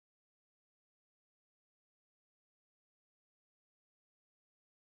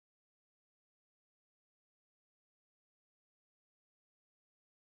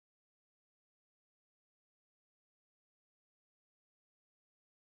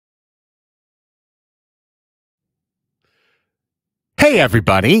Hey,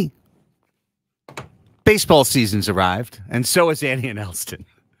 everybody. Baseball season's arrived, and so has Annie and Elsten.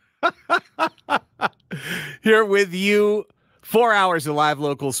 Here with you, 4 hours of live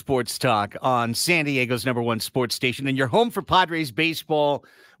local sports talk on San Diego's #1 sports station, and your home for Padres baseball,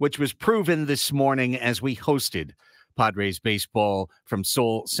 which was proven this morning as we hosted Padres baseball from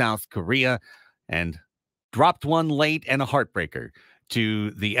Seoul, South Korea, and dropped one late and a heartbreaker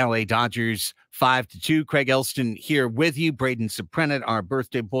to the LA Dodgers 5-2. Craig Elsten here with you. Braden, our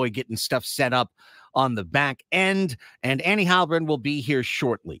birthday boy, getting stuff set up on the back end. And Annie Halbrin will be here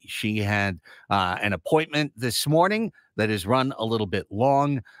shortly. She had an appointment this morning that has run a little bit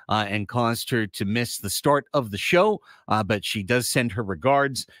long and caused her to miss the start of the show. But she does send her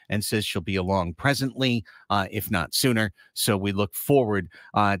regards and says she'll be along presently, if not sooner. So we look forward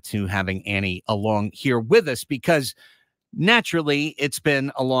to having Annie along here with us because naturally, it's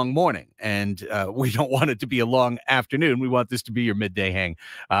been a long morning, and we don't want it to be a long afternoon. We want this to be your midday hang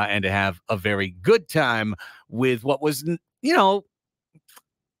and to have a very good time with what was, not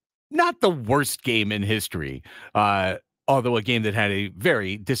the worst game in history, although a game that had a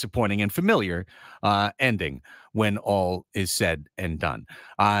very disappointing and familiar ending when all is said and done.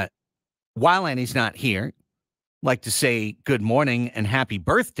 While Annie's not here, I'd like to say good morning and happy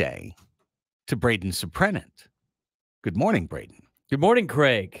birthday to Braden Suprenant. Good morning, Braden. Good morning,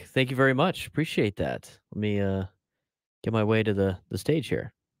 Craig. Thank you very much. Appreciate that. Let me get my way to the stage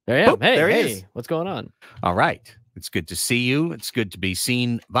here. There I am. Boop, there he is. What's going on? All right. It's good to see you. It's good to be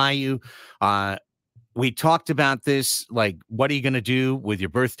seen by you. We talked about this, like, what are you going to do with your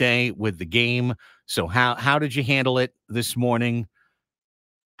birthday, with the game? So how did you handle it this morning?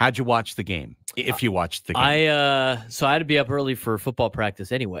 How'd you watch the game, if you watched the game? So I had to be up early for football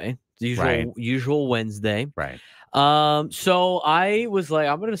practice anyway. Usual Wednesday. Right. So I was like,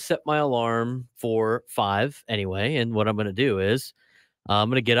 I'm going to set my alarm for 5 anyway. And what I'm going to do is I'm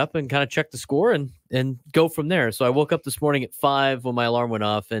going to get up and kind of check the score and go from there. So I woke up this morning at 5 when my alarm went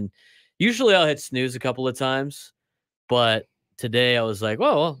off, and usually I'll hit snooze a couple of times, but today I was like,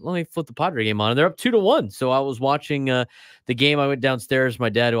 well, let me flip the Padre game on, and they're up 2-1. So I was watching the game. I went downstairs. My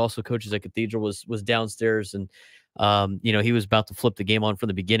dad, who also coaches at Cathedral, was downstairs, and he was about to flip the game on from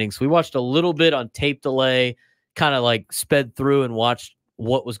the beginning. So we watched a little bit on tape delay, kind of like sped through and watched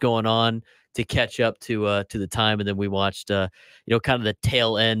what was going on to catch up to the time, and then we watched kind of the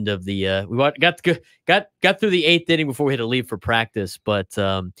tail end of the got through the 8th inning before we had to leave for practice. But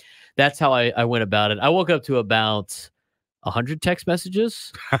that's how I went about it. I woke up to about 100 text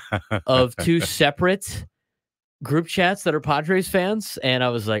messages of 2 separate group chats that are Padres fans, and I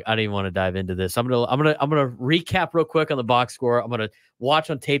was like, I don't even want to dive into this. I'm gonna recap real quick on the box score. I'm gonna watch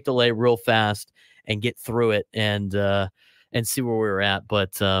on tape delay real fast and get through it and see where we were at.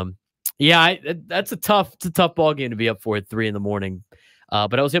 But that's a tough ball game to be up for at 3 a.m.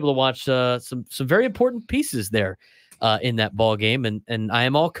 But I was able to watch some very important pieces there in that ball game, and I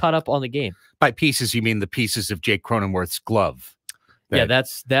am all caught up on the game. By pieces, you mean the pieces of Jake Cronenworth's glove?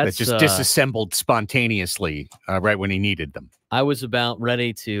 That's just disassembled spontaneously right when he needed them. I was about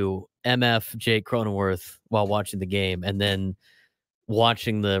ready to MF Jake Cronenworth while watching the game, and then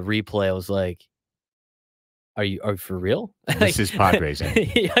watching the replay, I was like, Are you for real? This is Padres.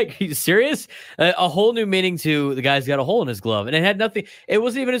 Like, are you serious? A whole new meaning to the guy's got a hole in his glove, and it had nothing. It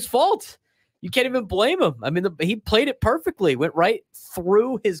wasn't even his fault. You can't even blame him. I mean, he played it perfectly. Went right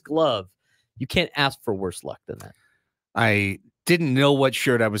through his glove. You can't ask for worse luck than that. I didn't know what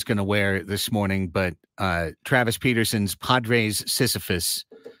shirt I was going to wear this morning, but Travis Peterson's Padres Sisyphus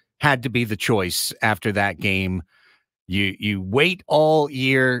had to be the choice after that game. You wait all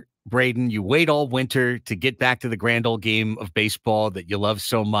year, Braden, you wait all winter to get back to the grand old game of baseball that you love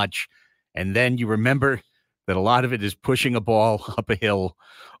so much, and then you remember that a lot of it is pushing a ball up a hill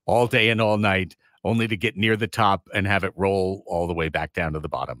all day and all night, only to get near the top and have it roll all the way back down to the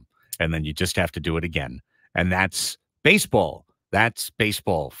bottom. And then you just have to do it again. And that's baseball. That's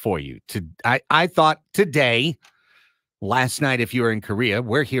baseball for you. I thought today, last night, if you were in Korea,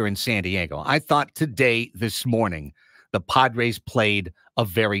 we're here in San Diego. I thought today, this morning, the Padres played a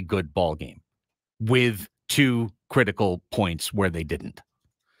very good ball game with 2 critical points where they didn't.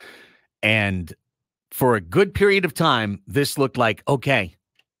 And for a good period of time, this looked like, okay,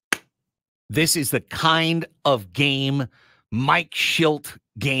 this is the kind of game, Mike Schilt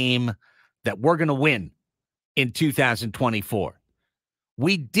game, that we're going to win in 2024.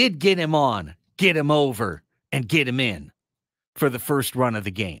 We did get him on, get him over, and get him in for the first run of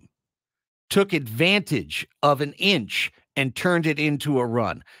the game. Took advantage of an inch and turned it into a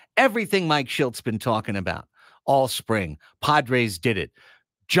run. Everything Mike Schilt's been talking about all spring. Padres did it.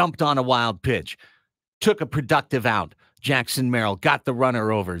 Jumped on a wild pitch. Took a productive out. Jackson Merrill got the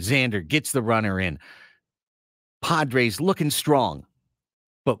runner over. Xander gets the runner in. Padres looking strong.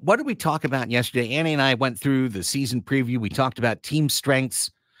 But what did we talk about yesterday? Annie and I went through the season preview. We talked about team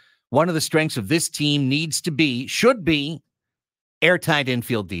strengths. One of the strengths of this team should be airtight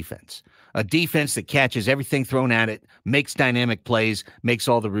infield defense. A defense that catches everything thrown at it, makes dynamic plays, makes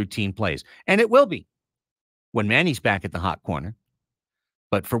all the routine plays. And it will be when Manny's back at the hot corner.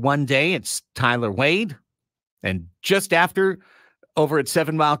 But for one day, it's Tyler Wade. And just after, over at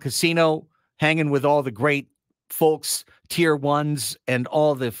 7 Mile Casino, hanging with all the great folks, tier ones, and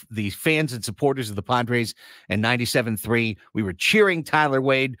all the fans and supporters of the Padres and 97.3, we were cheering Tyler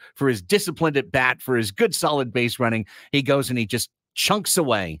Wade for his disciplined at bat, for his good solid base running. He goes and he just chunks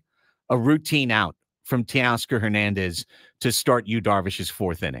away a routine out from Teoscar Hernandez to start Yu Darvish's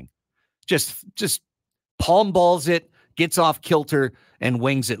 4th inning. Just palm balls it, gets off kilter, and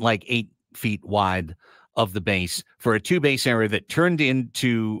wings it like 8 feet wide of the base for a 2-base error that turned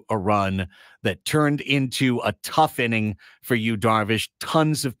into a run, that turned into a tough inning for Yu Darvish.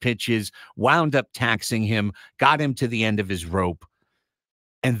 Tons of pitches, wound up taxing him, got him to the end of his rope.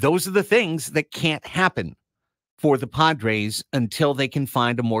 And those are the things that can't happen for the Padres until they can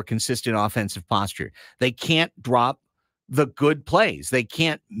find a more consistent offensive posture. They can't drop the good plays. They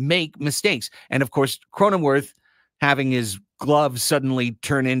can't make mistakes. And of course, Cronenworth having his glove suddenly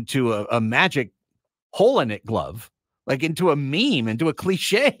turn into a magic hole-in-it glove, like into a meme, into a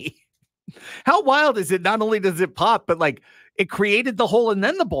cliche. How wild is it? Not only does it pop, but like it created the hole and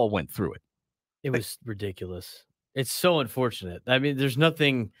then the ball went through it. It was ridiculous. It's so unfortunate. I mean, there's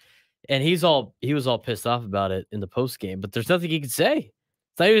nothing, and he was all pissed off about it in the post game, but there's nothing he could say.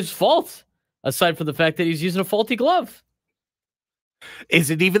 It's not his fault, aside from the fact that he's using a faulty glove. Is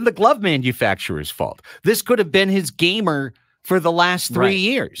it even the glove manufacturer's fault? This could have been his gamer for the last 3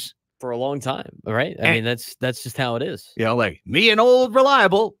 years. For a long time, right? I mean, that's just how it is. You know, like me and old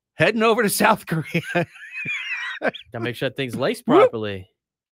Reliable heading over to South Korea. Gotta make sure that thing's laced properly.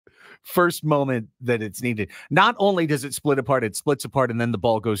 First moment that it's needed. Not only does it split apart, it splits apart, and then the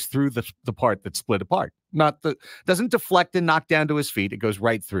ball goes through the part that's split apart. Doesn't deflect and knock down to his feet. It goes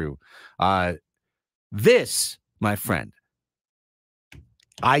right through. This, my friend,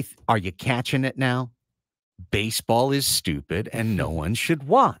 are you catching it now? Baseball is stupid and no one should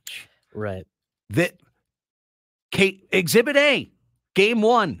watch. Right. Exhibit A, game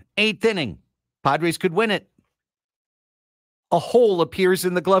 1, 8th inning. Padres could win it. A hole appears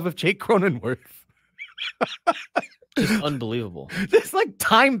in the glove of Jake Cronenworth. Just unbelievable. It's like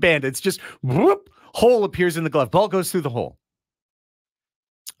time bandits. Just whoop, hole appears in the glove. Ball goes through the hole.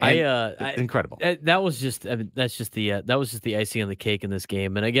 Incredible. That was just the icing on the cake in this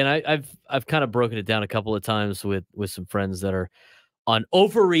game. And again, I've kind of broken it down a couple of times with some friends that are on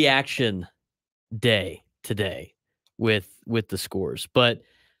overreaction day today with the scores. But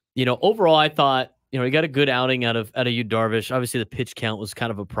overall, I thought he got a good outing out of Yu Darvish. Obviously, the pitch count was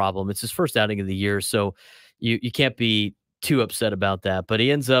kind of a problem. It's his first outing of the year, so you can't be too upset about that. But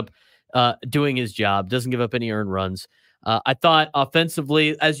he ends up doing his job. Doesn't give up any earned runs. I thought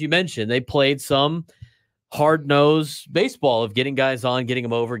offensively, as you mentioned, they played some hard-nosed baseball of getting guys on, getting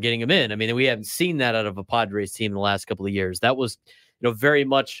them over, getting them in. I mean, we haven't seen that out of a Padres team in the last couple of years. That was, very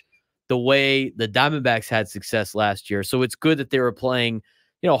much the way the Diamondbacks had success last year. So it's good that they were playing,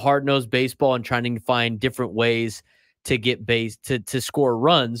 hard-nosed baseball and trying to find different ways to get base to score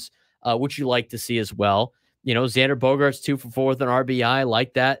runs, which you like to see as well. Xander Bogaerts 2 for 4 with an RBI,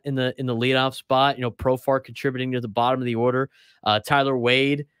 like that in the leadoff spot. Profar contributing to the bottom of the order. Tyler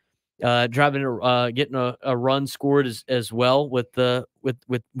Wade getting a run scored as well with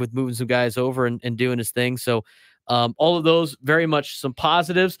moving some guys over and doing his thing. So all of those very much some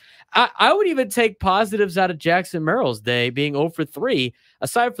positives. I would even take positives out of Jackson Merrill's day being 0 for 3.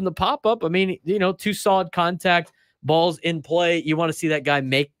 Aside from the pop up, I mean, 2 solid contact balls in play. You want to see that guy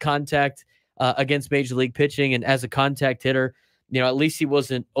make contact against major league pitching, and as a contact hitter, at least he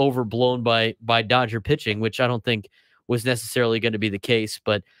wasn't overblown by Dodger pitching, which I don't think was necessarily going to be the case.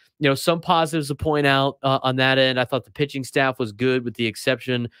 But some positives to point out on that end. I thought the pitching staff was good, with the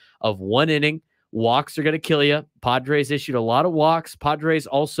exception of 1 inning. Walks are going to kill you. Padres issued a lot of walks. Padres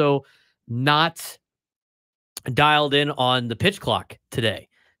also not dialed in on the pitch clock today.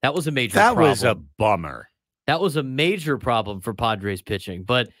 That was a major problem. That was a bummer. That was a major problem for Padres pitching,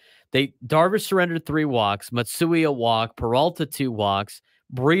 but Darvish surrendered 3 walks, Matsui a walk, Peralta 2 walks,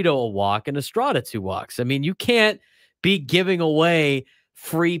 Brito a walk, and Estrada 2 walks. I mean, you can't be giving away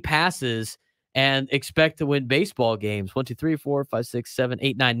free passes and expect to win baseball games. 1, 2, 3, 4, 5, 6, 7,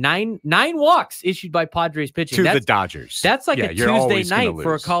 8, 9. Nine walks issued by Padres pitching. To the Dodgers. That's like a Tuesday night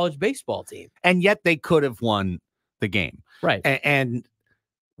for a college baseball team. And yet they could have won the game. Right. And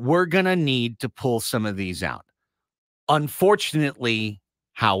we're going to need to pull some of these out. Unfortunately,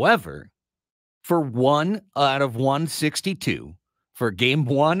 however, for 1 out of 162, for game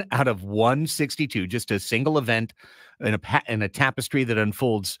 1 out of 162, just a single event in a tapestry that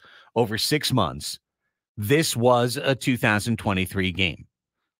unfolds over 6 months, this was a 2023 game.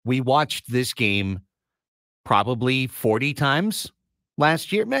 We watched this game probably 40 times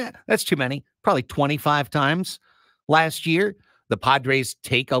last year. That's too many. Probably 25 times last year. The Padres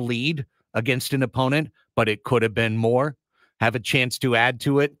take a lead against an opponent, but it could have been more. Have a chance to add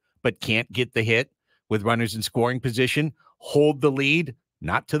to it, but can't get the hit with runners in scoring position. Hold the lead,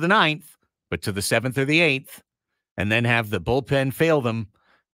 not to the 9th, but to the 7th or the 8th, and then have the bullpen fail them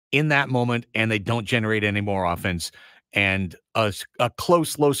in that moment, and they don't generate any more offense. And a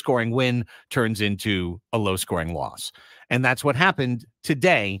close, low-scoring win turns into a low-scoring loss. And that's what happened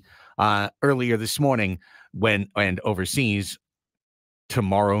today, earlier this morning, and overseas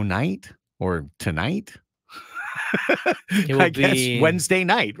tomorrow night or tonight. I guess Wednesday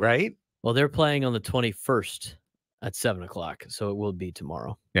night, right? Well, they're playing on the 21st at 7 o'clock, so it will be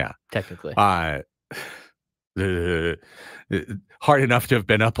tomorrow. Yeah. Technically. Hard enough to have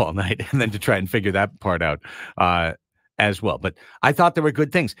been up all night and then to try and figure that part out as well. But I thought there were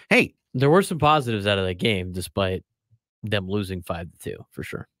good things. Hey, there were some positives out of that game, despite them losing 5-2, for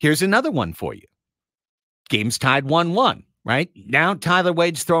sure. Here's another one for you. Game's tied 1-1, right? Now Tyler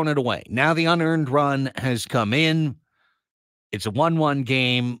Wade's thrown it away. Now the unearned run has come in. It's a 1-1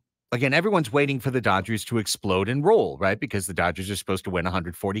 game. Again, everyone's waiting for the Dodgers to explode and roll, right? Because the Dodgers are supposed to win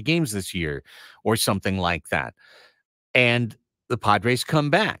 140 games this year or something like that. And the Padres come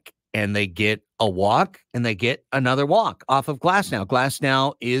back and they get a walk and they get another walk off of Glasnow.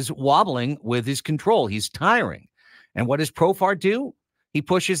 Glasnow is wobbling with his control. He's tiring. And what does Profar do? He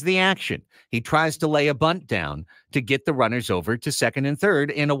pushes the action. He tries to lay a bunt down to get the runners over to second and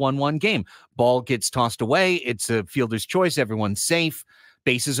third in a 1-1 game. Ball gets tossed away. It's a fielder's choice. Everyone's safe.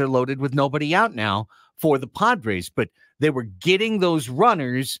 Bases are loaded with nobody out now for the Padres. But they were getting those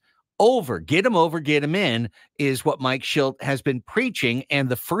runners over. Get them over, get them in is what Mike Schilt has been preaching. And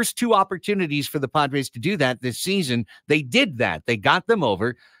the first 2 opportunities for the Padres to do that this season, they did that. They got them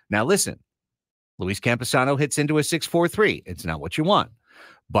over. Now, listen, Luis Camposano hits into a 6-4-3. It's not what you want.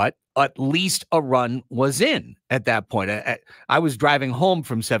 But at least a run was in at that point. I was driving home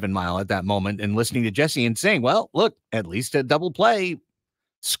from 7 Mile at that moment and listening to Jesse and saying, well, look, at least a double play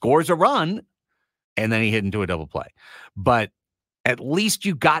scores a run. And then he hit into a double play. But at least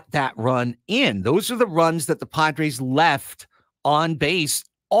you got that run in. Those are the runs that the Padres left on base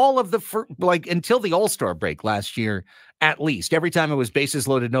all of until the All-Star break last year, at least. Every time it was bases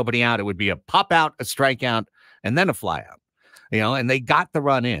loaded, nobody out, it would be a pop out, a strikeout, and then a fly out. And they got the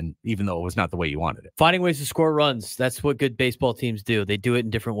run in, even though it was not the way you wanted it. Finding ways to score runs. That's what good baseball teams do. They do it in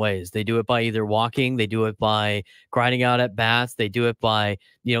different ways. They do it by either walking. They do it by grinding out at bats. They do it by,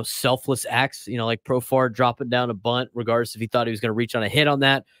 selfless acts, like Profar dropping down a bunt, regardless if he thought he was going to reach on a hit on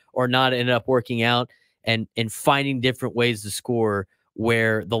that or not, it ended up working out, and finding different ways to score,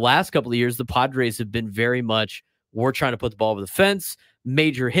 where the last couple of years, the Padres have been very much, we're trying to put the ball over the fence,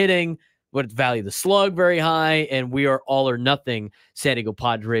 major hitting, would value the slug very high, and we are all or nothing San Diego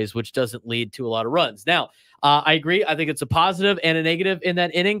Padres, which doesn't lead to a lot of runs. Now, I agree. I think it's a positive and a negative in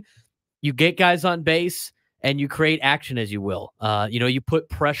that inning. You get guys on base and you create action, as you will. You put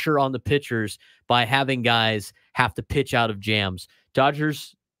pressure on the pitchers by having guys have to pitch out of jams.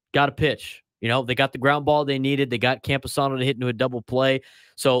 Dodgers got to pitch. They got the ground ball they needed. They got Camposano to hit into a double play.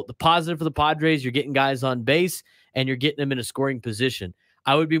 So the positive for the Padres, you're getting guys on base and you're getting them in a scoring position.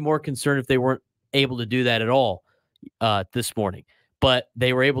 I would be more concerned if they weren't able to do that at all this morning, but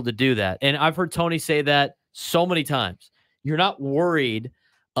they were able to do that. And I've heard Tony say that so many times. You're not worried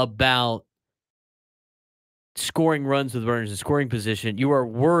about scoring runs with runners in scoring position. You are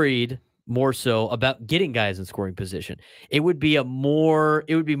worried more so about getting guys in scoring position. It would be more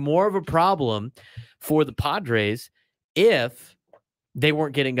of a problem for the Padres if they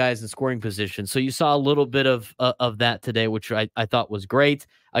weren't getting guys in scoring position. So you saw a little bit of that today, which I thought was great.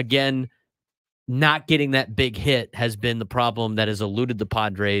 Again, not getting that big hit has been the problem that has eluded the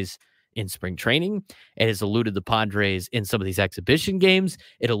Padres in spring training. It has eluded the Padres in some of these exhibition games.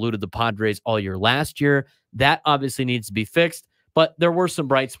 It eluded the Padres all year last year. That obviously needs to be fixed, but there were some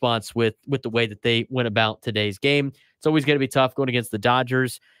bright spots with the way that they went about today's game. It's always going to be tough going against the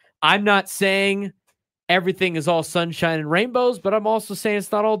Dodgers. I'm not saying everything is all sunshine and rainbows, but I'm also saying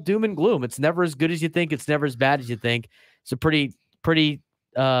it's not all doom and gloom. It's never as good as you think. It's never as bad as you think. It's a pretty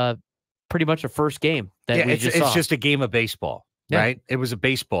much a first game that we just saw. It's just a game of baseball. Yeah. right? It was a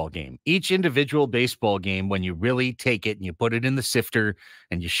baseball game. Each individual baseball game, when you really take it and you put it in the sifter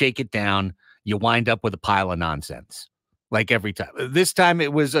and you shake it down, you wind up with a pile of nonsense. Like every time. This time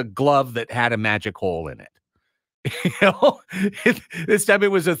it was a glove that had a magic hole in it. You know, this time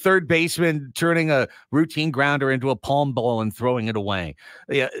it was a third baseman turning a routine grounder into a palm ball and throwing it away.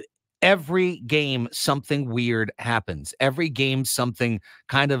 Yeah, every game, something weird happens. Every game, something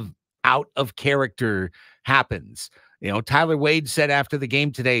kind of out of character happens. You know, Tyler Wade said after the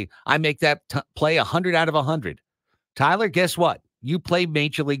game today, I make that play 100 out of 100. Tyler, guess what? You play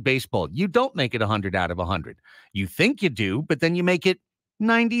Major League Baseball. You don't make it 100 out of 100. You think you do, but then you make it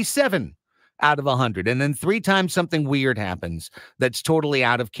 97 out of 100. And then 3 times something weird happens that's totally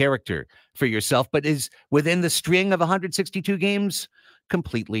out of character for yourself, but is within the string of 162 games,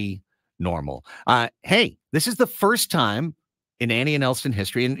 completely normal. Hey, this is the first time in Annie and Elsten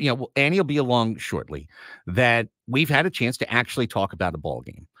history, and Annie will be along shortly, that we've had a chance to actually talk about a ball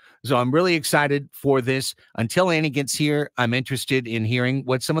game. So I'm really excited for this. Until Annie gets here, I'm interested in hearing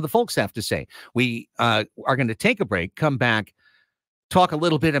what some of the folks have to say. We are going to take a break, come back, talk a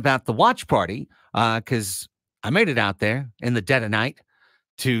little bit about the watch party, because I made it out there in the dead of night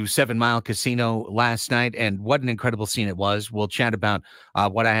to 7 Mile Casino last night, and what an incredible scene it was. We'll chat about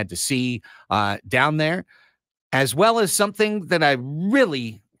what I had to see down there, as well as something that I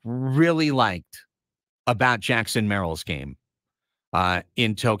really, really liked about Jackson Merrill's game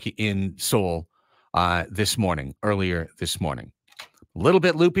in Tokyo, in Seoul, earlier this morning. A little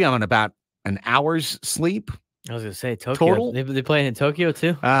bit loopy. I'm on about an hour's sleep. I was gonna say Tokyo. Total? They playing in Tokyo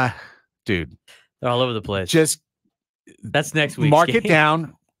too. Dude, They're all over the place. just That's next week. mark it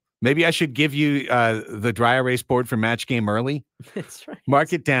down. Maybe I should give you the dry erase board for match game early. That's right.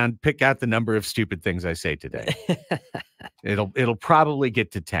 Mark it down. Pick out the number of stupid things I say today. It'll probably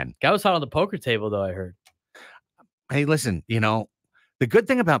get to 10. Guy was hot on the poker table, though. I heard. Hey, listen. The good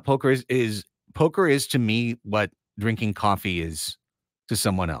thing about poker is poker is to me what drinking coffee is to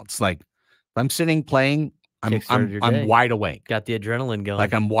someone else. Like if I'm sitting playing, I'm wide awake. Got the adrenaline going.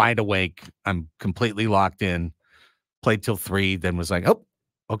 Like I'm wide awake. I'm completely locked in. Played till 3, then was like, oh,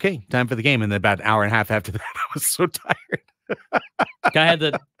 okay, time for the game. And then about an hour and a half after that, I was so tired. Guy had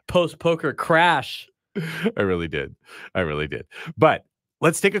the post-poker crash. I really did. But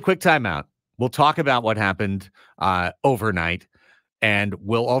let's take a quick timeout. We'll talk about what happened overnight. And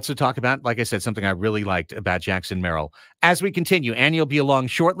we'll also talk about, like I said, something I really liked about Jackson Merrill. As we continue, Annie will be along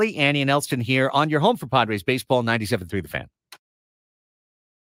shortly. Annie and Elsten here on your home for Padres Baseball, 97.3 The Fan.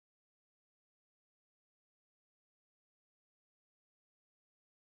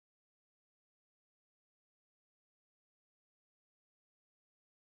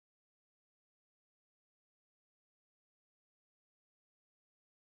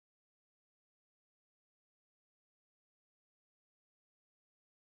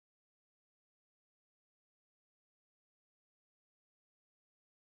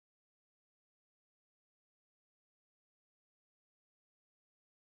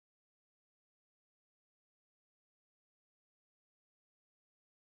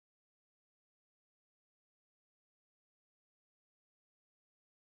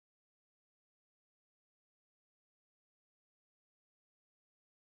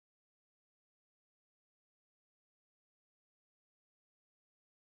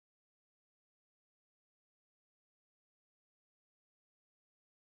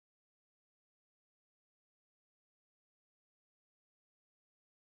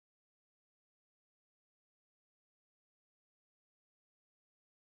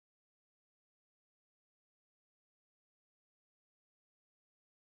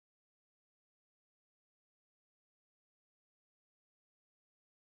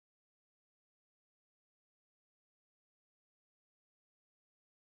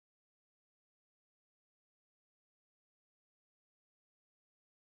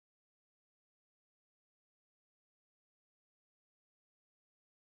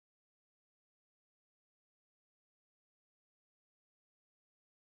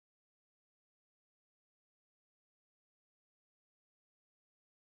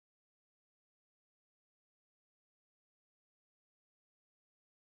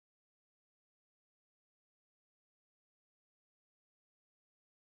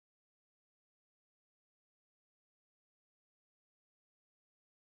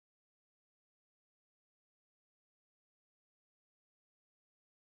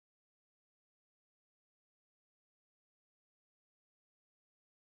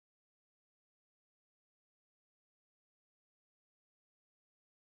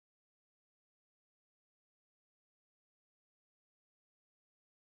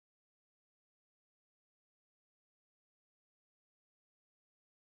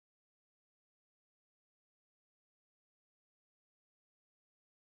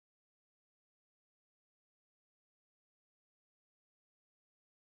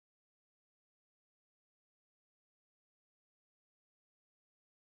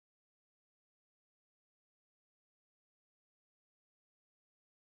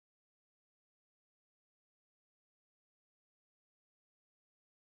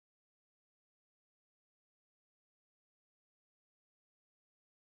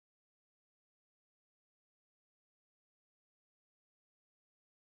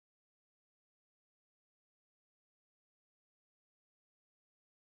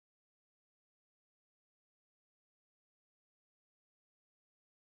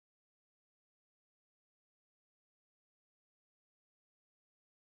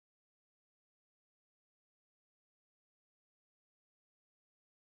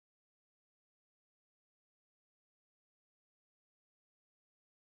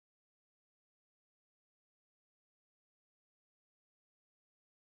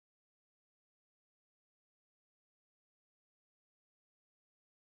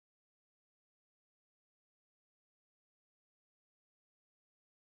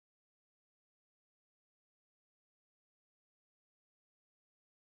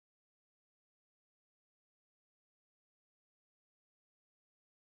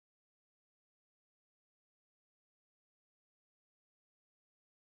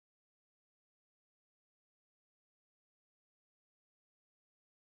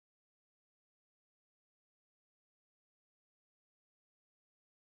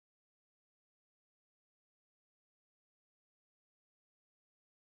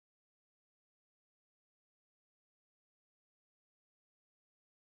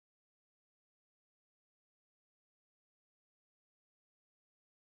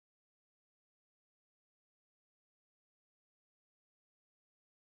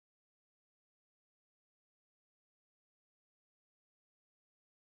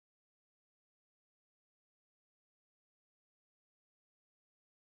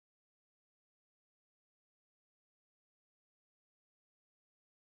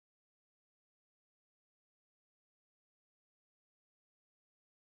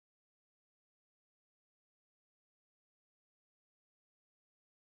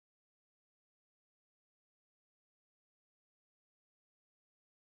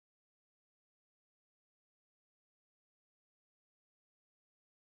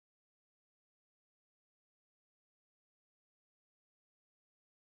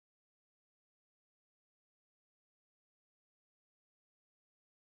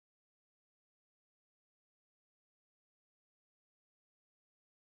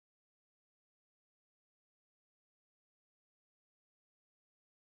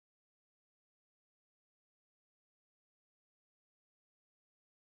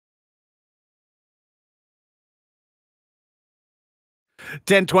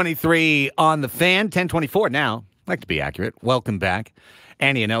 10:23 on the Fan, 10:24 now. I'd like to be accurate. Welcome back.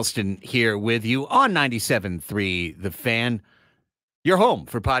 Andy and Elsten here with you on 97.3 The Fan. Your home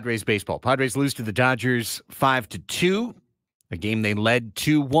for Padres baseball. Padres lose to the Dodgers 5-2, a game they led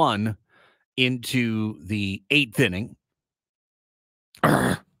 2-1 into the 8th inning.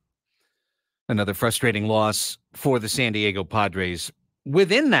 Another frustrating loss for the San Diego Padres.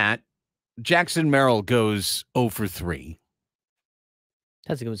 Within that, Jackson Merrill goes 0 for 3.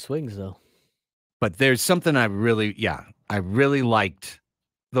 Has good swings, though. But there's something I really liked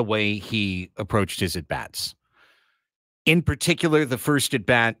the way he approached his at-bats. In particular, the first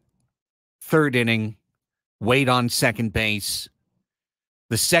at-bat, 3rd inning, wait on second base.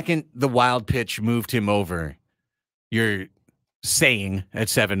 The second the wild pitch moved him over, you're saying at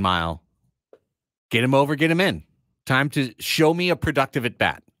 7 Mile, get him over, get him in. Time to show me a productive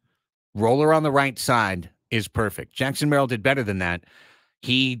at-bat. Roller on the right side is perfect. Jackson Merrill did better than that.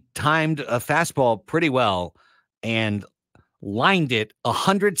 He timed a fastball pretty well and lined it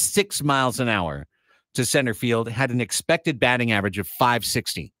 106 miles an hour to center field, had an expected batting average of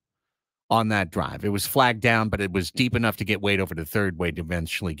 560 on that drive. It was flagged down, but it was deep enough to get Wade over to third. Wade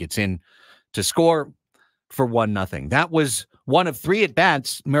eventually gets in to score for 1-0. That was one of 3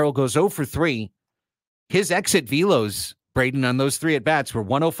 at-bats. Merrill goes 0 for 3. His exit velos, Braden, on those 3 at-bats were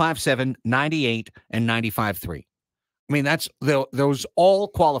 105.7, 98, and 95.3. I mean, those all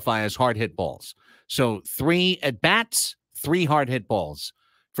qualify as hard hit balls. So 3 at-bats, 3 hard hit balls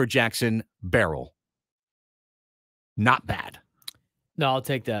for Jackson Merrill. Not bad. No, I'll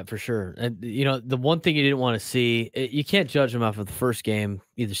take that for sure. And, the one thing you didn't want to see, you can't judge him off of the first game,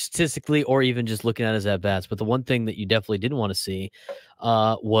 either statistically or even just looking at his at-bats. But the one thing that you definitely didn't want to see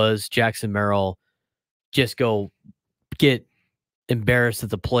was Jackson Merrill just go get embarrassed at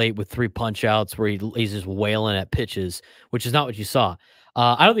the plate with 3 punch-outs where he's just wailing at pitches, which is not what you saw.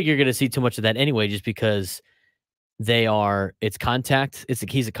 I don't think you're going to see too much of that anyway, just because it's contact.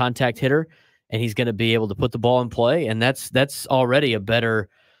 He's a contact hitter, and he's going to be able to put the ball in play, and that's already a better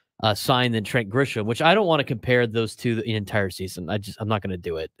sign than Trent Grisham, which I don't want to compare those two the entire season. I'm not going to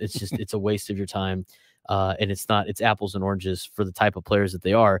do it. It's just it's a waste of your time, and it's apples and oranges for the type of players that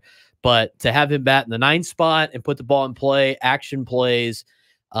they are. But to have him bat in the 9th spot and put the ball in play, action plays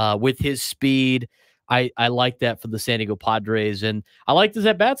with his speed, I like that for the San Diego Padres, and I liked his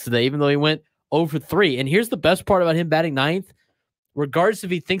at bats today, even though he went 0 for 3. And here's the best part about him batting 9th. Regardless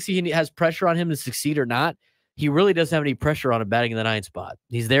if he thinks he has pressure on him to succeed or not, he really doesn't have any pressure on him batting in the 9th spot.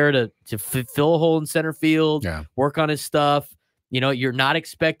 He's there to fill a hole in center field, work on his stuff. You're not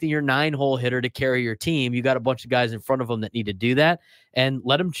expecting your 9-hole hitter to carry your team. You got a bunch of guys in front of him that need to do that, and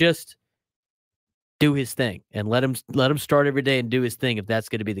let him just do his thing and let him start every day and do his thing if that's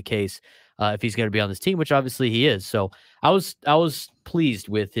going to be the case, if he's going to be on this team, which obviously he is. So I was pleased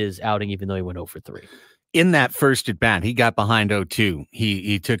with his outing, even though he went 0 for 3. In that first at bat, he got behind 0-2.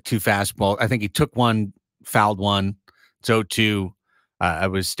 He took 2 fastballs. I think he took one, fouled one. It's 0-2. I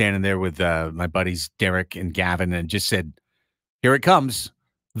was standing there with my buddies Derek and Gavin and just said, "Here it comes,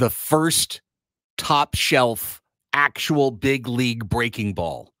 the first top shelf actual big league breaking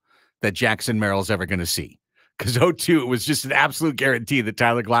ball that Jackson Merrill's ever going to see." Because 0-2, it was just an absolute guarantee that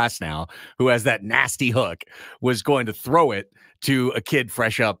Tyler Glasnow, who has that nasty hook, was going to throw it to a kid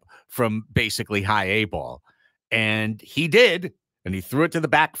fresh up from basically high A ball. And he did. And he threw it to the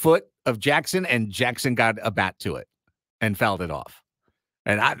back foot of Jackson, and Jackson got a bat to it and fouled it off.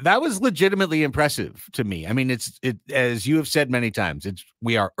 And that was legitimately impressive to me. I mean, it's as you have said many times,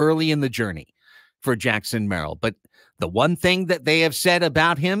 we are early in the journey for Jackson Merrill. But the one thing that they have said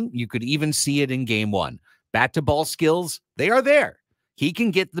about him, you could even see it in game 1. Bat to ball skills, they are there. He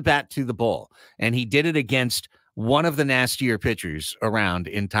can get the bat to the ball. And he did it against one of the nastier pitchers around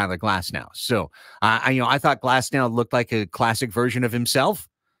in Tyler Glasnow. So, I thought Glasnow looked like a classic version of himself.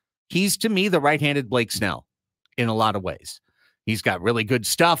 He's, to me, the right-handed Blake Snell in a lot of ways. He's got really good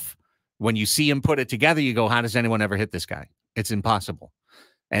stuff. When you see him put it together, you go, how does anyone ever hit this guy? It's impossible.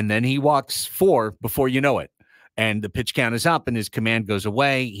 And then he walks 4 before you know it. And the pitch count is up and his command goes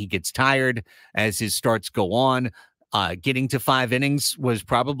away. He gets tired as his starts go on. Getting to 5 innings was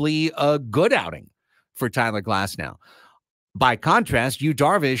probably a good outing for Tyler Glasnow. By contrast, Yu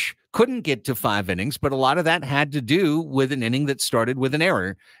Darvish couldn't get to 5 innings, but a lot of that had to do with an inning that started with an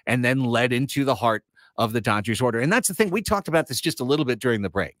error and then led into the heart of the Dodgers order. And that's the thing. We talked about this just a little bit during the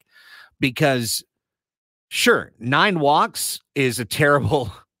break, because sure, 9 walks is a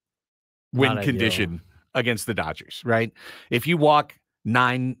terrible win condition against the Dodgers, right? If you walk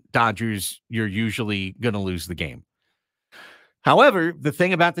 9 Dodgers, you're usually going to lose the game. However, the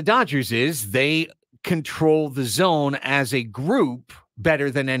thing about the Dodgers is they control the zone as a group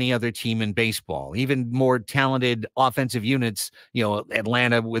better than any other team in baseball. Even more talented offensive units,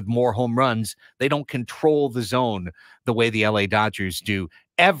 Atlanta with more home runs, they don't control the zone the way the LA Dodgers do.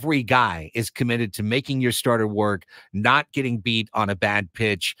 Every guy is committed to making your starter work, not getting beat on a bad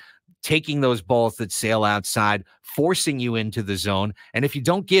pitch, taking those balls that sail outside, forcing you into the zone. And if you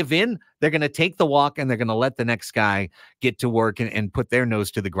don't give in, they're going to take the walk and they're going to let the next guy get to work and put their nose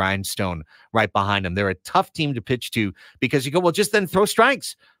to the grindstone right behind them. They're a tough team to pitch to because you go, well, just then throw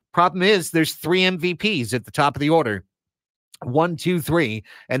strikes. Problem is there's 3 MVPs at the top of the order. 1, 2, 3,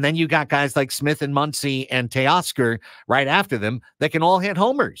 and then you got guys like Smith and Muncy and Teoscar right after them that can all hit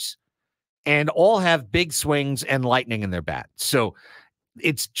homers and all have big swings and lightning in their bat. So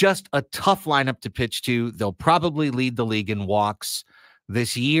it's just a tough lineup to pitch to. They'll probably lead the league in walks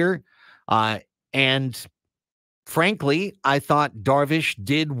this year. And frankly, I thought Darvish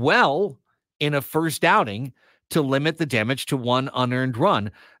did well in a first outing to limit the damage to 1 unearned run.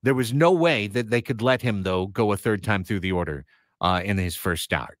 There was no way that they could let him, though, go a third time through the order in his first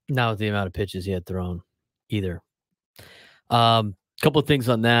start. Not with the amount of pitches he had thrown either. Couple of things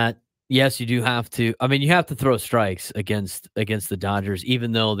on that. Yes, you do have to. I mean, you have to throw strikes against the Dodgers,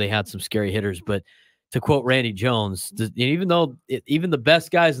 even though they had some scary hitters. But to quote Randy Jones, even the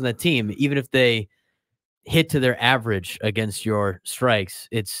best guys in that team, even if they hit to their average against your strikes,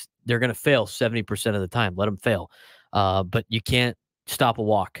 they're going to fail 70% of the time. Let them fail. But you can't stop a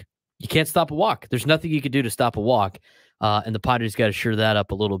walk. You can't stop a walk. There's nothing you can do to stop a walk. And the Padres got to shore that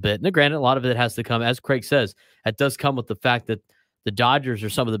up a little bit. And granted, a lot of it has to come, as Craig says, that does come with the fact that the Dodgers are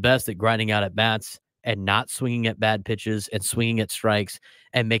some of the best at grinding out at bats and not swinging at bad pitches and swinging at strikes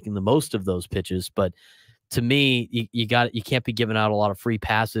and making the most of those pitches. But to me, you can't be giving out a lot of free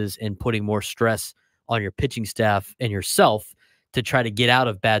passes and putting more stress on your pitching staff and yourself to try to get out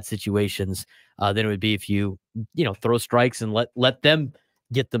of bad situations than it would be if you throw strikes and let them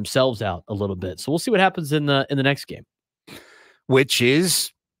get themselves out a little bit. So we'll see what happens in the next game, which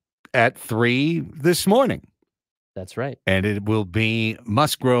is at 3 this morning. That's right. And it will be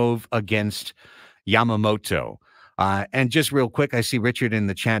Musgrove against Yamamoto. And just real quick, I see Richard in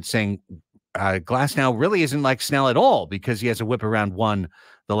the chat saying Glasnow really isn't like Snell at all because he has a whip around 1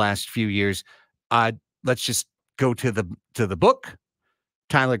 the last few years. Let's just go to the book.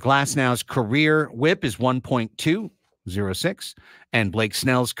 Tyler Glasnow's career whip is 1.206, and Blake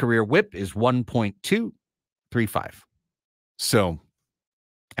Snell's career whip is 1.235. So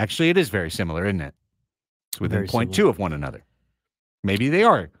actually, it is very similar, isn't it? It's within 0.2 of one another. Maybe they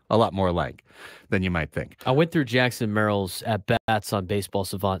are a lot more alike than you might think. I went through Jackson Merrill's at-bats on Baseball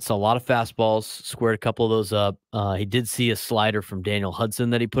Savant. Saw a lot of fastballs, squared a couple of those up. He did see a slider from Daniel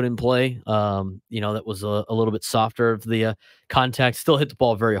Hudson that he put in play. That was a little bit softer of the contact. Still hit the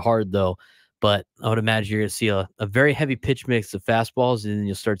ball very hard, though. But I would imagine you're going to see a very heavy pitch mix of fastballs, and then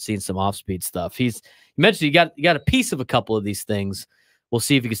you'll start seeing some off-speed stuff. You mentioned you got a piece of a couple of these things. We'll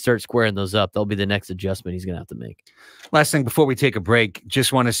see if he can start squaring those up. That'll be the next adjustment he's going to have to make. Last thing before we take a break,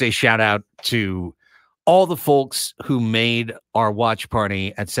 just want to say shout out to all the folks who made our watch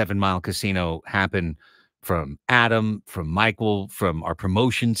party at 7 Mile Casino happen, from Adam, from Michael, from our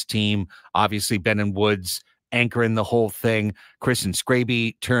promotions team, obviously Ben and Woods anchoring the whole thing. Chris and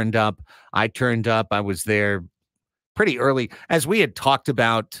Scraby turned up. I turned up. I was there pretty early. As we had talked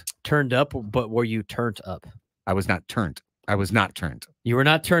about. Turned up, but were you turned up? I was not turned. I was not turned. You were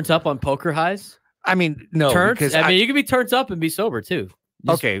not turned up on poker highs? I mean, no. Turned? Because you can be turned up and be sober too.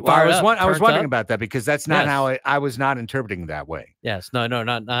 Okay, well, I was wondering about that because that's not how I was not interpreting that way. Yes, no,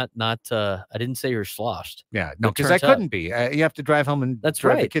 not. I didn't say you were sloshed. Yeah, no, because I couldn't be. You have to drive home and that's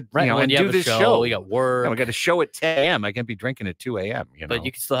drive right. the kid, right. And do this show. We got work. We got a show at 10 a.m. I can't be drinking at 2 a.m. But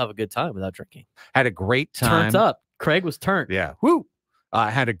you can still have a good time without drinking. Had a great time. Turned up. Craig was turned. Yeah. Woo.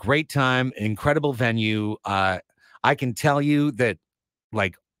 Had a great time. Incredible venue. I can tell you that,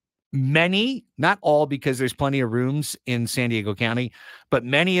 like, many, not all, because there's plenty of rooms in San Diego County, but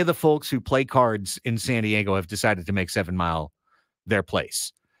many of the folks who play cards in San Diego have decided to make 7 Mile their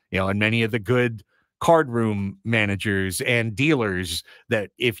place. And many of the good card room managers and dealers that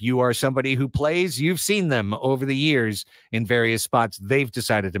if you are somebody who plays, you've seen them over the years in various spots. They've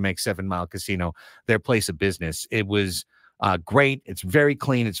decided to make 7 Mile Casino their place of business. It was great. It's very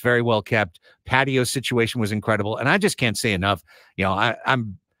clean. It's very well kept. Patio situation was incredible. And I just can't say enough.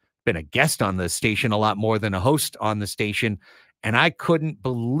 I'm been a guest on the station a lot more than a host on the station. And I couldn't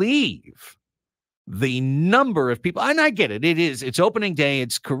believe the number of people. And I get it. It's opening day.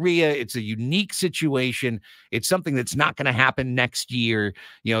 It's Korea. It's a unique situation. It's something that's not going to happen next year.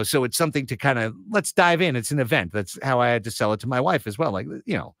 So it's something to kind of, let's dive in. It's an event. That's how I had to sell it to my wife as well. Like,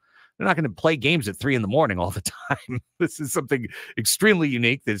 They're not going to play games at 3 a.m. all the time. This is something extremely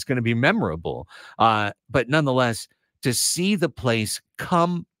unique that's going to be memorable. But nonetheless, to see the place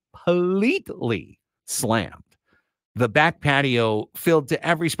completely slammed, the back patio filled to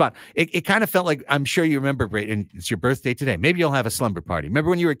every spot. It kind of felt like, I'm sure you remember, Braden, it's your birthday today. Maybe you'll have a slumber party. Remember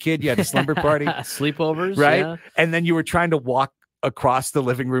when you were a kid, you had a slumber party? Sleepovers, right? Yeah. And then you were trying to walk across the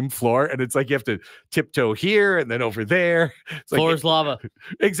living room floor, and it's like you have to tiptoe here and then over there. It's floor is lava.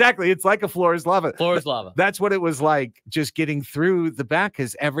 Exactly. It's like a floor is lava. Floor is lava. That's what it was like, just getting through the back,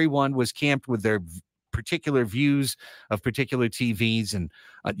 because everyone was camped with their particular views of particular TVs. And,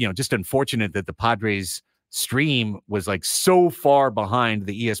 just unfortunate that the Padres stream was like so far behind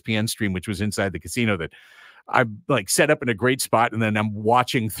the ESPN stream, which was inside the casino, that I'm like set up in a great spot, and then I'm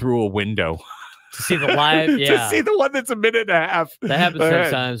watching through a window to see the live. Yeah, to see the one that's a minute and a half. That happens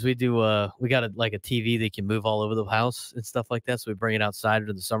sometimes. We do. We got a TV that can move all over the house and stuff like that. So we bring it outside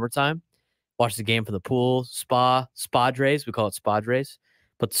in the summertime. Watch the game from the pool, Padres. We call it Padres.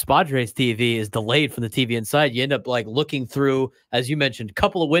 But the Padres TV is delayed from the TV inside. You end up like looking through, as you mentioned, a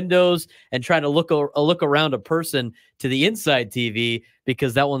couple of windows and trying to look around a person to the inside TV,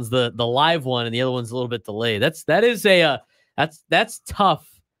 because that one's the live one and the other one's a little bit delayed. That's tough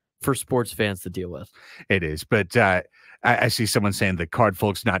for sports fans to deal with. It is, but I see someone saying the Card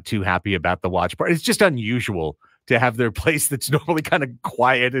folks not too happy about the watch party. It's just unusual to have their place that's normally kind of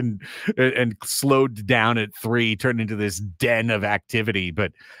quiet and slowed down at 3 turn into this den of activity.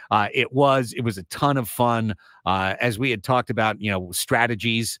 But it was a ton of fun. As we had talked about,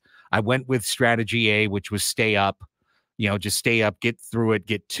 strategies. I went with strategy A, which was stay up. Just stay up, get through it,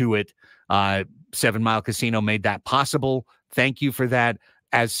 get to it. 7 Mile Casino made that possible. Thank you for that.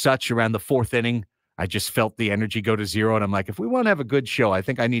 As such, around the 4th inning, I just felt the energy go to 0. And I'm like, if we want to have a good show, I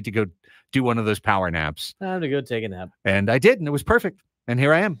think I need to go do one of those power naps. I have to go take a nap. And I did, and it was perfect. And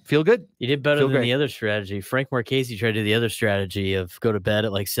here I am. Feel good. You did better than the other strategy. Frank Marchese tried to do the other strategy of go to bed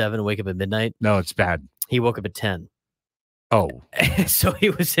at like 7 and wake up at midnight. No, it's bad. He woke up at 10. Oh. So he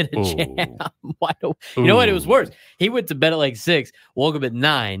was in a jam. You know what? It was worse. He went to bed at like 6, woke up at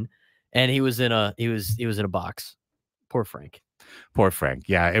 9, and he was in a box. Poor Frank. Poor Frank.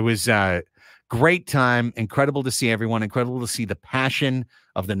 Yeah, it was great time. Incredible to see everyone. Incredible to see the passion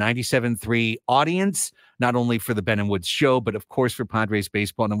of the 97.3 audience, not only for the Ben and Woods show, but of course for Padres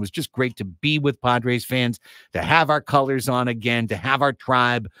baseball. And it was just great to be with Padres fans, to have our colors on again, to have our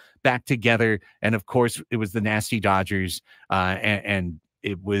tribe back together. And of course, it was the nasty Dodgers.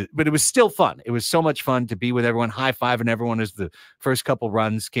 It was still fun. It was so much fun to be with everyone, high-fiving everyone as the first couple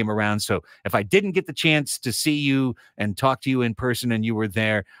runs came around. So if I didn't get the chance to see you and talk to you in person and you were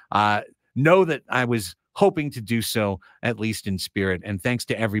there, know that I was hoping to do so, at least in spirit. And thanks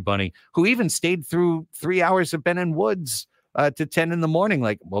to everybody who even stayed through 3 hours of Ben and Woods to 10 in the morning.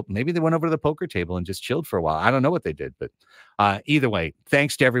 Like, well, maybe they went over to the poker table and just chilled for a while. I don't know what they did, but either way,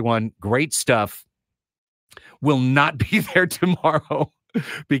 thanks to everyone. Great stuff. Will not be there tomorrow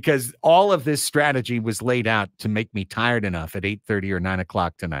because all of this strategy was laid out to make me tired enough at 8:30 or 9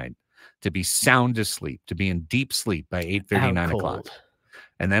 o'clock tonight to be sound asleep, to be in deep sleep by 8:30, 9 o'clock.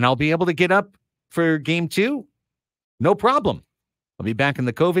 And then I'll be able to get up for game 2. No problem. I'll be back in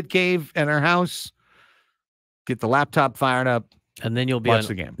the COVID cave at our house, get the laptop fired up, and then you'll be watch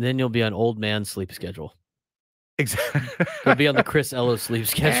the game. Then you'll be on old man sleep schedule. Exactly. You'll be on the Chris Ellis sleep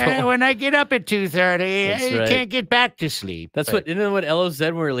schedule. When I get up at 2:30, I can't get back to sleep. Isn't what Ellis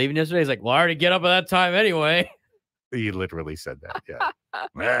said when we were leaving yesterday? He's like, well, I already get up at that time anyway. He literally said that,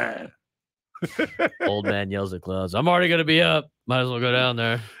 yeah. Old man yells at clouds. I'm already going to be up. Might as well go down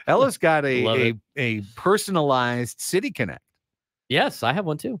there. Ella's got a personalized City Connect. Yes, I have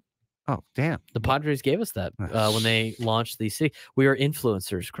one too. Oh, damn. The Padres gave us that when they launched the City. We are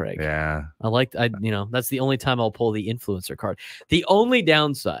influencers, Craig. Yeah. That's the only time I'll pull the influencer card. The only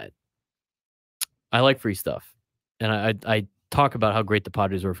downside, I like free stuff. And I talk about how great the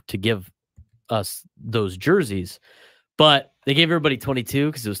Padres were to give us those jerseys. But they gave everybody 22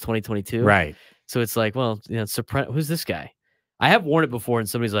 because it was 2022. Right. So it's like, well, who's this guy? I have worn it before, and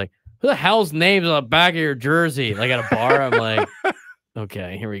somebody's like, who the hell's name's on the back of your jersey? Like at a bar, I'm like,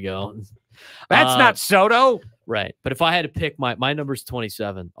 okay, here we go. That's not Soto. Right. But if I had to pick, my number's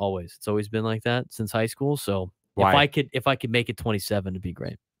 27 always. It's always been like that since high school. So why? if I could make it 27, it'd be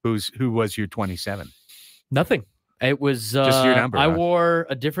great. Who was your 27? Nothing. It was just your number. I wore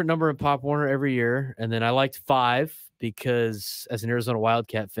a different number in Pop Warner every year, and then I liked 5 because as an Arizona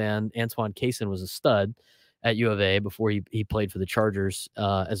Wildcat fan, Antoine Cason was a stud at U of A before he played for the Chargers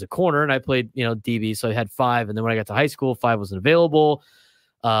as a corner, and I played DB, so I had 5. And then when I got to high school, 5 wasn't available.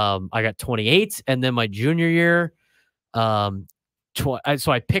 I got 28, and then my junior year, So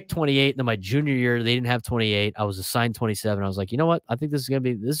I picked 28. And then my junior year, they didn't have 28. I was assigned 27. I was like, you know what? I think this is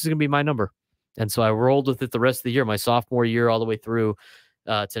gonna be my number. And so I rolled with it the rest of the year, my sophomore year, all the way through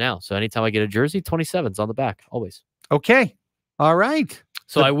to now. So anytime I get a jersey, 27's on the back, always. Okay. All right.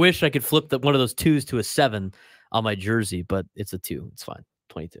 So I wish I could flip one of those 2s to a 7 on my jersey, but it's a 2. It's fine.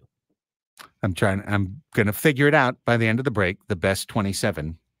 22. I'm going to figure it out by the end of the break, the best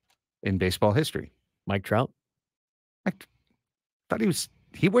 27 in baseball history. Mike Trout. I thought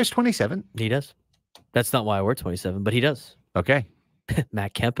he wears 27. He does. That's not why I wear 27, but he does. Okay.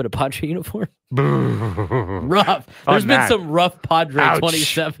 Matt Kemp in a Padre uniform. Rough. There's been some rough Padre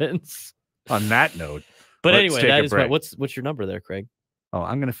 27s. On that note. But anyway, that is what's your number there, Craig? Oh,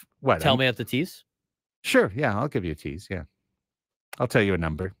 I'm going to tell me at the tease? Sure. Yeah, I'll give you a tease. Yeah. I'll tell you a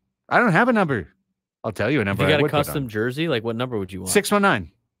number. I don't have a number. I'll tell you a number. If you got a custom jersey, like what number would you want?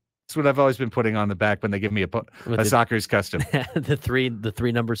 619. That's what I've always been putting on the back when they give me a Soccer's custom. the three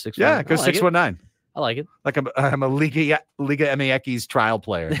number 619. Yeah, because 619. I like it. Like I'm a Liga MX trial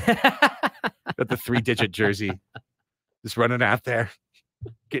player. Got the 3-digit jersey. Just running out there.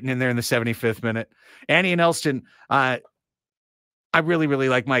 Getting in there in the 75th minute. Annie and Elsten, I really, really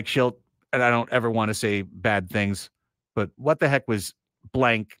like Mike Schilt, and I don't ever want to say bad things, but what the heck was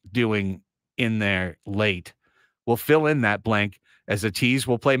blank doing in there late? We'll fill in that blank as a tease.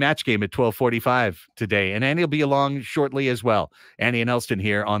 We'll play match game at 12:45 today, and Annie will be along shortly as well. Annie and Elsten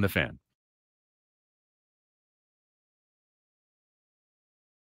here on The Fan.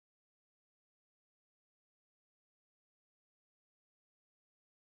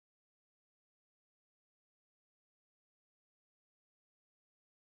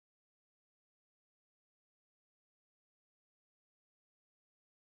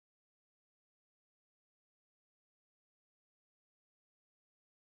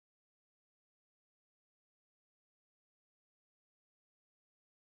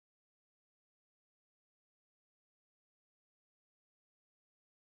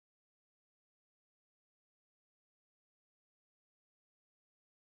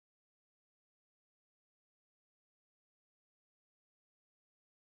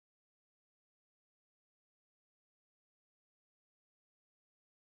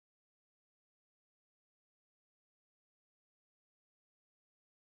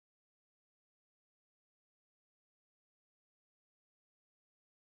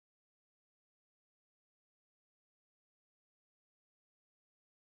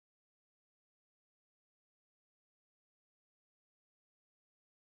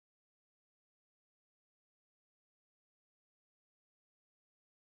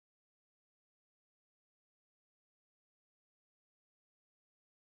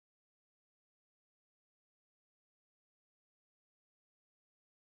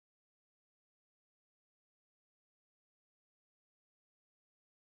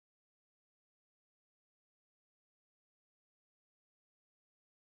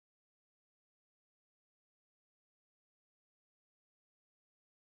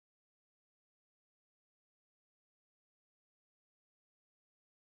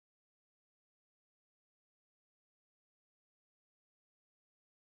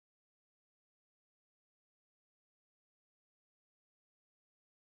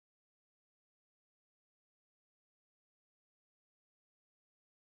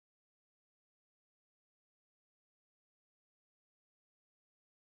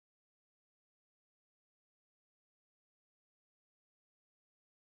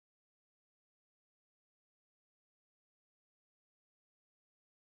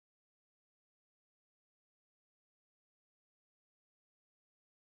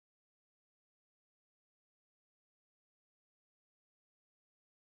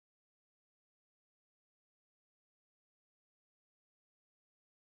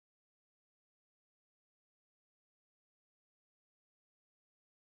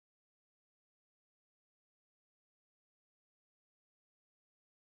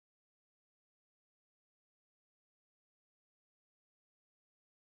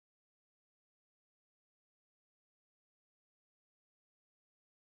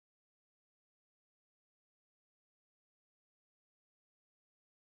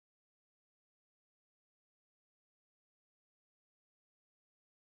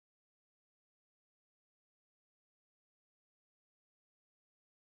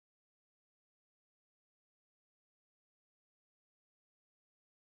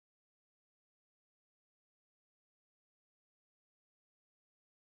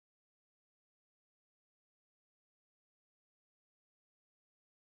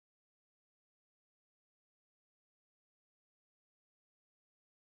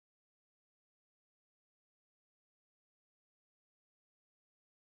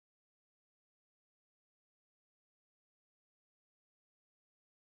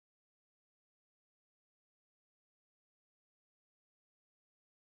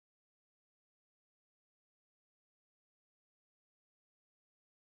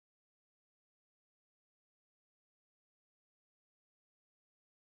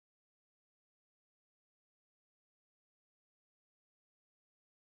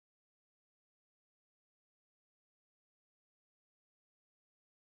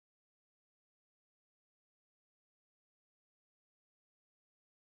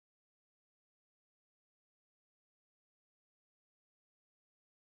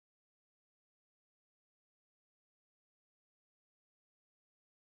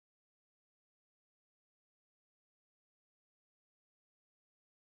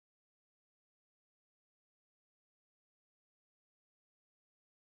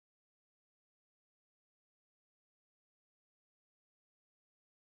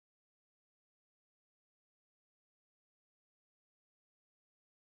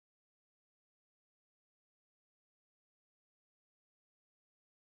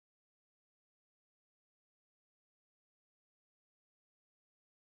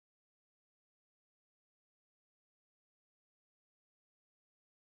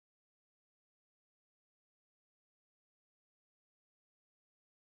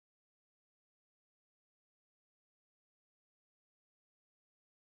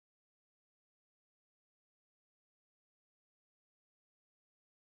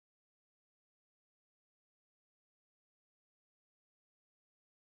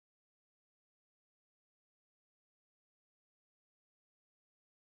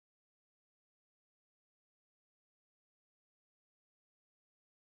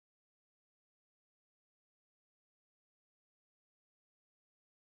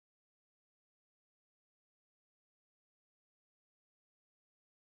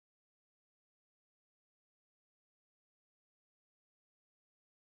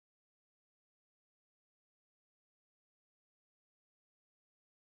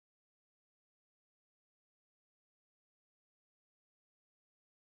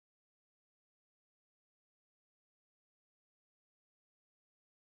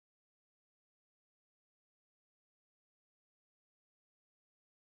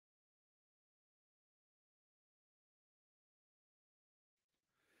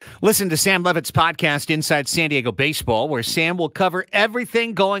 Listen to Sam Levitt's podcast, Inside San Diego Baseball, where Sam will cover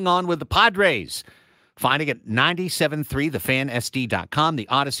everything going on with the Padres. Finding it at 97.3thefansd.com, the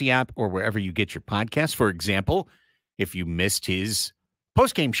Odyssey app, or wherever you get your podcasts. For example, if you missed his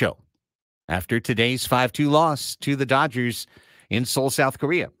postgame show after today's 5-2 loss to the Dodgers in Seoul, South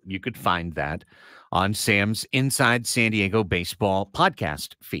Korea, you could find that on Sam's Inside San Diego Baseball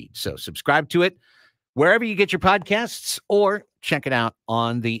podcast feed. So subscribe to it wherever you get your podcasts, or check it out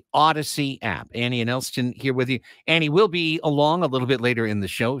on the Odyssey app. Annie and Elsten here with you. Annie will be along a little bit later in the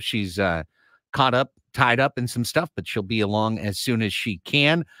show. She's tied up in some stuff, but she'll be along as soon as she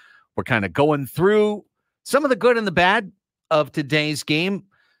can. We're kind of going through some of the good and the bad of today's game.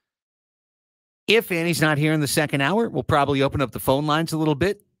 If Annie's not here in the second hour, we'll probably open up the phone lines a little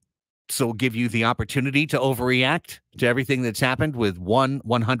bit. So we'll give you the opportunity to overreact to everything that's happened with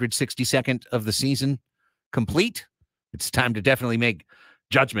 162nd of the season complete. It's time to definitely make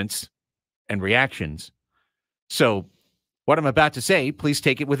judgments and reactions. So what I'm about to say, please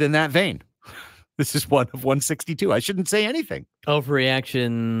take it within that vein. This is one of 162. I shouldn't say anything.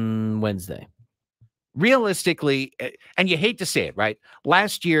 Overreaction Wednesday. Realistically, and you hate to say it, right?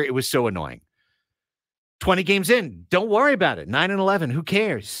 Last year, it was so annoying. 20 games in, don't worry about it. 9-11, who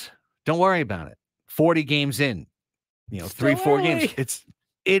cares? Don't worry about it. 40 games in, 3-4 games.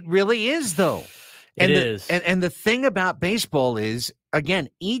 It really is, though. And it is. And the thing about baseball is, again,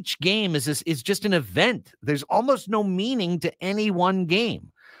 each game is just an event. There's almost no meaning to any one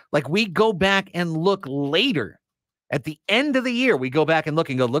game. Like, we go back and look later at the end of the year. We go back and look,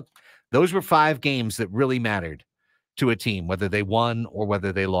 those were 5 games that really mattered to a team, whether they won or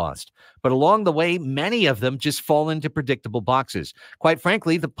whether they lost. But along the way, many of them just fall into predictable boxes. Quite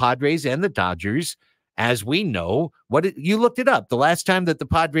frankly, the Padres and the Dodgers, as we know, you looked it up. The last time that the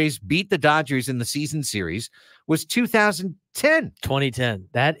Padres beat the Dodgers in the season series was 2010. 2010.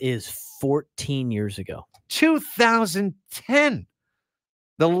 That is 14 years ago. 2010.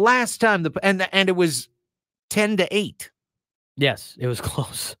 The last time and it was 10-8. Yes, it was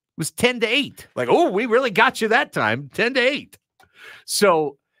close. It was 10-8. Like, oh, we really got you that time. 10-8.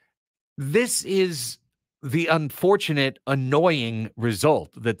 So this is the unfortunate, annoying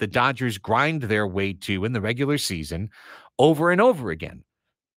result that the Dodgers grind their way to in the regular season over and over again.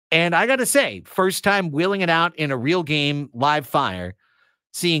 And I got to say, first time wheeling it out in a real game, live fire,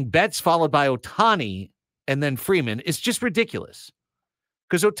 seeing Betts followed by Ohtani and then Freeman is just ridiculous.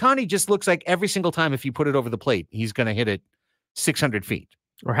 Because Ohtani just looks like every single time if you put it over the plate, he's going to hit it 600 feet.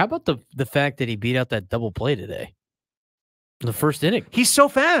 Or how about the fact that he beat out that double play today? The first inning. He's so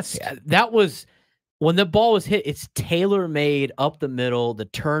fast. Yeah, that was when the ball was hit. It's tailor-made up the middle. The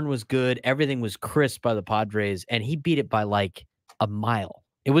turn was good. Everything was crisp by the Padres, and he beat it by like a mile.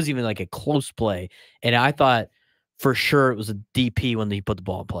 It wasn't even like a close play. And I thought for sure it was a DP when he put the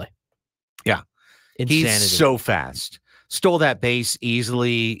ball in play. Yeah. Insanity. He's so fast. Stole that base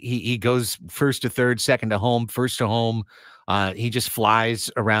easily. He goes first to third, second to home, first to home. He just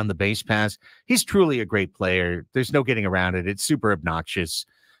flies around the base pass. He's truly a great player. There's no getting around it. It's super obnoxious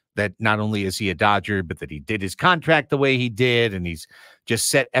that not only is he a Dodger, but that he did his contract the way he did, and he's just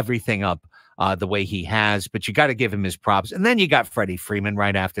set everything up the way he has. But you got to give him his props. And then you got Freddie Freeman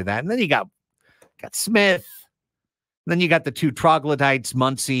right after that. And then you got Smith. And then you got the 2 troglodytes,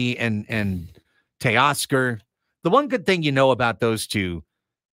 Muncy and Teoscar. The one good thing you know about those 2,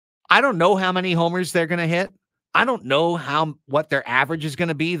 I don't know how many homers they're going to hit. I don't know what their average is going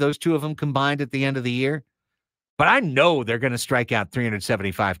to be, those 2 of them combined at the end of the year. But I know they're going to strike out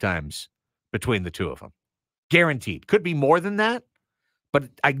 375 times between the 2 of them. Guaranteed. Could be more than that. But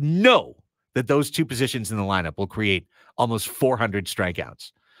I know that those 2 positions in the lineup will create almost 400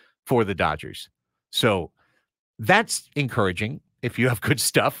 strikeouts for the Dodgers. So that's encouraging if you have good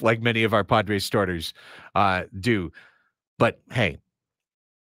stuff like many of our Padres starters do. But hey,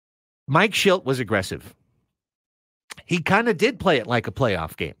 Mike Shildt was aggressive. He kind of did play it like a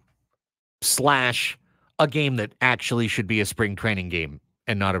playoff game / a game that actually should be a spring training game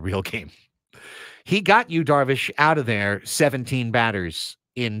and not a real game. He got Yu Darvish out of there 17 batters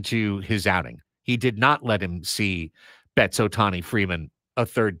into his outing. He did not let him see Betts, Ohtani, Freeman a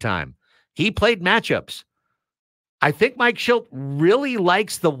third time. He played matchups. I think Mike Shildt really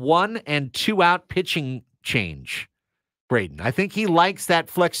likes the 1 and 2 out pitching change. Braden, I think he likes that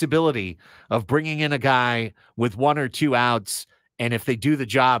flexibility of bringing in a guy with 1 or 2 outs, and if they do the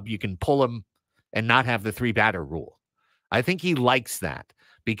job, you can pull them and not have the 3-batter rule. I think he likes that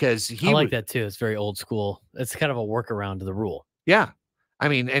because I like that too. It's very old school. It's kind of a workaround to the rule. Yeah. I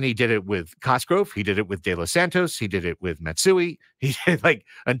mean, and he did it with Cosgrove. He did it with De Los Santos. He did it with Matsui. He did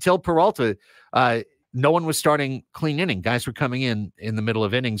until Peralta no one was starting clean inning. Guys were coming in the middle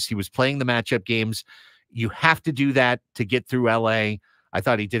of innings. He was playing the matchup games. You have to do that to get through LA. I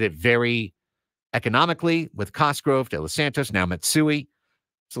thought he did it very economically with Cosgrove, De Los Santos, now Matsui.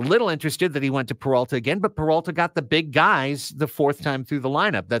 It's a little interested that he went to Peralta again, but Peralta got the big guys the fourth time through the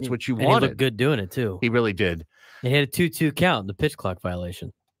lineup. That's what you wanted. He looked good doing it, too. He really did. He had a 2-2 count, the pitch clock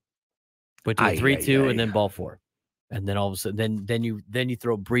violation. Went to a 3-2 and then ball 4. And then all of a sudden, then you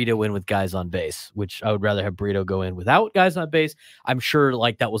throw Brito in with guys on base, which I would rather have Brito go in without guys on base. I'm sure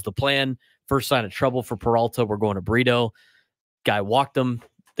like that was the plan. First sign of trouble for Peralta, we're going to Brito. Guy walked him.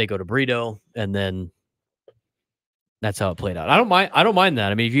 They go to Brito, and then that's how it played out. I don't mind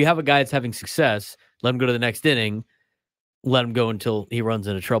that. I mean, if you have a guy that's having success, let him go to the next inning, let him go until he runs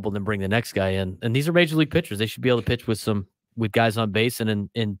into trouble, then bring the next guy in. And these are major league pitchers. They should be able to pitch with guys on base and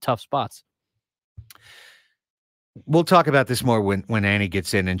in tough spots. We'll talk about this more when Annie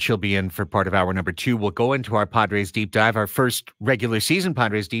gets in, and she'll be in for part of hour number 2. We'll go into our Padres deep dive, our first regular season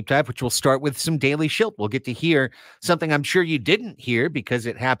Padres deep dive, which will start with some daily Schilt. We'll get to hear something I'm sure you didn't hear because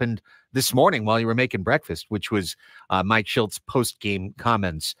it happened this morning while you were making breakfast, which was Mike Schilt's post-game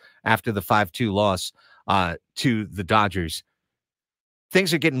comments after the 5-2 loss to the Dodgers.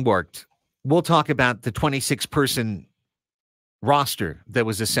 Things are getting worked. We'll talk about the 26-person roster that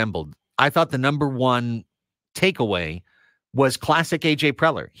was assembled. I thought the number one takeaway was classic AJ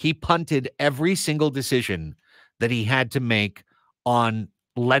Preller. He punted every single decision that he had to make on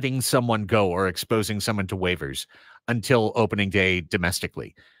letting someone go or exposing someone to waivers until opening day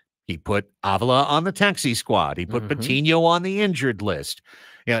domestically. He put Avila on the taxi squad. He put Patino on the injured list.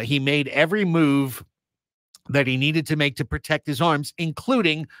 You know, he made every move that he needed to make to protect his arms,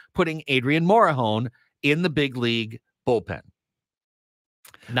 including putting Adrian Morejon in the big league bullpen.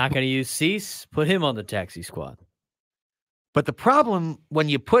 Not going to use Cease. Put him on the taxi squad. But the problem when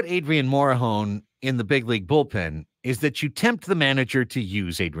you put Adrian Morejon in the big league bullpen is that you tempt the manager to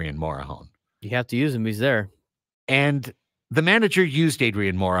use Adrian Morejon. You have to use him. He's there. And the manager used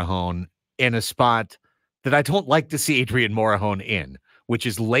Adrian Morejon in a spot that I don't like to see Adrian Morejon in, which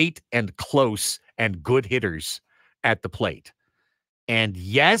is late and close and good hitters at the plate. And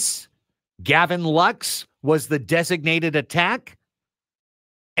yes, Gavin Lux was the designated attack.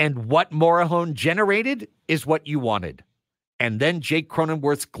 And what Morejon generated is what you wanted. And then Jake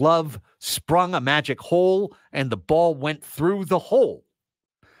Cronenworth's glove sprung a magic hole, and the ball went through the hole.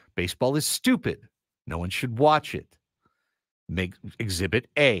 Baseball is stupid. No one should watch it. Make Exhibit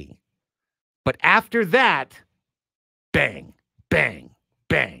A. But after that, bang, bang,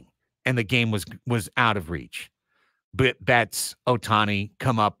 bang, and the game was out of reach. But Betts, Ohtani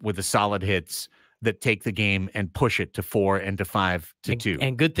come up with the solid hits that take the game and push it to 4 and to 5 to 2.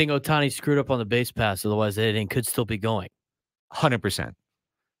 And good thing Ohtani screwed up on the base pass. Otherwise, the inning could still be going. 100%.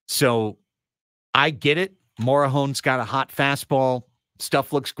 So I get it. Morejon's got a hot fastball.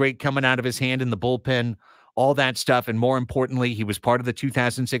 Stuff looks great coming out of his hand in the bullpen. All that stuff. And more importantly, he was part of the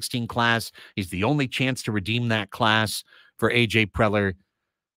 2016 class. He's the only chance to redeem that class for AJ Preller.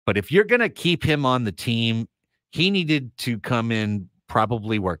 But if you're going to keep him on the team, he needed to come in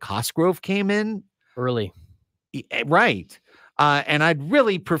probably where Cosgrove came in. Early. Right. And I'd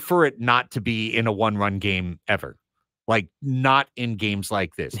really prefer it not to be in a one-run game ever. Like, not in games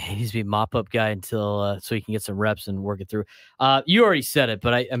like this. He needs to be mop-up guy until so he can get some reps and work it through. You already said it,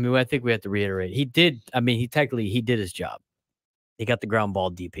 but I mean, I think we have to reiterate. He did. I mean, he did his job. He got the ground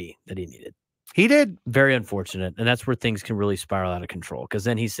ball DP that he needed. He did. Very unfortunate. And that's where things can really spiral out of control. Because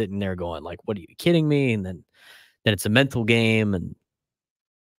then he's sitting there going, like, what are you kidding me? And then it's a mental game. And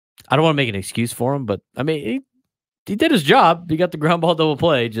I don't want to make an excuse for him, but I mean, he did his job. He got the ground ball double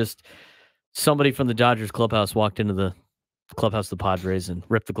play. Just somebody from the Dodgers clubhouse walked into the clubhouse of the Padres and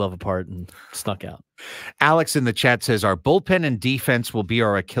ripped the glove apart and snuck out. Alex in the chat says our bullpen and defense will be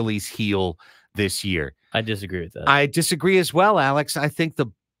our Achilles heel this year. I disagree with that. I disagree as well, Alex. I think the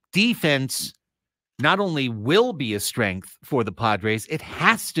defense not only will be a strength for the Padres, it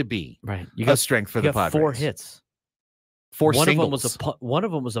has to be a strength for the Padres. 4 hits. 4 one singles. One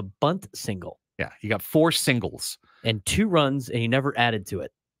of them was a bunt single. Yeah, you got 4 singles. And 2 runs, and he never added to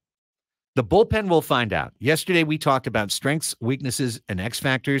it. The bullpen will find out. Yesterday, we talked about strengths, weaknesses, and X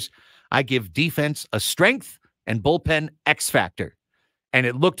factors. I give defense a strength and bullpen X factor. And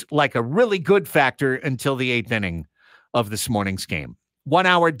it looked like a really good factor until the 8th inning of this morning's game. 1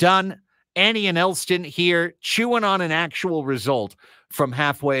 hour done. Annie and Elsten here chewing on an actual result from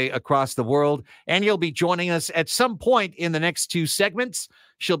halfway across the world. Annie will be joining us at some point in the next 2 segments.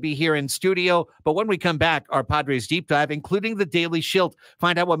 She'll be here in studio. But when we come back, our Padres deep dive, including the Daily Schilt,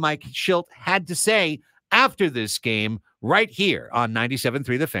 find out what Mike Schilt had to say after this game right here on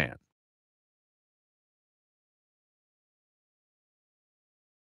 97.3 The Fan.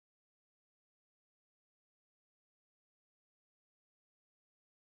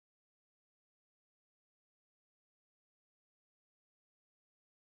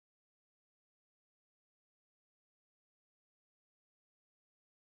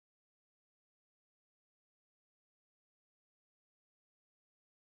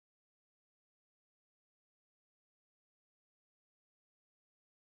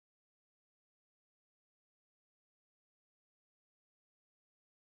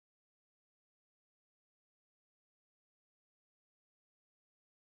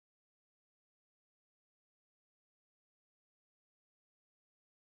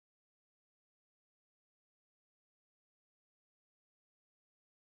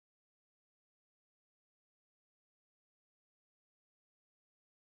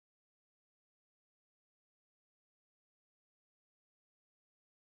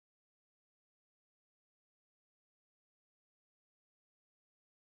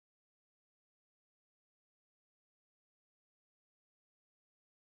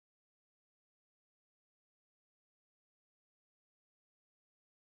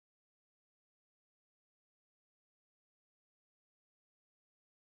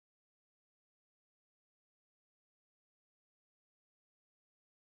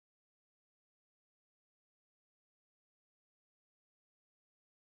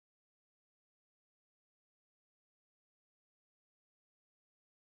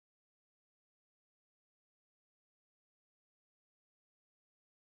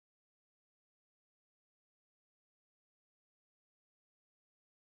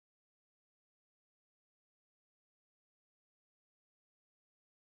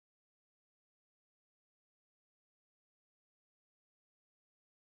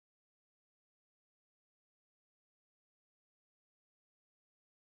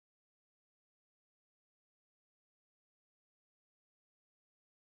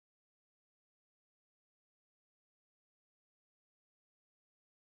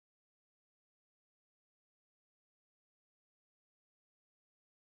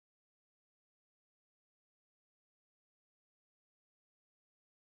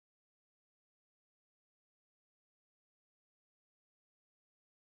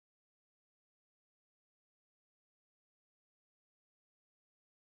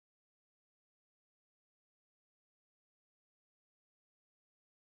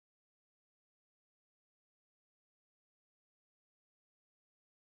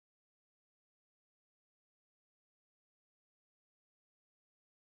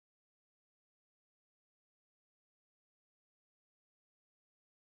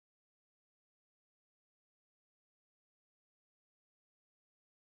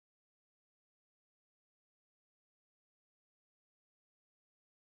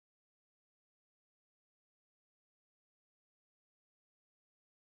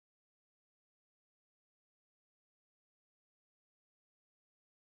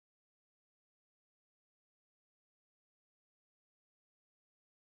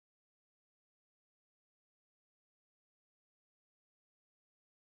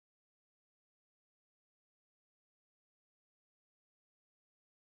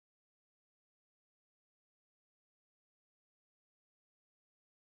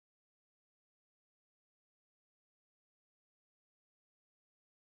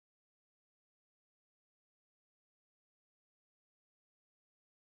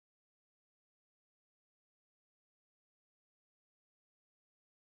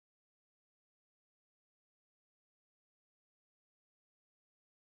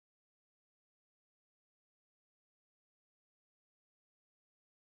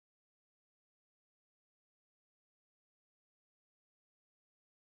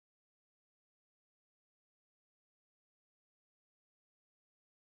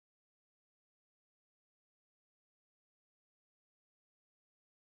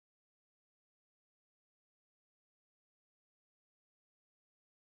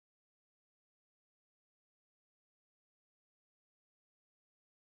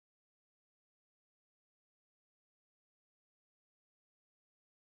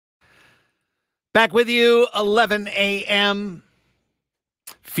 Back with you, 11 a.m.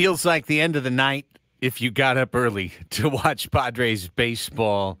 Feels like the end of the night if you got up early to watch Padres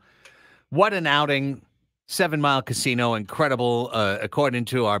baseball. What an outing. 7 Mile Casino, incredible. According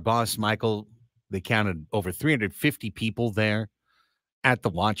to our boss, Michael, they counted over 350 people there at the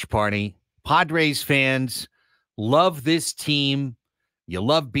watch party. Padres fans love this team. You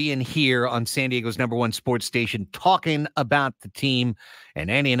love being here on San Diego's #1 sports station talking about the team.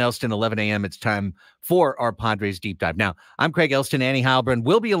 And Annie and Elsten, 11 a.m., it's time for our Padres Deep Dive. Now, I'm Craig Elsten. Annie Heilbrunn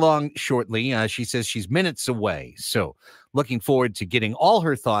will be along shortly. She says she's minutes away. So looking forward to getting all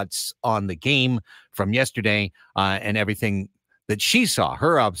her thoughts on the game from yesterday and everything that she saw,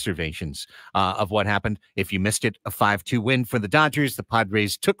 her observations of what happened. If you missed it, a 5-2 win for the Dodgers. The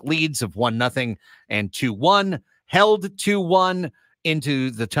Padres took leads of 1-0 and 2-1, held 2-1 into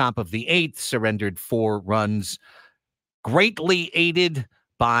the top of the 8th, surrendered 4 runs, greatly aided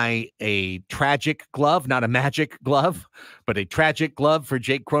by a tragic glove, not a magic glove, but a tragic glove for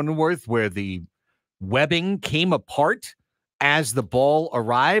Jake Cronenworth, where the webbing came apart as the ball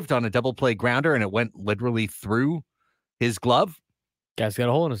arrived on a double play grounder, and it went literally through his glove. Guy's got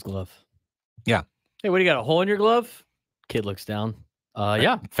a hole in his glove. Yeah. Hey, what do you got? A hole in your glove? Kid looks down.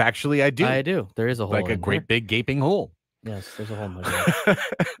 Yeah. Factually, I do. I do. There is a hole. Like a great big gaping hole. Yes, there's a hole in my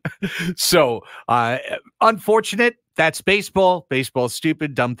glove. So, unfortunate. That's baseball. Baseball's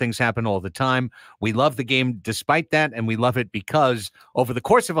stupid. Dumb things happen all the time. We love the game despite that, and we love it because over the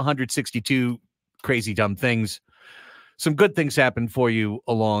course of 162 crazy dumb things, some good things happen for you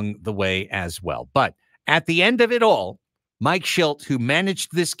along the way as well. But at the end of it all, Mike Shildt, who managed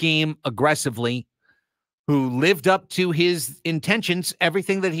this game aggressively, who lived up to his intentions,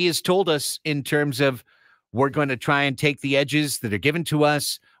 everything that he has told us in terms of we're going to try and take the edges that are given to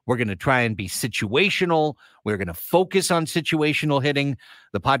us. We're going to try and be situational. We're going to focus on situational hitting.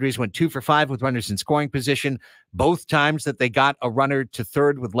 The Padres went 2 for 5 with runners in scoring position. Both times that they got a runner to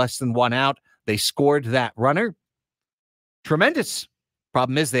third with less than 1 out, they scored that runner. Tremendous.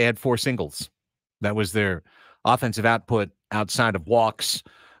 Problem is they had 4 singles. That was their offensive output outside of walks.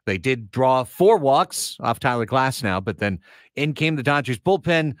 They did draw 4 walks off Tyler Glasnow, but then in came the Dodgers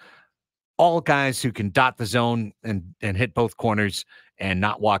bullpen. All guys who can dot the zone and hit both corners and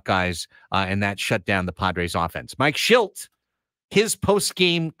not walk guys, and that shut down the Padres offense. Mike Shildt, his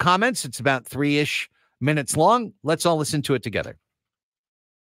post-game comments, it's about 3-ish minutes long. Let's all listen to it together.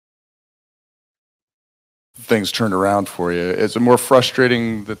 Things turned around for you. Is it more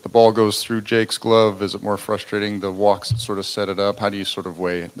frustrating that the ball goes through Jake's glove? Is it more frustrating the walks that sort of set it up? How do you sort of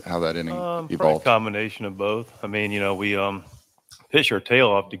weigh how that inning evolved? Probably a combination of both. I mean, we pitched our tail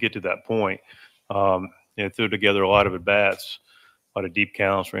off to get to that point. Threw together a lot of at-bats, a lot of deep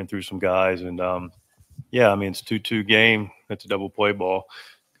counts, ran through some guys. And, yeah, I mean, it's a 2-2 game. It's a double play ball.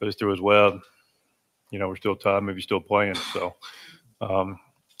 Goes through his web. We're still tied, maybe still playing. So,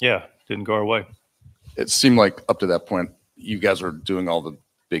 yeah, didn't go our way. It seemed like up to that point, you guys were doing all the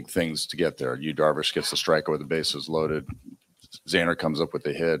big things to get there. Darvish gets the strikeout with the bases loaded. Xander comes up with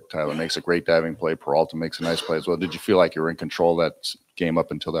the hit. Tyler makes a great diving play. Peralta makes a nice play as well. Did you feel like you were in control of that game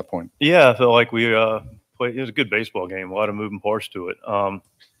up until that point? Yeah, I felt like we played. It was a good baseball game. A lot of moving parts to it.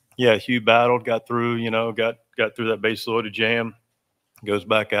 Yeah, Hugh battled, got through. Got through that base loaded jam. Goes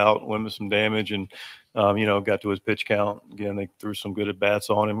back out, went with some damage, and got to his pitch count. Again, they threw some good at bats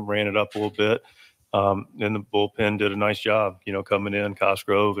on him, ran it up a little bit. Then the bullpen did a nice job. Coming in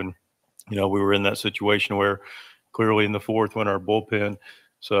Cosgrove, and we were in that situation where clearly in the 4th went our bullpen.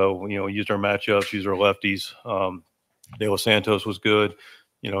 So, used our matchups, used our lefties. De Los Santos was good,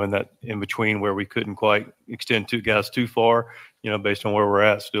 in that in between where we couldn't quite extend 2 guys too far, based on where we're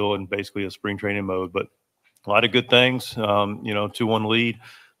at still in basically a spring training mode. But a lot of good things, 2-1 lead,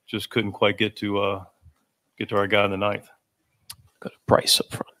 just couldn't quite get to our guy in the 9th. Got a Bryce up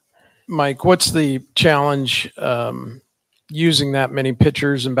front. Mike, what's the challenge using that many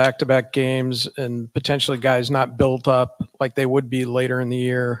pitchers in back-to-back games and potentially guys not built up like they would be later in the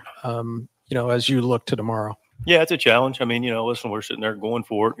year, as you look to tomorrow? Yeah, it's a challenge. I mean, listen, we're sitting there going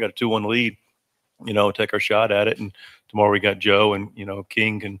for it. Got a 2-1 lead, take our shot at it. And tomorrow we got Joe and,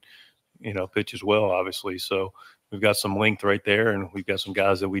 King can, pitch as well, obviously. So we've got some length right there, and we've got some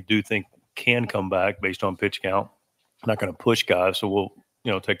guys that we do think can come back based on pitch count. I'm not going to push guys, so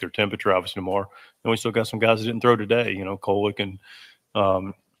we'll take their temperature obviously tomorrow. And we still got some guys that didn't throw today, Kolick and,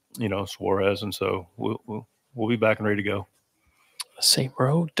 Suarez. And so we'll be back and ready to go. Same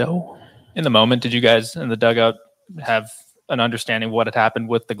road, Doe. In the moment, did you guys in the dugout have an understanding what had happened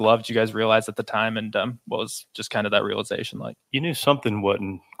with the glove? Did you guys realize at the time? And what was just kind of that realization like? You knew something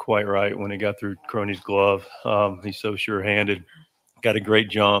wasn't quite right when it got through Crony's glove. He's so sure-handed, got a great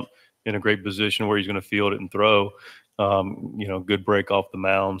jump. in a great position where he's going to field it and throw. Good break off the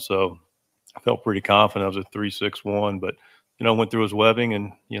mound. So I felt pretty confident. I was a 3-6-1, but, went through his webbing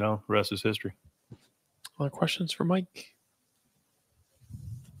and, the rest is history. Other questions for Mike?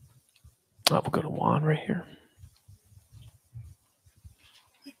 We'll go to Juan right here.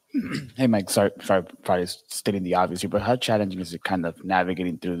 Hey, Mike, sorry for stating the obvious here, but how challenging is it kind of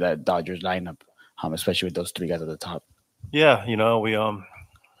navigating through that Dodgers lineup, especially with those three guys at the top? Yeah, we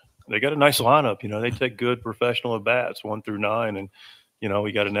they got a nice lineup. They take good professional at bats 1 through 9, and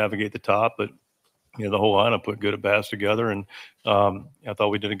we got to navigate the top, but the whole lineup put good at bats together, and I thought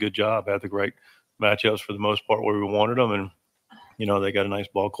we did a good job. Had the great matchups for the most part where we wanted them, and they got a nice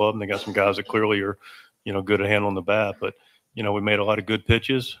ball club, and they got some guys that clearly are good at handling the bat, but. We made a lot of good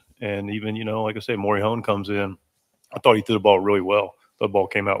pitches, and even, like I say, Maury Hone comes in. I thought he threw the ball really well. The ball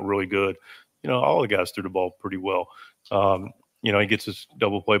came out really good. All the guys threw the ball pretty well. He gets his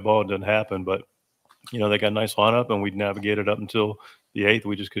double play ball. It doesn't happen, but, they got a nice lineup, and we navigated up until the 8th.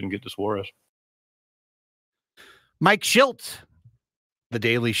 We just couldn't get to Suarez. Mike Schilt, the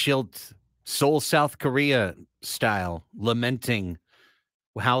Daily Schilt, Seoul, South Korea style, lamenting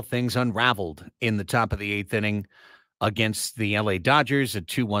how things unraveled in the top of the 8th inning. Against the LA Dodgers, a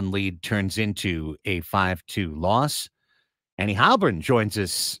 2-1 lead turns into a 5-2 loss. Annie Halbern joins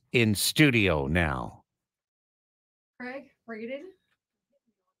us in studio now. Craig, Braden.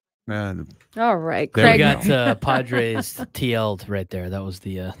 All right, Craig. Craig. We got Padres TL'd right there. That was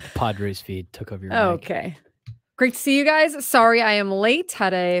the Padres feed. Took over your mic. Okay. Great to see you guys. Sorry I am late.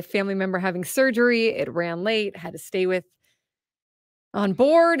 Had a family member having surgery. It ran late. Had to stay on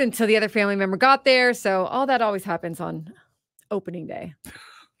board until the other family member got there. So all that always happens on opening day,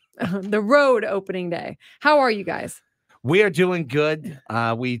 the road opening day. How are you guys? We are doing good.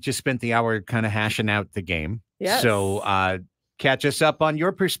 We just spent the hour kind of hashing out the game. Yes. So catch us up on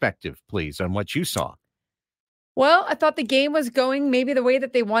your perspective, please, on what you saw. Well, I thought the game was going maybe the way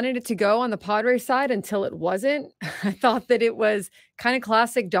that they wanted it to go on the Padres side until it wasn't. I thought that it was kind of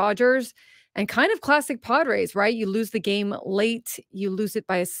classic Dodgers. And kind of classic Padres, right? You lose the game late. You lose it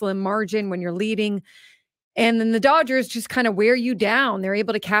by a slim margin when you're leading. And then the Dodgers just kind of wear you down. They're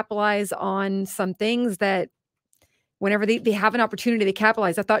able to capitalize on some things that whenever they have an opportunity, they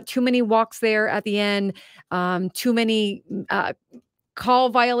capitalize. I thought too many walks there at the end, too many call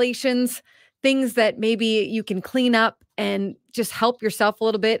violations, things that maybe you can clean up and just help yourself a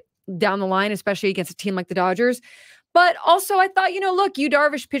little bit down the line, especially against a team like the Dodgers. But also I thought, look, Yu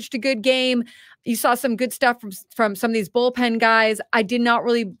Darvish pitched a good game. You saw some good stuff from some of these bullpen guys. I did not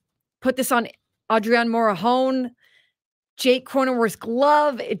really put this on Adrian Morejon. Jake Cronenworth's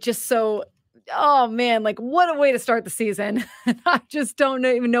glove. It just so, oh man, like what a way to start the season. I just don't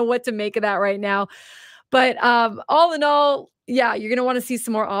even know what to make of that right now. But all in all, yeah, you're going to want to see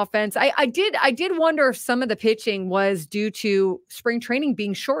some more offense. I did wonder if some of the pitching was due to spring training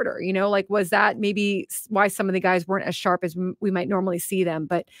being shorter, like was that maybe why some of the guys weren't as sharp as we might normally see them.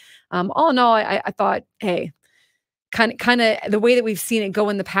 But all in all, I thought, hey, kind of the way that we've seen it go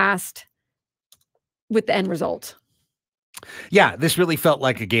in the past with the end result. Yeah, this really felt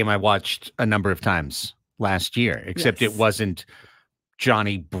like a game I watched a number of times last year, except Yes. It wasn't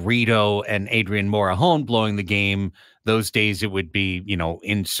Johnny Brito and Adrian Morejon blowing the game. Those days it would be,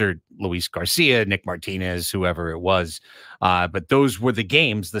 insert Luis Garcia, Nick Martinez, whoever it was. But those were the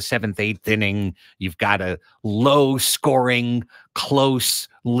games, the 7th, 8th inning. You've got a low scoring, close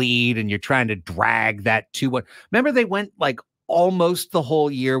lead, and you're trying to drag that 2-1. Remember they went like almost the whole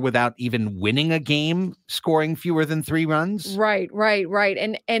year without even winning a game, scoring fewer than 3 runs. Right.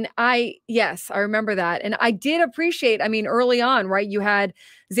 And I remember that. And I did appreciate, early on, right? You had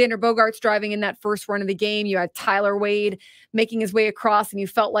Xander Bogaerts driving in that first run of the game. You had Tyler Wade making his way across, and you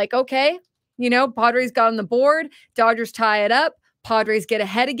felt like, okay, Padres got on the board, Dodgers tie it up, Padres get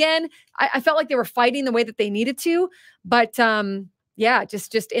ahead again. I felt like they were fighting the way that they needed to, but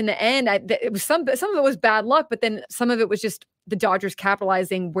just in the end, it was some of it was bad luck, but then some of it was just the Dodgers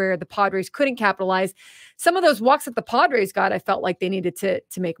capitalizing where the Padres couldn't capitalize. Some of those walks that the Padres got, I felt like they needed to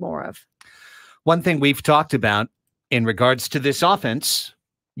make more of. One thing we've talked about in regards to this offense,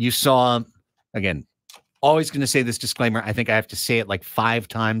 you saw, again, always going to say this disclaimer. I think I have to say it like 5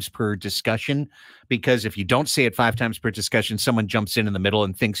 times per discussion, because if you don't say it 5 times per discussion, someone jumps in the middle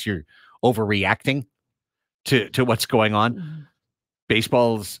and thinks you're overreacting to what's going on. Mm-hmm.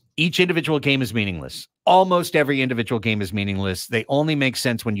 Baseball's, each individual game is meaningless. Almost every individual game is meaningless. They only make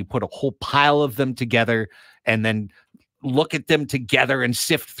sense when you put a whole pile of them together and then look at them together and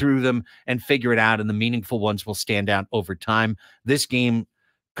sift through them and figure it out. And the meaningful ones will stand out over time. This game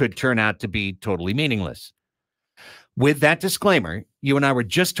could turn out to be totally meaningless. With that disclaimer, you and I were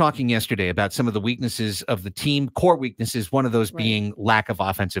just talking yesterday about some of the weaknesses of the team, core weaknesses, one of those being lack of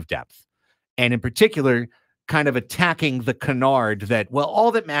offensive depth. And in particular, kind of attacking the canard that, well,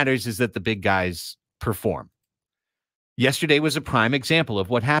 all that matters is that the big guys perform. Yesterday was a prime example of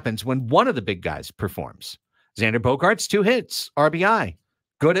what happens when one of the big guys performs. Xander Bogaerts, 2 hits, RBI,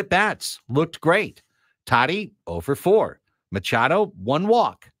 good at bats, looked great. Toddy, 0 for 4. Machado, 1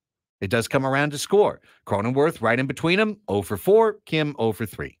 walk. It does come around to score. Cronenworth right in between them, 0 for 4. Kim, 0 for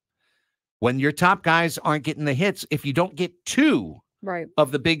 3. When your top guys aren't getting the hits, if you don't get 2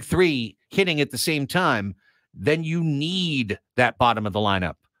 of the big 3 hitting at the same time, then you need that bottom of the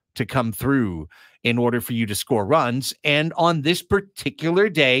lineup to come through in order for you to score runs. And on this particular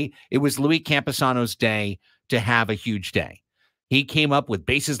day, it was Louis Camposano's day to have a huge day. He came up with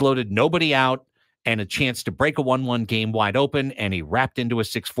bases loaded, nobody out, and a chance to break a 1-1 game wide open, and he wrapped into a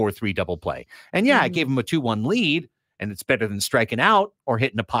 6-4-3 double play. And yeah, I gave him a 2-1 lead, and it's better than striking out or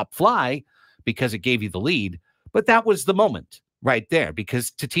hitting a pop fly because it gave you the lead. But that was the moment right there, because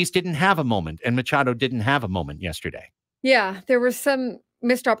Tatis didn't have a moment and Machado didn't have a moment yesterday. Yeah, there were some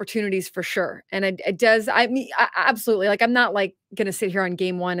missed opportunities for sure. And I mean, absolutely. Like, I'm not like going to sit here on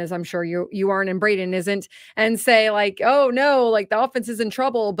game 1, as I'm sure you aren't and Braden isn't, and say like, oh no, like the offense is in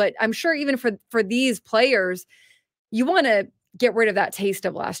trouble. But I'm sure even for these players, you want to get rid of that taste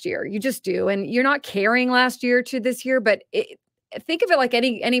of last year. You just do. And you're not carrying last year to this year, but think of it like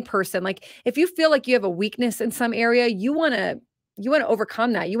any person. Like, if you feel like you have a weakness in some area, you want to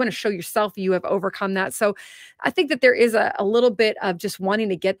overcome that. You want to show yourself you have overcome that. So I think that there is a little bit of just wanting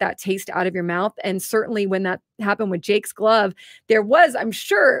to get that taste out of your mouth. And certainly when that happened with Jake's glove, there was, I'm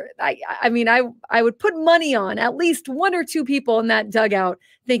sure, I mean, I would put money on at least 1 or 2 people in that dugout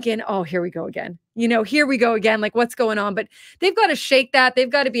thinking, oh, here we go again. Here we go again. Like, what's going on? But they've got to shake that. They've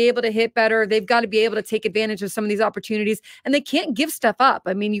got to be able to hit better. They've got to be able to take advantage of some of these opportunities, and they can't give stuff up.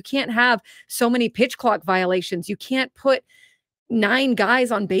 I mean, you can't have so many pitch clock violations. You can't put 9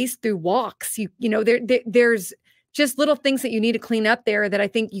 guys on base through walks. There's just little things that you need to clean up there that I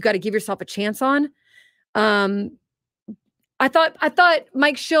think you got to give yourself a chance on. I thought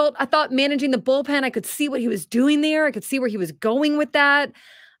Mike Schilt, I thought managing the bullpen, I could see what he was doing there. I could see where he was going with that.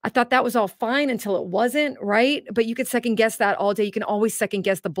 I thought that was all fine until it wasn't, right? But you could second guess that all day. You can always second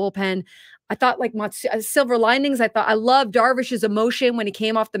guess the bullpen. I thought like silver linings. I loved Darvish's emotion when he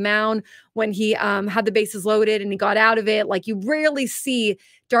came off the mound, when he had the bases loaded and he got out of it. Like, you rarely see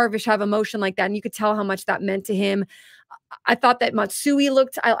Darvish have emotion like that. And you could tell how much that meant to him. I thought that Matsui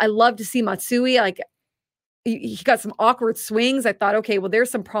I love to see Matsui. Like, he got some awkward swings. I thought, okay, well,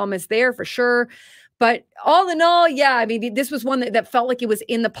 there's some promise there for sure. But all in all, yeah, I mean, this was one that felt like it was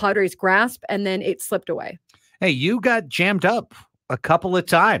in the Padres' grasp, and then it slipped away. Hey, you got jammed up a couple of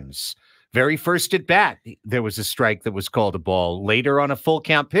times. Very first at bat, there was a strike that was called a ball. Later on a full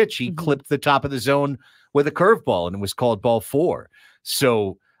count pitch, he clipped the top of the zone with a curveball, and it was called ball 4.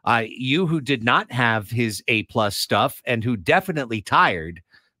 So you, who did not have his A+ stuff and who definitely tired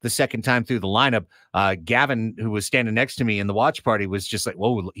the second time through the lineup, Gavin, who was standing next to me in the watch party, was just like,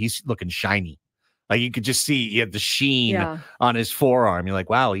 whoa, he's looking shiny. Like, you could just see he had the sheen on his forearm. You're like,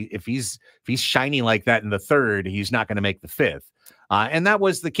 wow, if he's shiny like that in the 3rd, he's not going to make the 5th. And that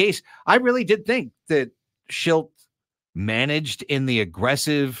was the case. I really did think that Schilt managed in the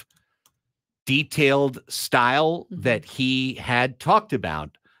aggressive, detailed style that he had talked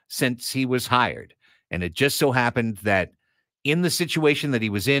about since he was hired. And it just so happened that in the situation that he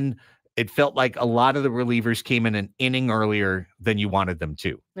was in, it felt like a lot of the relievers came in an inning earlier than you wanted them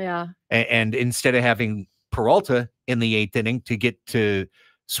to. Yeah. And instead of having Peralta in the 8th inning to get to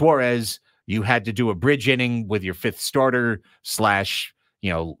Suarez, you had to do a bridge inning with your 5th starter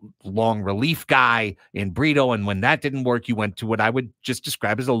 / long relief guy in Brito. And when that didn't work, you went to what I would just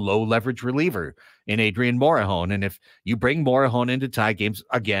describe as a low leverage reliever in Adrian Morejon. And if you bring Morejon into tie games,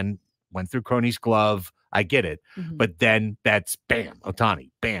 again, went through Crony's glove, I get it. But then that's bam, Ohtani,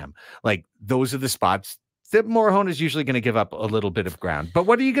 bam. Like, those are the spots that Morejon is usually going to give up a little bit of ground. But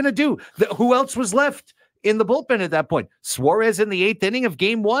what are you going to do? Who else was left in the bullpen at that point? Suarez in the 8th inning of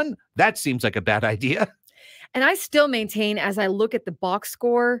game 1? That seems like a bad idea. And I still maintain, as I look at the box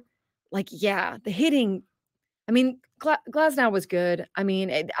score, like, yeah, the hitting, I mean, Glasnow was good. I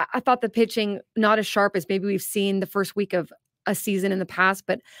mean, I thought the pitching not as sharp as maybe we've seen the first week of a season in the past,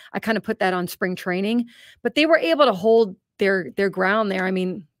 but I kind of put that on spring training. But they were able to hold their ground there. I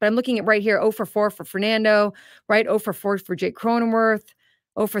mean, but I'm looking at right here, 0 for 4 for Fernando, right? 0 for 4 for Jake Cronenworth,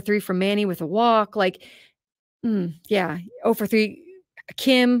 0 for 3 for Manny with a walk. Like, yeah, 0 for 3.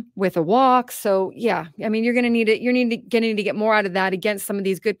 Kim with a walk. So yeah, I mean, you're going to need it. You're going to need to get more out of that against some of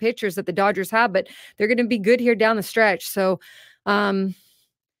these good pitchers that the Dodgers have, but they're going to be good here down the stretch. So,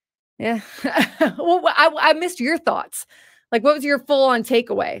 yeah. Well, I missed your thoughts. Like, what was your full on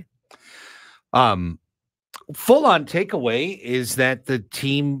takeaway? Full on takeaway is that the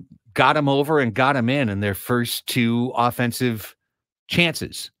team got him over and got him in their first 2 offensive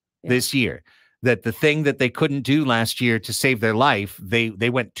chances this year. That the thing that they couldn't do last year to save their life, they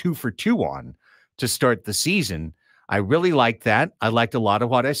went 2 for 2 on to start the season. I really liked that. I liked a lot of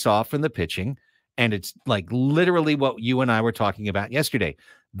what I saw from the pitching. And it's like literally what you and I were talking about yesterday.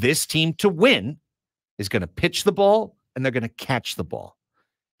 This team to win is going to pitch the ball and they're going to catch the ball.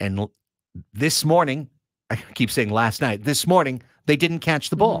 And this morning, I keep saying last night, this morning, they didn't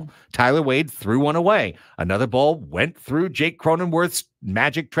catch the ball. Tyler Wade threw one away. Another ball went through Jake Cronenworth's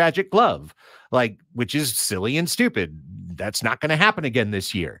magic, tragic glove, like, which is silly and stupid. That's not going to happen again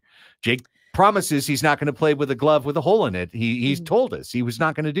this year. Jake promises he's not going to play with a glove with a hole in it. He's told us he was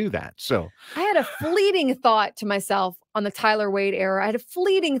not going to do that. So I had a fleeting thought to myself on the Tyler Wade era. I had a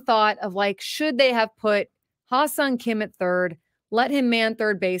fleeting thought of like, should they have put Ha-Sung Kim at third? Let him man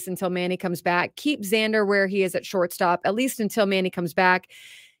third base until Manny comes back. Keep Xander where he is at shortstop, at least until Manny comes back.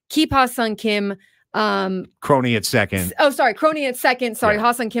 Keep Ha-Sung Kim. Crony at second. Crony at second. Sorry, yeah.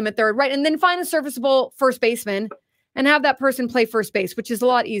 Ha-Sung Kim at third. Right. And then find a serviceable first baseman and have that person play first base, which is a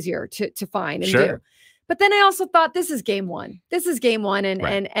lot easier to find and do. But then I also thought this is game one. This is game one.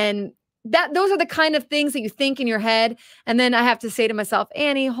 And that those are the kind of things that you think in your head. And then I have to say to myself,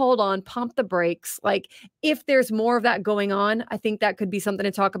 Annie, hold on, pump the brakes. Like if there's more of that going on, I think that could be something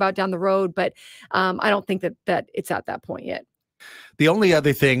to talk about down the road. But I don't think that it's at that point yet. The only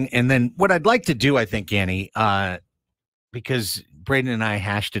other thing, and then what I'd like to do, I think, Annie, because Braden and I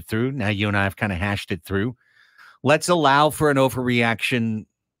hashed it through. Now you and I have kind of hashed it through. Let's allow for an overreaction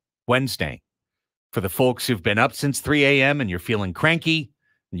Wednesday for the folks who've been up since 3 a.m. and you're feeling cranky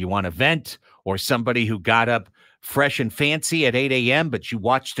and you want to vent, or somebody who got up fresh and fancy at 8 a.m., but you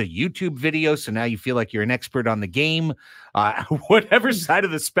watched a YouTube video, so now you feel like you're an expert on the game. Whatever side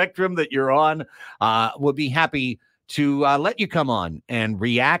of the spectrum that you're on, we'll be happy to let you come on and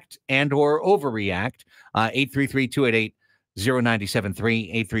react and or overreact. 833-288-0973,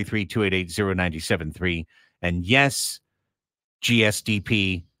 833-288-0973. And yes,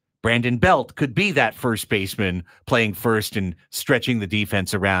 GSDP, Brandon Belt could be that first baseman playing first and stretching the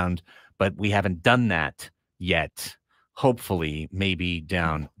defense around, but we haven't done that yet. Hopefully, maybe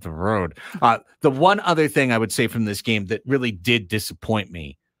down the road. The one other thing I would say from this game that really did disappoint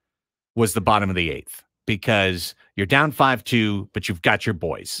me was the bottom of the 8th, because you're down 5-2, but you've got your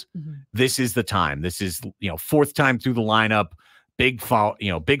boys. This is the time. This is, 4th time through the lineup, big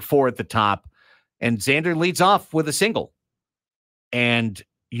four at the top, and Xander leads off with a single. And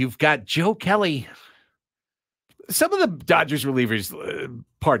you've got Joe Kelly. Some of the Dodgers relievers,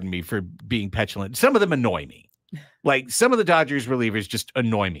 pardon me for being petulant, some of them annoy me. Like some of the Dodgers relievers just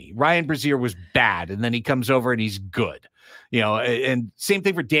annoy me. Ryan Brazier was bad, and then he comes over and he's good. And same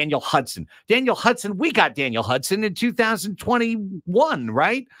thing for Daniel Hudson. We got Daniel Hudson in 2021,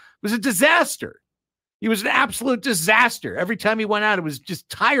 right? It was a disaster. He was an absolute disaster. Every time he went out, it was just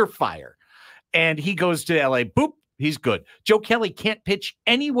tire fire. And he goes to LA, boop, he's good. Joe Kelly can't pitch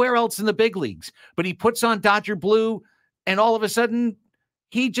anywhere else in the big leagues, but he puts on Dodger blue, and all of a sudden,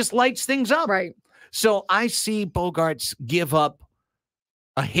 he just lights things up. Right. So I see Bogarts give up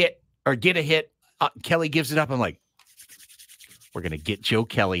a hit or get a hit. Kelly gives it up. I'm like, we're going to get Joe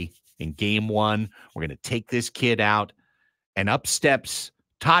Kelly in game 1. We're going to take this kid out. And up steps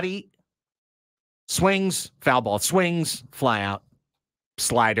Toddy, swings, foul ball, swings, fly out,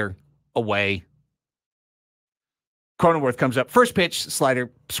 slider, away. Cronenworth comes up, first pitch,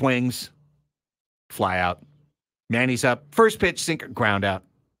 slider, swings, fly out. Manny's up, first pitch, sinker, ground out.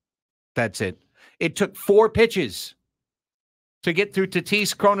 That's it. It took 4 pitches to get through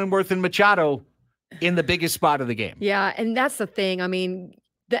Tatis, Cronenworth, and Machado in the biggest spot of the game. Yeah, and that's the thing. I mean,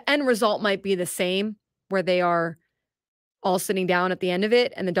 the end result might be the same, where they are all sitting down at the end of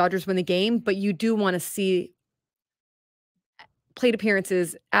it and the Dodgers win the game, but you do want to see plate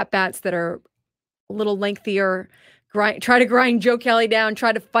appearances, at-bats that are a little lengthier. Try to grind Joe Kelly down,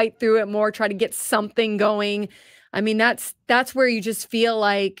 try to fight through it more, try to get something going. I mean, that's where you just feel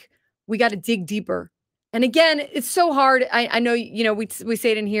like we got to dig deeper. And again, it's so hard. I know, we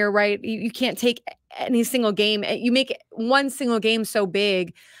say it in here, right? You can't take any single game. You make one single game so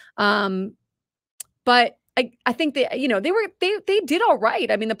big. But I think that, they did all right.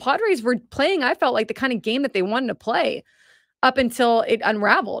 I mean, the Padres were playing, I felt like, the kind of game that they wanted to play up until it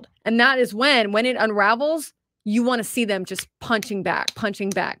unraveled. And that is when it unravels, you want to see them just punching back,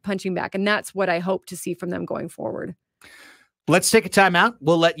 punching back, punching back. And that's what I hope to see from them going forward. Let's take a timeout.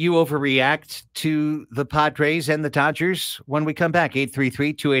 We'll let you overreact to the Padres and the Dodgers when we come back.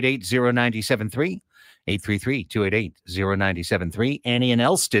 833-288-0973. 833-288-0973. Annie and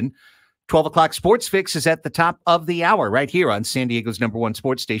Elsten. 12 o'clock Sports Fix is at the top of the hour right here on San Diego's #1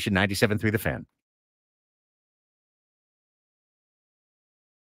 sports station, 97.3 The Fan.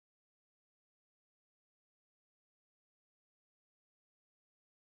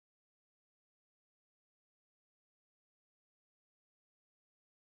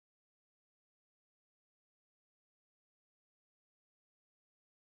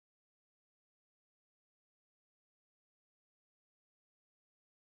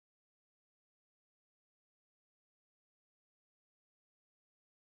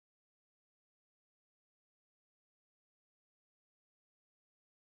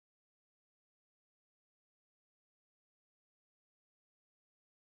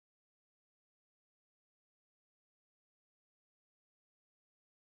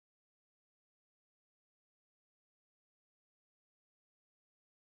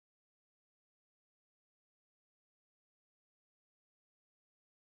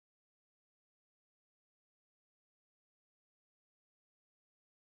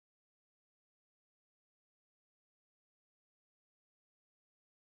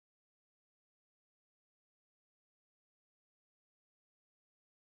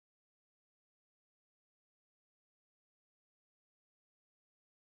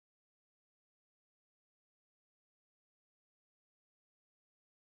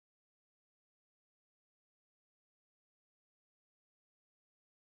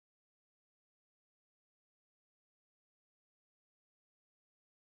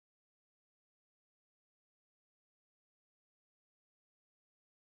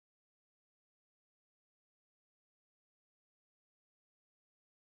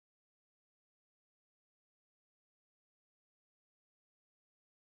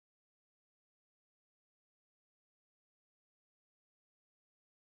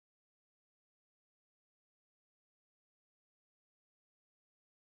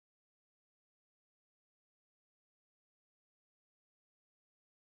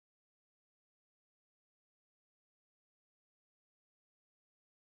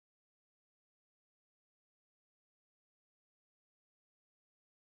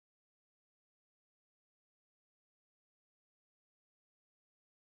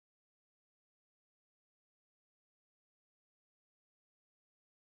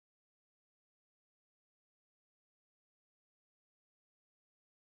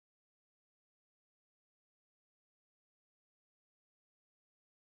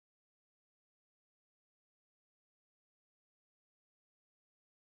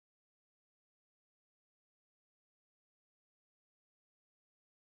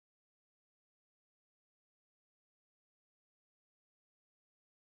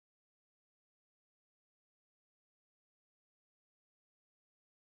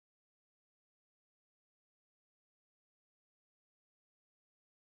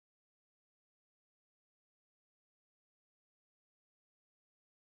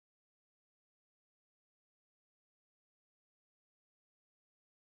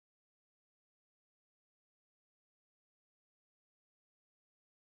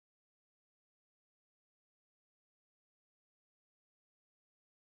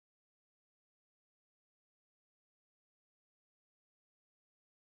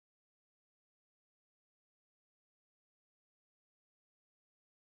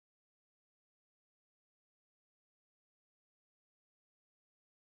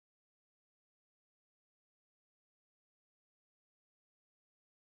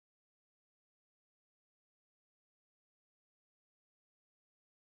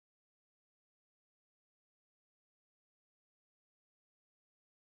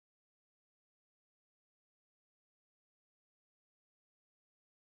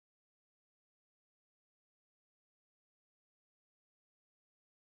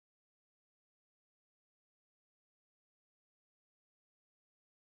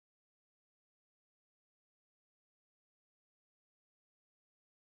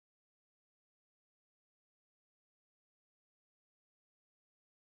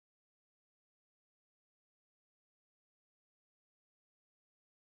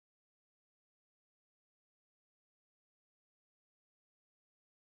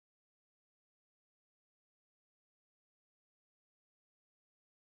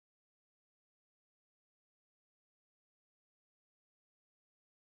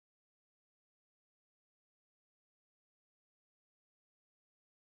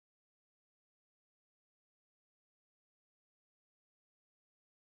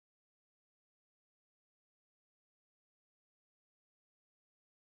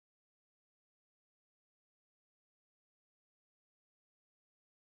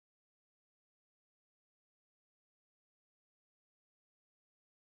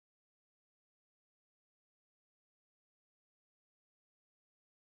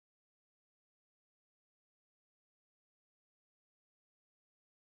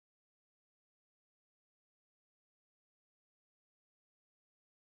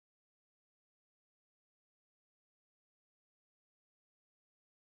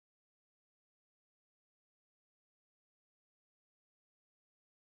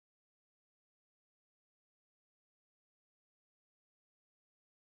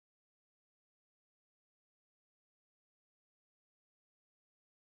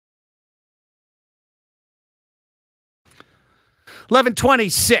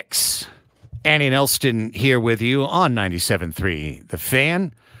 11:26. Annie and Elsten here with you on 97.3 The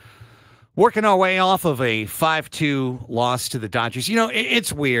Fan. Working our way off of a 5-2 loss to the Dodgers. You know,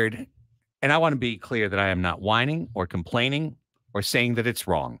 it's weird, and I want to be clear that I am not whining or complaining or saying that it's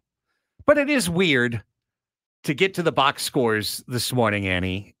wrong. But it is weird to get to the box scores this morning,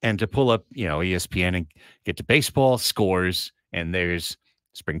 Annie, and to pull up, ESPN and get to baseball scores, and there's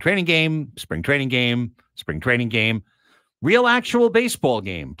spring training game, spring training game, spring training game, real actual baseball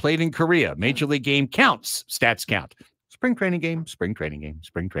game played in Korea, major league game counts, stats count, spring training game, spring training game,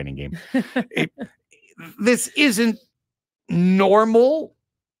 spring training game. This isn't normal,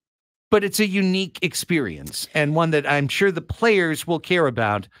 but it's a unique experience and one that I'm sure the players will care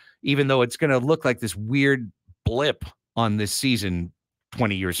about, even though it's going to look like this weird blip on this season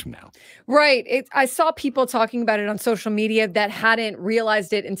 20 years from now. Right. I saw people talking about it on social media that hadn't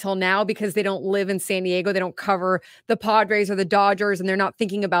realized it until now because they don't live in San Diego. They don't cover the Padres or the Dodgers, and they're not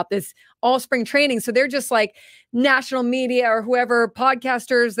thinking about this all spring training. So they're just like national media or whoever,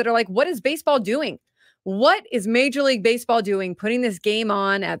 podcasters that are like, what is baseball doing? What is Major League Baseball doing? Putting this game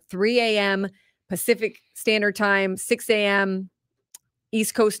on at 3 a.m. Pacific Standard Time, 6 a.m.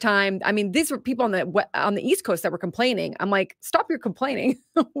 East Coast time. I mean, these were people on the East Coast that were complaining. I'm like, stop your complaining.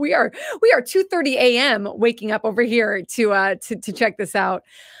 we are 2:30 a.m. waking up over here to check this out.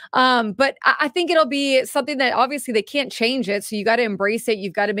 But I think it'll be something that obviously they can't change it. So you got to embrace it.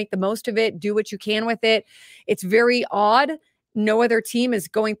 You've got to make the most of it. Do what you can with it. It's very odd. No other team is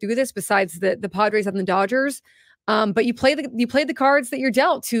going through this besides the Padres and the Dodgers. But you played the cards that you're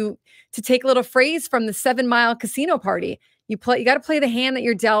dealt. To take a little phrase from the 7 Mile Casino Party. You got to play the hand that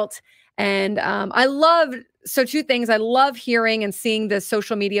you're dealt. And two things. I love hearing and seeing the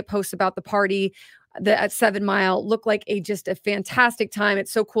social media posts about the party at 7 Mile. Look like just a fantastic time.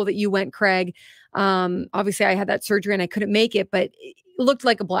 It's so cool that you went, Craig. Obviously I had that surgery and I couldn't make it, but it looked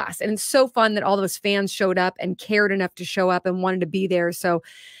like a blast. And it's so fun that all those fans showed up and cared enough to show up and wanted to be there. So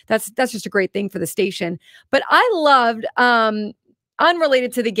that's just a great thing for the station. But I loved,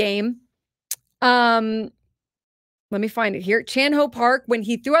 unrelated to the game, let me find it here. Chan-Ho Park, when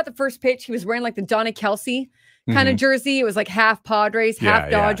he threw out the first pitch, he was wearing like the Donna Kelsey kind of jersey. It was like half Padres,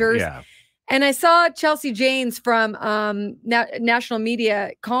 half Dodgers. Yeah. And I saw Chelsea Janes from national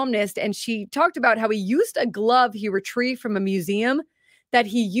media columnist, and she talked about how he used a glove he retrieved from a museum that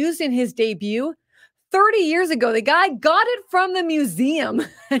he used in his debut 30 years ago. The guy got it from the museum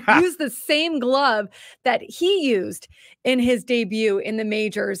and used the same glove that he used in his debut in the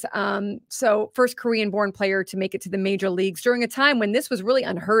majors. So first Korean-born player to make it to the major leagues during a time when this was really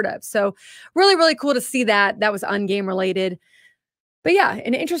unheard of. So really, really cool to see that. That was ungame related. But yeah,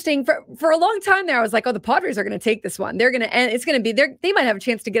 and interesting for a long time there, I was like, oh, the Padres are going to take this one. They're going to, and it's going to be there. They might have a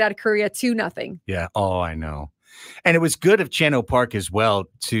chance to get out of Korea 2-0. Yeah. Oh, I know. And it was good of Chan-Ho Park as well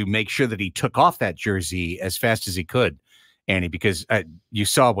to make sure that he took off that jersey as fast as he could, Annie, because you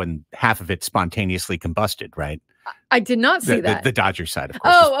saw when half of it spontaneously combusted, right? I did not see that. The Dodgers side, of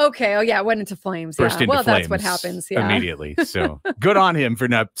course. Oh, okay. Oh, yeah. It went into flames. Burst into well, flames that's what happens. Yeah. Immediately. So good on him for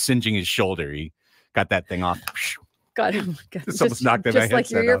not singeing his shoulder. He got that thing off. God, someone's knocked their just like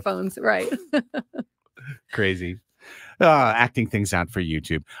your headset earphones, right? Crazy. Acting things out for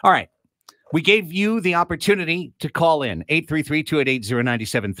YouTube. All right. We gave you the opportunity to call in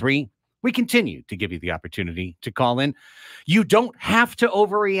 833-288-0973. We continue to give you the opportunity to call in. You don't have to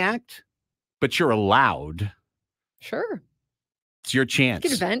overreact, but you're allowed. Sure. It's your chance.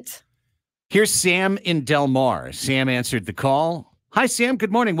 Good event. Here's Sam in Del Mar. Sam answered the call. Hi, Sam.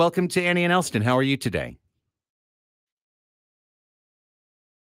 Good morning. Welcome to Annie and Elsten. How are you today?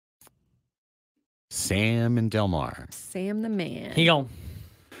 Sam in Del Mar. Sam the man. He gone.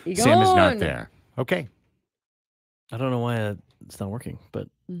 Sam is not there. Okay. I don't know why it's not working, but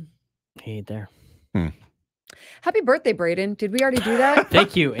he ain't there. Happy birthday, Braden. Did we already do that?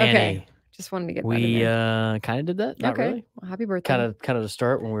 Thank you, Annie. Okay. Just wanted to get we kind of did that. Not really. Well, happy birthday. Kind of the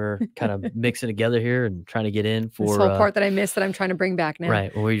start when we were kind of mixing together here and trying to get in for this whole part that I missed that I'm trying to bring back now.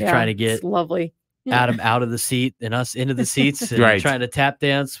 Right. When we're trying to get it's lovely. Adam out of the seat and us into the seats and trying to tap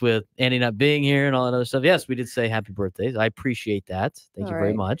dance with Annie not being here and all that other stuff. Yes, we did say happy birthdays. I appreciate that. Thank you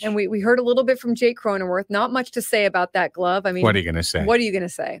very much. And we heard a little bit from Jake Cronenworth. Not much to say about that glove. I mean, what are you going to say? What are you going to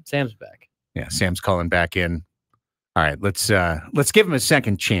say? Sam's back. Yeah, Sam's calling back in. All right, let's give him a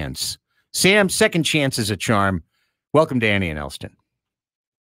second chance. Sam, second chance is a charm. Welcome to Annie and Elsten.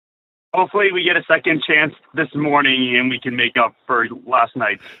 Hopefully we get a second chance this morning and we can make up for last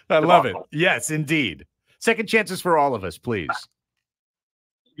night. I love it. Yes, indeed. Second chances for all of us, please.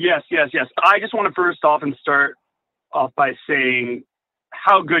 Yes. I just want to first off and start off by saying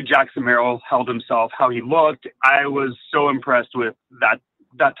how good Jackson Merrill held himself, how he looked. I was so impressed with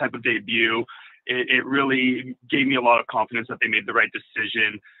that type of debut. It really gave me a lot of confidence that they made the right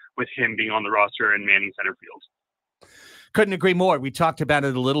decision with him being on the roster and manning center field. Couldn't agree more. We talked about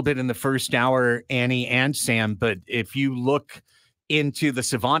it a little bit in the first hour, Annie and Sam, but if you look into the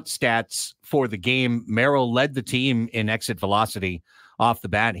Savant stats for the game, Merrill led the team in exit velocity off the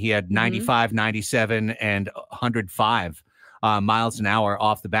bat. He had 95, 97, and 105 miles an hour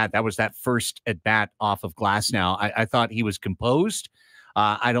off the bat. That was that first at bat off of Glasnow. I thought he was composed.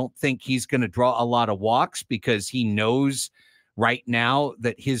 I don't think he's going to draw a lot of walks because he knows right now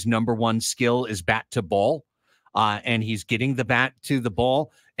that his number one skill is bat to ball. And he's getting the bat to the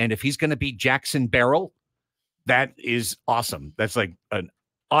ball. And if he's going to be Jackson Barrel, that is awesome. That's like an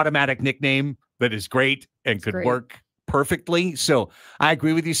automatic nickname that is great and could work perfectly. So I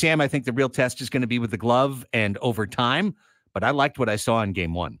agree with you, Sam. I think the real test is going to be with the glove and over time. But I liked what I saw in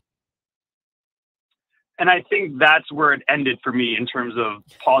game one. And I think that's where it ended for me in terms of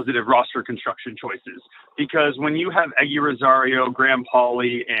positive roster construction choices. Because when you have Eggy Rosario, Graham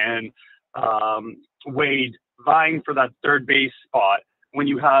Pauley, and Wade vying for that third base spot, when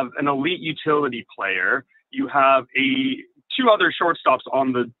you have an elite utility player, you have two other shortstops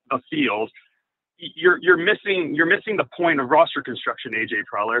on the field, you're missing the point of roster construction, AJ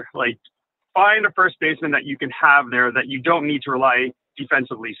Preller. Like, find a first baseman that you can have there that you don't need to rely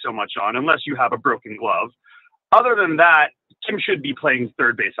defensively so much on, unless you have a broken glove. Other than that, Kim should be playing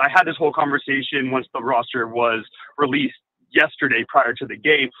third base. I had this whole conversation once the roster was released yesterday prior to the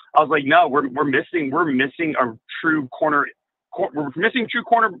game. I was like, no, we're missing a true corner. We're missing true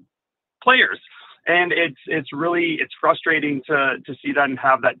corner players. And it's frustrating to see that and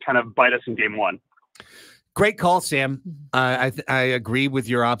have that kind of bite us in game one. Great call, Sam. I agree with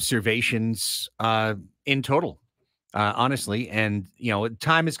your observations in total, honestly. And,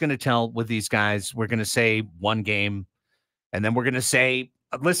 time is going to tell with these guys. We're going to say one game, and then we're going to say,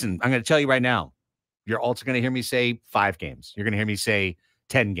 listen, I'm going to tell you right now, you're also going to hear me say 5 games. You're going to hear me say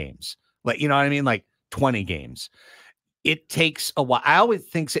 10 games. Like, you know what I mean? Like 20 games. It takes a while. I always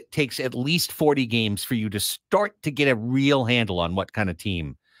think it takes at least 40 games for you to start to get a real handle on what kind of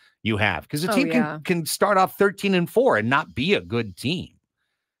team you have, because a team can start off 13-4 and not be a good team.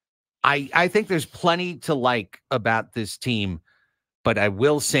 I think there's plenty to like about this team, but I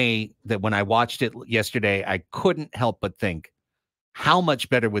will say that when I watched it yesterday, I couldn't help but think, how much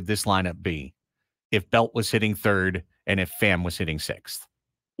better would this lineup be if Belt was hitting third and if Pham was hitting sixth?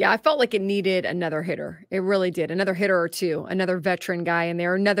 Yeah, I felt like it needed another hitter. It really did. Another hitter or two, another veteran guy in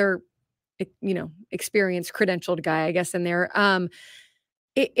there, another, experienced, credentialed guy, I guess, in there.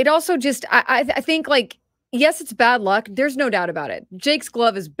 It also just, I think, like, yes, it's bad luck. There's no doubt about it. Jake's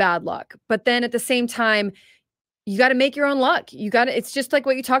glove is bad luck. But then at the same time, you got to make your own luck. It's just like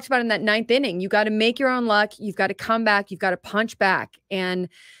what you talked about in that 9th inning. You got to make your own luck. You've got to come back. You've got to punch back. And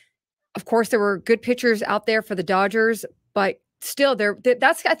of course, there were good pitchers out there for the Dodgers, but still,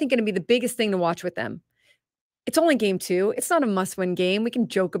 that's, I think, going to be the biggest thing to watch with them. It's only game 2. It's not a must-win game. We can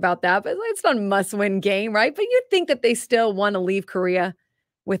joke about that, but it's not a must-win game, right? But you'd think that they still want to leave Korea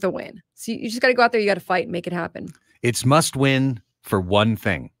with a win. So you just got to go out there. You got to fight and make it happen. It's must-win for one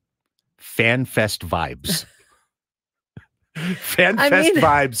thing: Fan Fest vibes. Fan Fest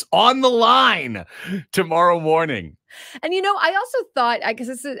vibes on the line tomorrow morning. And I also thought, because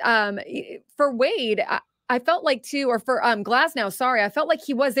this is for Wade, I felt like too, or for Glasnow, sorry, I felt like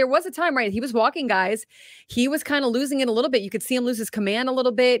there was a time, right? He was walking guys. He was kind of losing it a little bit. You could see him lose his command a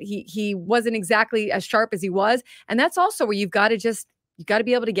little bit. He wasn't exactly as sharp as he was. And that's also where you've got to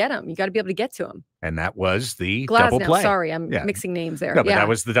be able to get him. You got to be able to get to him. And that was the Glasnow, double play. Sorry, I'm mixing names there. No, but that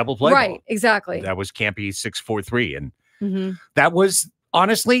was the double play. Right, ball. Exactly. That was Campy 6-4-3. And that was,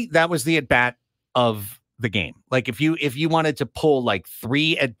 honestly, that was the at-bat of the game. Like, if you wanted to pull like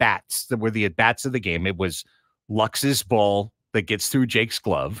 3 at-bats that were the at-bats of the game, it was Lux's ball that gets through Jake's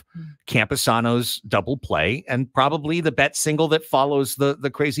glove, Camposano's double play, and probably the bet single that follows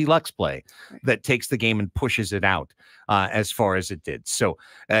the crazy Lux play that takes the game and pushes it out as far as it did. So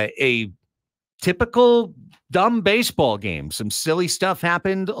a typical dumb baseball game. Some silly stuff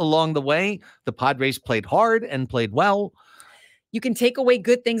happened along the way. The Padres played hard and played well. You can take away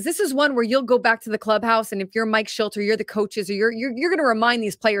good things. This is one where you'll go back to the clubhouse, and if you're Mike Schilter, you're the coaches, or you're going to remind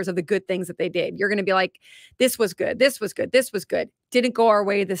these players of the good things that they did. You're going to be like, this was good. This was good. This was good. Didn't go our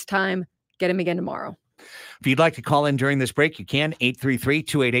way this time. Get him again tomorrow. If you'd like to call in during this break, you can.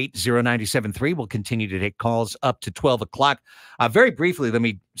 833-288-0973. We'll continue to take calls up to 12 o'clock. Very briefly, let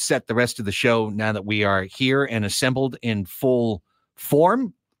me set the rest of the show now that we are here and assembled in full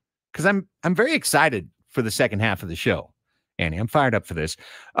form, because I'm very excited for the second half of the show. Annie, I'm fired up for this.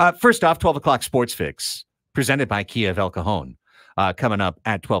 First off, 12 o'clock Sports Fix, presented by Kia of El Cajon, coming up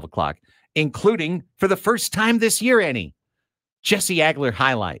at 12 o'clock, including, for the first time this year, Annie, Jesse Agler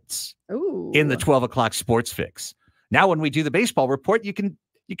highlights in the 12 o'clock Sports Fix. Now, when we do the baseball report, you can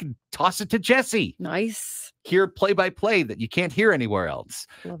toss it to Jesse. Nice. Hear play-by-play that you can't hear anywhere else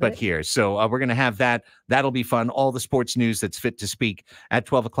but here. So we're going to have that. That'll be fun. All the sports news that's fit to speak at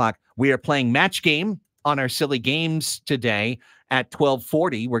 12 o'clock. We are playing Match Game on our Silly Games today at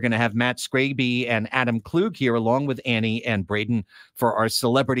 12:40. We're going to have Matt Scraby and Adam Klug here along with Annie and Braden for our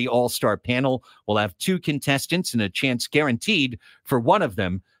Celebrity All-Star panel. We'll have 2 contestants and a chance guaranteed for one of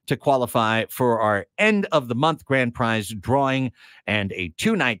them to qualify for our end of the month grand prize drawing and a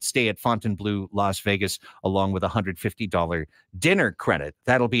 2-night stay at Fontainebleau, Las Vegas, along with a $150 dinner credit.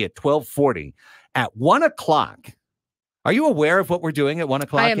 That'll be at 12:40. At 1 o'clock. Are you aware of what we're doing at 1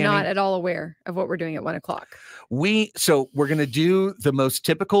 o'clock? I am Annie? not at all aware of what we're doing at 1 o'clock. So we're going to do the most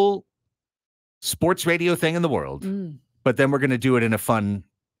typical sports radio thing in the world, but then we're going to do it in a fun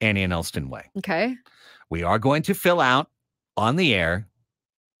Annie and Elsten way. Okay. We are going to fill out on the air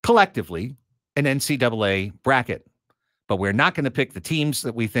collectively an NCAA bracket, but we're not going to pick the teams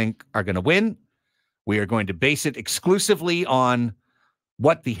that we think are going to win. We are going to base it exclusively on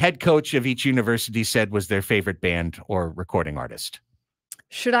what the head coach of each university said was their favorite band or recording artist.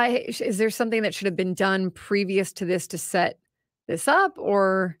 Is there something that should have been done previous to this to set this up,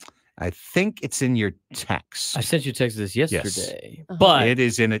 or? I think it's in your text. I sent you a text this yesterday, yes. But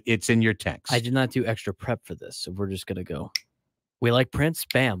it's in your text. I did not do extra prep for this, so we're just gonna go. We like Prince.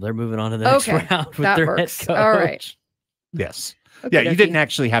 Bam! They're moving on to the next round with that their works. head coach. All right. Yes. Okay, yeah, you didn't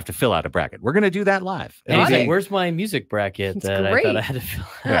actually have to fill out a bracket. We're going to do that live. Where's my music bracket that I thought I had to fill out?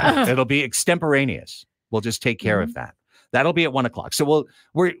 Yeah, it'll be extemporaneous. We'll just take care of that. That'll be at 1 o'clock. So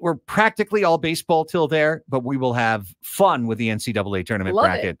we're practically all baseball till there, but we will have fun with the NCAA tournament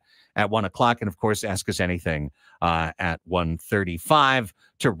bracket at 1 o'clock. And of course, ask us anything at 1:35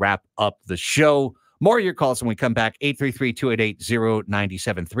 to wrap up the show. More of your calls when we come back.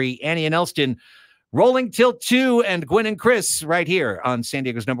 833-288-0973. Annie and Elsten rolling till 2, and Gwen and Chris right here on San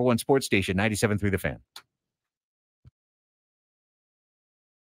Diego's #1 sports station, 97.3 The Fan.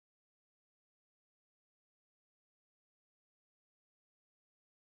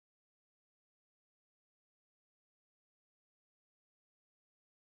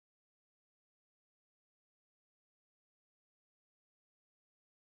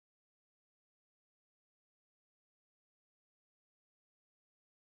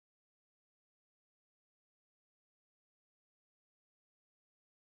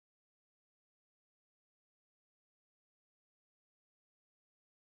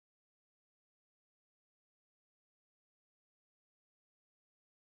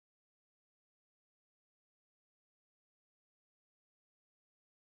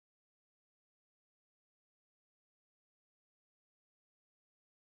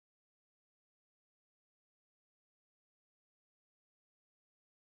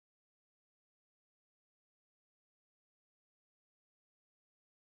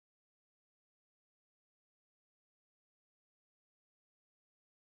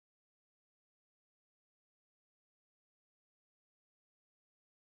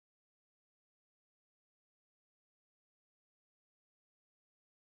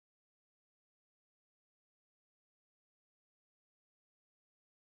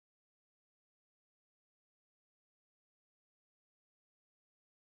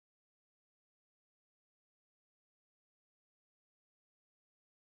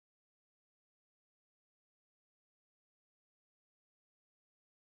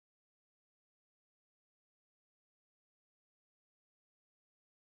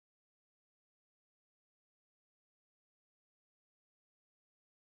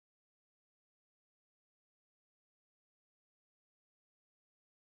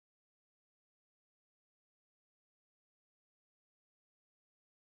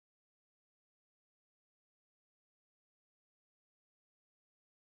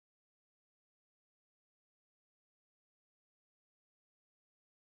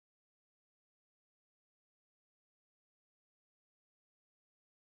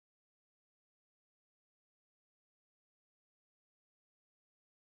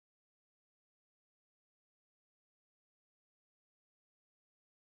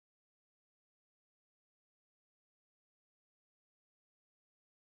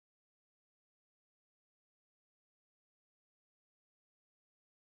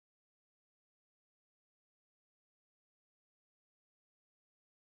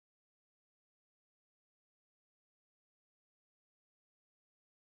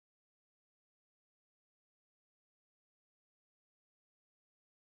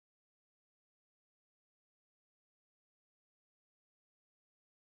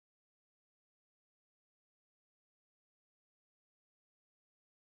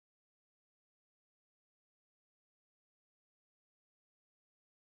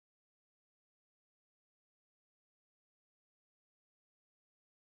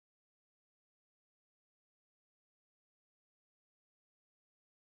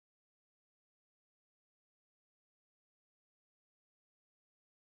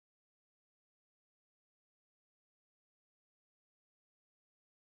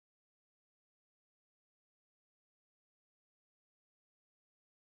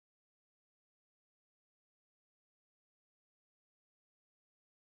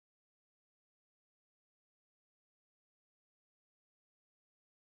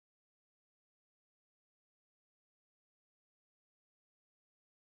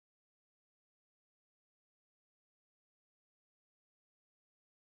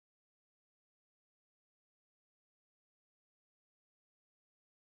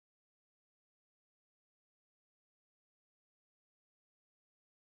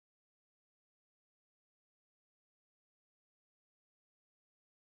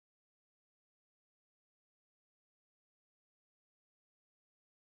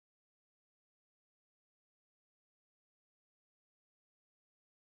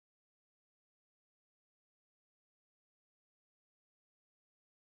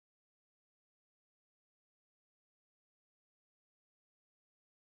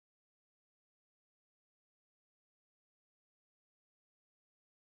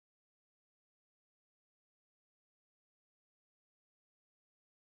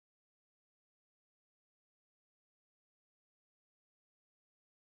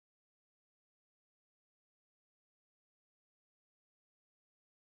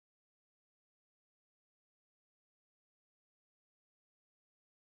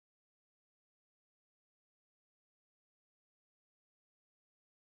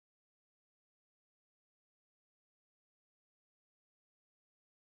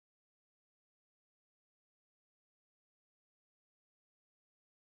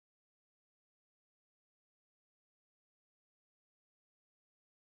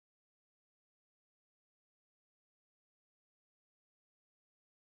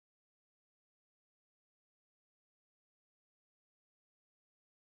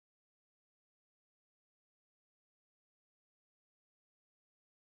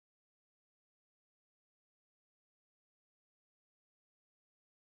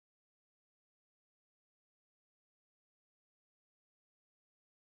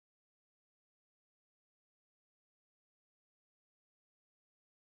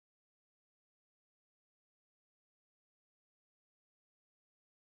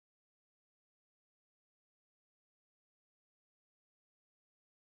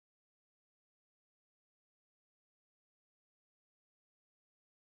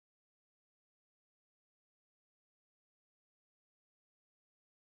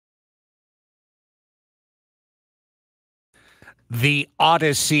 The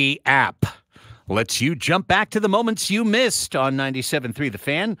Odyssey app lets you jump back to the moments you missed on 97.3 The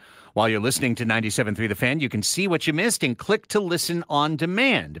Fan. While you're listening to 97.3 The Fan, you can see what you missed and click to listen on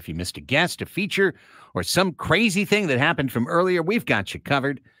demand. If you missed a guest, a feature, or some crazy thing that happened from earlier, we've got you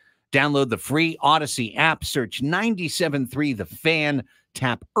covered. Download the free Odyssey app, search 97.3 The Fan,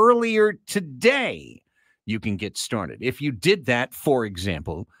 tap earlier today. You can get started. If you did that, for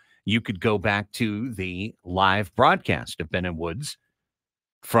example, you could go back to the live broadcast of Ben and Woods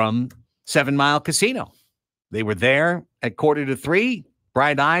from 7 Mile Casino. They were there at 2:45,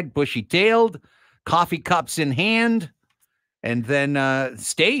 bright-eyed, bushy-tailed, coffee cups in hand, and then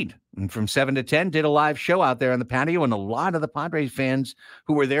stayed. And from 7 to 10, did a live show out there on the patio, and a lot of the Padres fans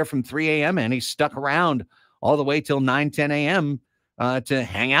who were there from 3 a.m., and he stuck around all the way till 9, 10 a.m. To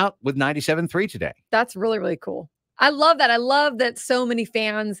hang out with 97.3 today. That's really, really cool. I love that. I love that so many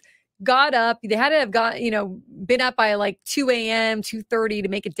fans got up. They had to have been up by like 2 a.m., 2:30 to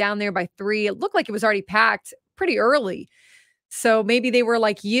make it down there by 3. It looked like it was already packed pretty early. So maybe they were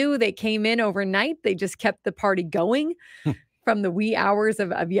like you. They came in overnight. They just kept the party going from the wee hours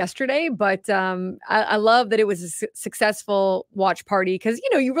of yesterday. But I love that it was a successful watch party because,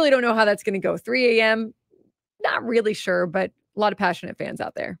 you really don't know how that's going to go. 3 a.m., not really sure, but a lot of passionate fans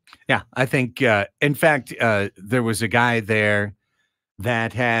out there. Yeah, I think, in fact, there was a guy there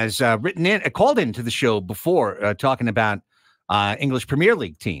that has called into the show before talking about English Premier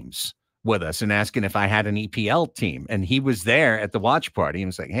League teams with us and asking if I had an EPL team. And he was there at the watch party and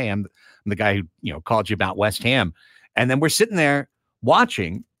was like, hey, I'm the guy who, called you about West Ham. And then we're sitting there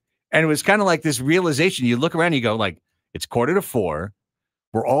watching, and it was kind of like this realization. You look around and you go like, it's 4:45.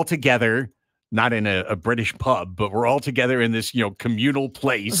 We're all together. Not in a British pub, but we're all together in this, communal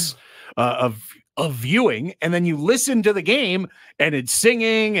place of viewing. And then you listen to the game and it's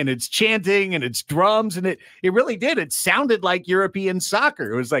singing and it's chanting and it's drums. And it really did. It sounded like European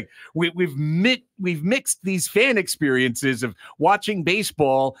soccer. It was like we've mixed these fan experiences of watching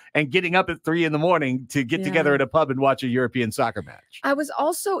baseball and getting up at 3 a.m. to get together at a pub and watch a European soccer match. I was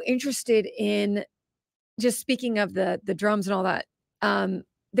also interested in, just speaking of the drums and all that,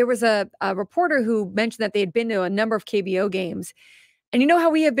 there was a reporter who mentioned that they had been to a number of KBO games. And you know how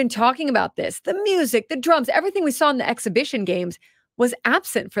we have been talking about this? The music, the drums, everything we saw in the exhibition games was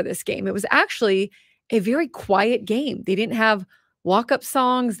absent for this game. It was actually a very quiet game. They didn't have walk-up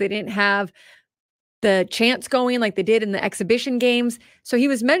songs. They didn't have the chants going like they did in the exhibition games. So he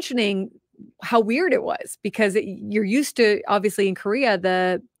was mentioning how weird it was because you're used to, obviously in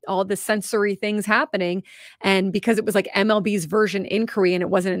Korea, all the sensory things happening. And because it was like MLB's version in Korea and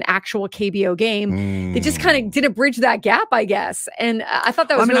it wasn't an actual KBO game, they just kind of didn't bridge that gap, I guess. And I thought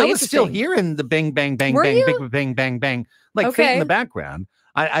that was really I was still hearing the bang, bang, bang, bang, bang, bang, bang, bang, like fade in the background.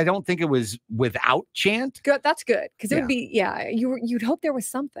 I don't think it was without chant. Good. That's good. Because it would be, you'd hope there was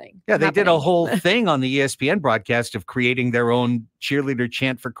something. Yeah, they did a whole thing on the ESPN broadcast of creating their own cheerleader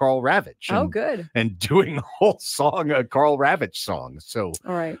chant for Carl Ravitch. Oh, good. And doing a whole song, a Carl Ravitch song. So,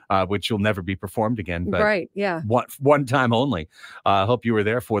 all right. Which will never be performed again. But right. Yeah. One time only. Hope you were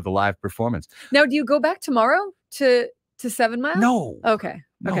there for the live performance. Now, do you go back tomorrow to 7 Mile? No. Okay.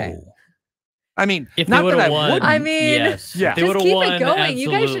 No. Okay. I mean, if not they would that have won, I mean, yes. Yeah. If they just would have keep won, it going. absolutely.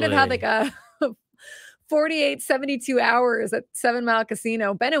 You guys should have had like a 48, 72 hours at 7 Mile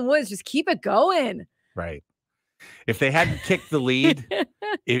Casino. Ben and Woods, just keep it going. Right. If they hadn't kicked the lead,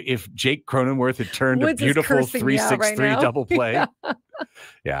 if Jake Cronenworth had turned Woods a beautiful 3-6-3 double play.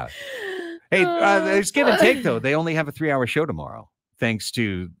 Yeah. Hey, there's give and take, though. They only have a 3-hour show tomorrow, thanks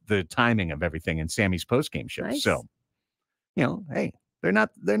to the timing of everything in Sammy's post-game show. Nice. So, hey, they're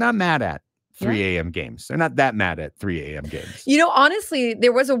not mad at 3 a.m. games. They're not that mad at 3 a.m. games. Honestly,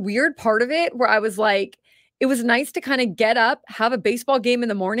 there was a weird part of it where I was like, it was nice to kind of get up, have a baseball game in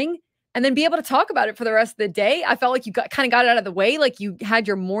the morning, and then be able to talk about it for the rest of the day. I felt like you kind of got it out of the way. Like you had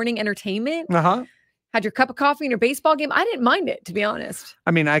your morning entertainment, had your cup of coffee and your baseball game. I didn't mind it, to be honest.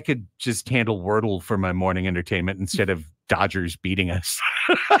 I mean, I could just handle Wordle for my morning entertainment instead of Dodgers beating us.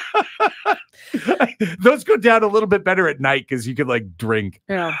 Those go down a little bit better at night because you could like drink.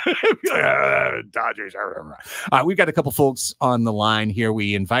 Yeah. Dodgers. We've got a couple folks on the line here.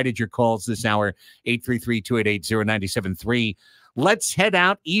 We invited your calls this hour, 833-288-0973. Let's head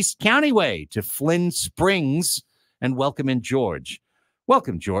out East County way to Flynn Springs and welcome in George.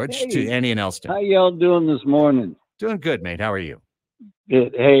 Welcome, George, to Annie and Elsten. How y'all doing this morning? Doing good, mate. How are you?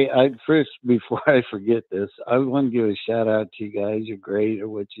 Good. Hey, first, before I forget this, I want to give a shout out to you guys. You're great at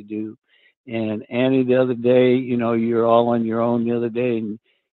what you do. And Annie, the other day, you're all on your own the other day, and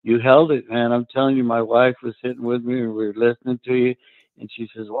you held it, man. I'm telling you, my wife was sitting with me, and we were listening to you, and she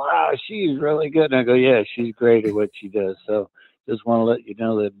says, wow, she's really good. And I go, yeah, she's great at what she does. So Just want to let you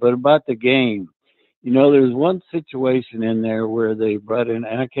know that. But about the game, there's one situation in there where they brought in,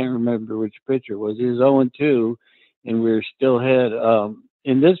 and I can't remember which pitcher it was. He was 0-2, and we were still ahead.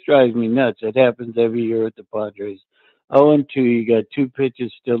 And this drives me nuts. It happens every year at the Padres. 0-2, you got 2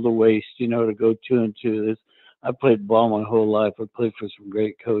 pitches still to waste, to go 2-2. I played ball my whole life. I played for some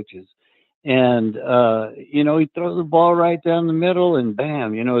great coaches. And, he throws the ball right down the middle, and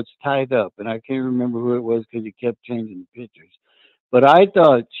bam, it's tied up. And I can't remember who it was because he kept changing the pitchers. But I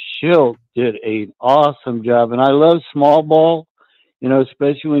thought Schilt did an awesome job. And I love small ball,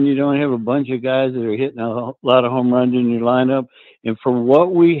 especially when you don't have a bunch of guys that are hitting a lot of home runs in your lineup. And for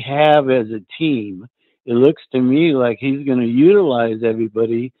what we have as a team, it looks to me like he's going to utilize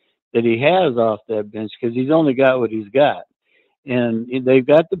everybody that he has off that bench because he's only got what he's got. And they've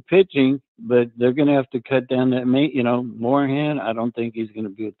got the pitching, but they're going to have to cut down that, Moorhan. I don't think he's going to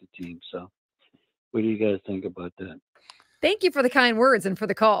be with the team. So what do you guys think about that? Thank you for the kind words and for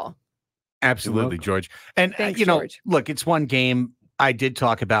the call. Absolutely, George. And, Thanks, George. look, it's one game. I did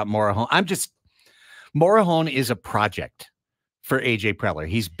talk about Moorhan. Moorhan is a project for AJ Preller.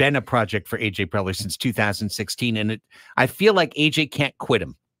 He's been a project for AJ Preller since 2016. And I feel like AJ can't quit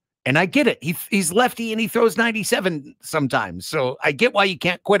him. And I get it. He's lefty and he throws 97 sometimes. So I get why you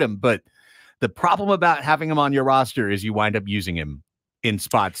can't quit him. But the problem about having him on your roster is you wind up using him in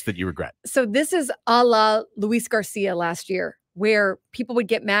spots that you regret. So this is a la Luis Garcia last year, where people would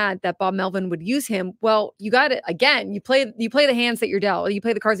get mad that Bob Melvin would use him. Well, you got it again. You play the hands that you're dealt. You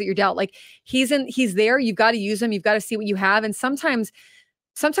play the cards that you're dealt. Like he's there. You've got to use him. You've got to see what you have. And sometimes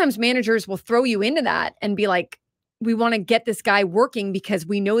managers will throw you into that and be like, we want to get this guy working because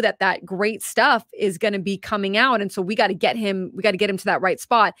we know that great stuff is going to be coming out. And so we got to get him to that right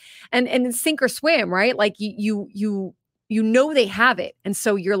spot and sink or swim, right? Like you they have it. And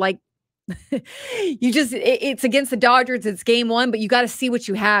so you're like, it's against the Dodgers. It's game 1, but you got to see what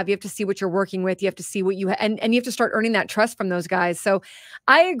you have. You have to see what you're working with. You have to see what you and you have to start earning that trust from those guys. So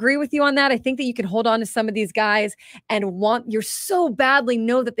I agree with you on that. I think that you can hold on to some of these guys and you're so badly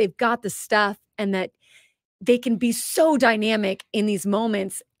know that they've got the stuff and that they can be so dynamic in these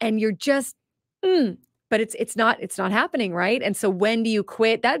moments, and you're just, but it's not happening, right? And so when do you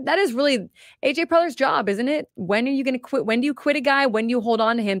quit? That is really AJ Preller's job, isn't it? When are you going to quit? When do you quit a guy? When do you hold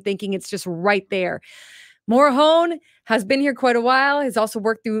on to him thinking it's just right there? Moorhan has been here quite a while. He's also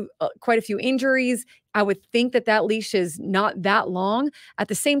worked through quite a few injuries. I would think that leash is not that long. At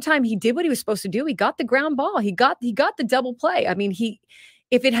the same time, he did what he was supposed to do. He got the ground ball. He got the double play. I mean,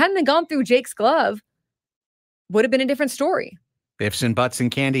 if it hadn't gone through Jake's glove, would have been a different story. Ifs and buts and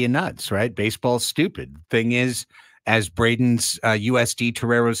candy and nuts, right? Baseball's stupid. Thing is, as Braden's USD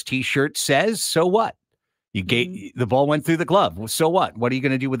Torero's t-shirt says, so what? You gave the ball went through the glove. Well, so what? What are you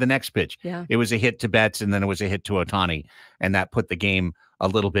going to do with the next pitch? Yeah. It was a hit to Betts, and then it was a hit to Ohtani, and that put the game a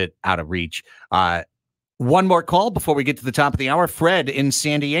little bit out of reach. One more call before we get to the top of the hour. Fred in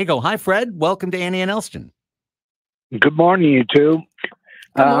San Diego. Hi, Fred. Welcome to Annie and Elsten. Good morning, you two.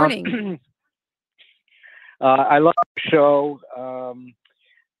 Good morning. I love the show.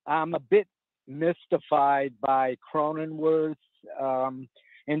 I'm a bit mystified by Cronenworth.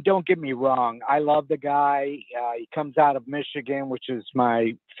 And don't get me wrong, I love the guy. He comes out of Michigan, which is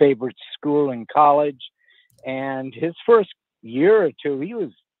my favorite school in college. And his first year or two, he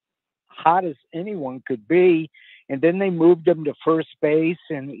was hot as anyone could be. And then they moved him to first base,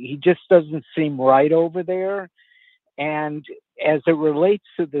 and he just doesn't seem right over there. And as it relates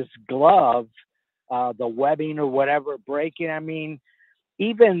to this glove, the webbing or whatever breaking, I mean,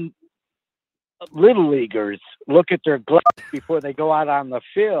 even little leaguers look at their gloves before they go out on the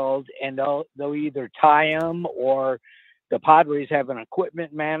field, and they'll either tie them, or the Padres have an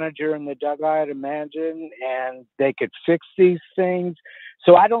equipment manager in the dugout, imagine, and they could fix these things.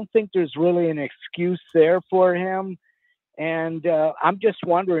 So I don't think there's really an excuse there for him. And I'm just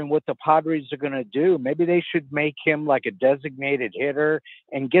wondering what the Padres are going to do. Maybe they should make him like a designated hitter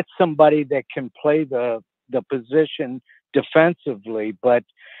and get somebody that can play the position defensively. But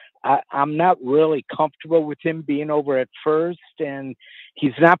I'm not really comfortable with him being over at first, and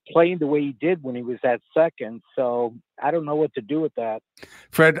he's not playing the way he did when he was at second. So I don't know what to do with that.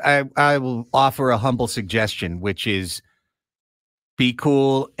 Fred, I will offer a humble suggestion, which is be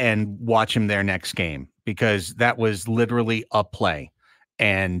cool and watch him their next game, because that was literally a play.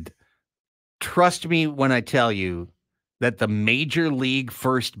 And trust me when I tell you that the major league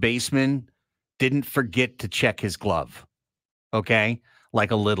first baseman didn't forget to check his glove. Okay?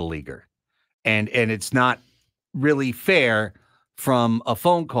 Like a little leaguer. And it's not really fair from a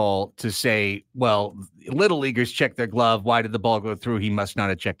phone call to say, well, little leaguers check their glove. Why did the ball go through? He must not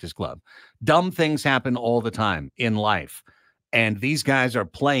have checked his glove. Dumb things happen all the time in life. And these guys are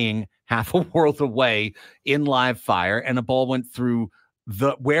playing half a world away in live fire, and a ball went through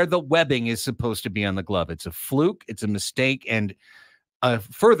where the webbing is supposed to be on the glove. It's a fluke. It's a mistake. And a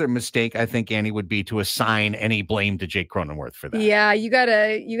further mistake, I think, Annie, would be to assign any blame to Jake Cronenworth for that. Yeah, you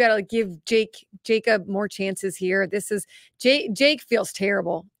gotta give Jacob more chances here. This is Jake feels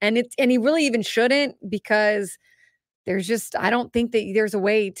terrible, and he really even shouldn't, because there's just, I don't think that there's a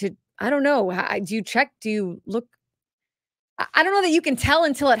way to, I don't know. Do you check? Do you look? I don't know that you can tell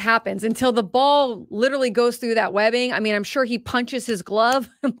until it happens, until the ball literally goes through that webbing. I mean, I'm sure he punches his glove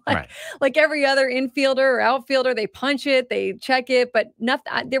like every other infielder or outfielder. They punch it, they check it, but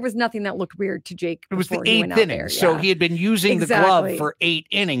there was nothing that looked weird to Jake. It was the before he went 8th out inning. there. So Yeah. he had been using the Exactly. glove for 8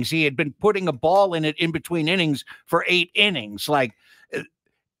 innings. He had been putting a ball in it in between innings for 8 innings. Like,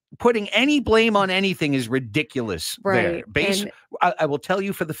 putting any blame on anything is ridiculous. Right. There. I will tell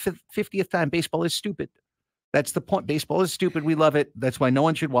you for the 50th time, baseball is stupid. That's the point. Baseball is stupid. We love it. That's why no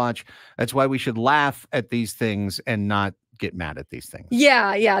one should watch. That's why we should laugh at these things and not get mad at these things.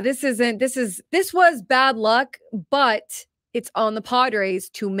 Yeah. This was bad luck, but it's on the Padres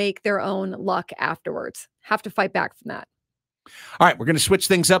to make their own luck afterwards. Have to fight back from that. All right, we're going to switch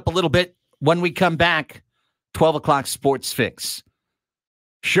things up a little bit. When we come back, 12 o'clock Sports Fix.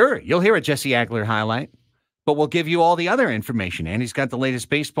 Sure, you'll hear a Jesse Agler highlight, but we'll give you all the other information. Andy's got the latest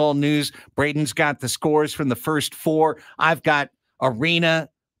baseball news. Braden's got the scores from the first 4. I've got arena.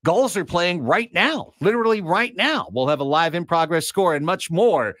 Gulls are playing right now, literally right now. We'll have a live in progress score and much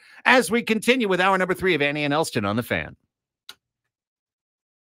more as we continue with hour number 3 of Andy and Elsten on The Fan.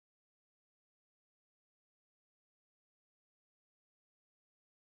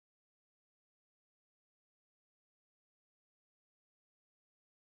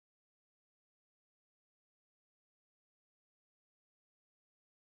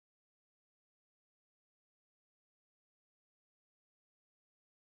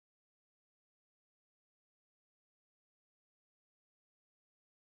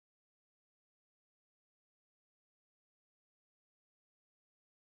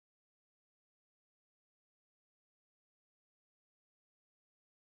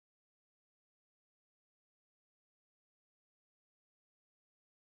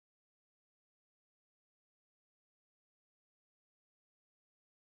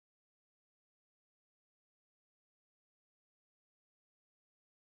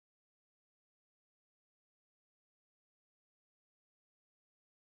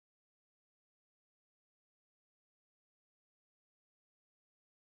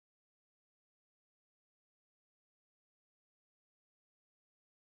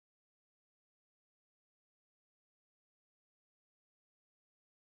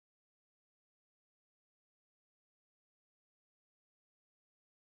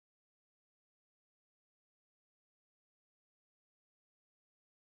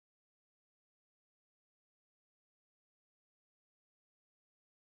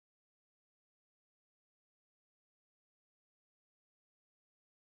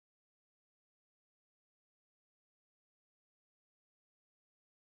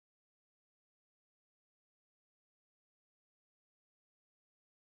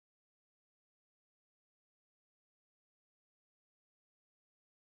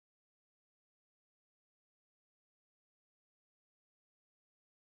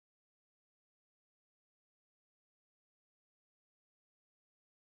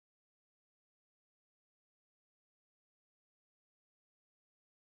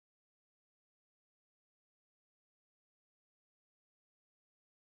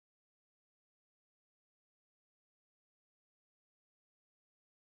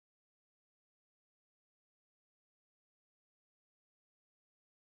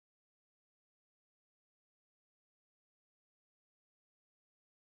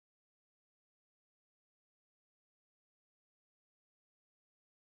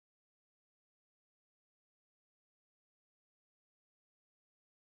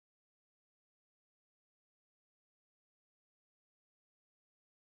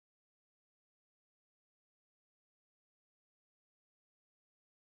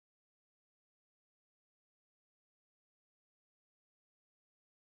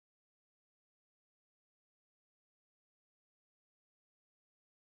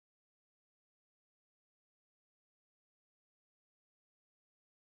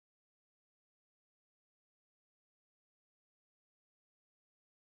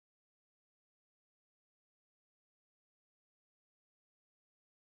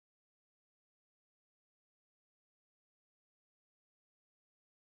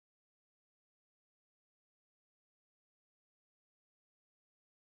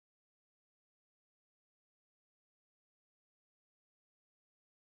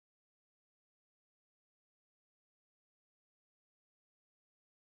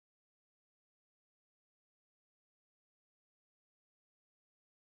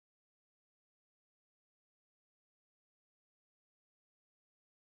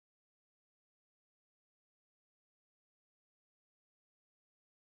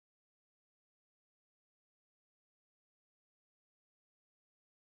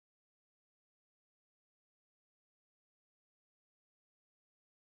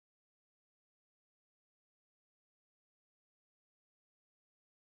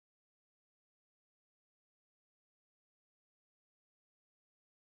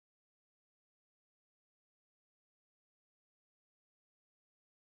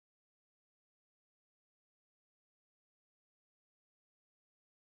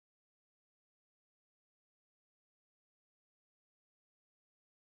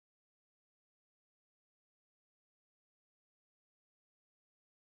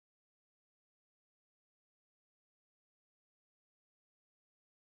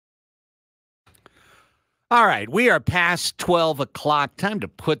 All right, we are past 12 o'clock. Time to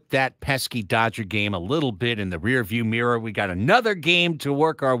put that pesky Dodger game a little bit in the rearview mirror. We got another game to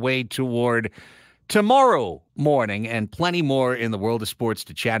work our way toward tomorrow morning and plenty more in the world of sports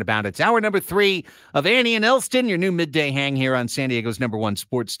to chat about. It's hour number 3 of Annie and Elsten, your new midday hang here on San Diego's #1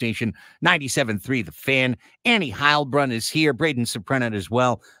 sports station, 97.3 The Fan. Annie Heilbrunn is here, Braden Soprano as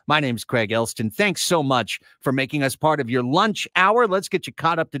well. My name's Craig Elsten. Thanks so much for making us part of your lunch hour. Let's get you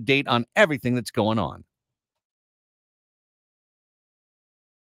caught up to date on everything that's going on.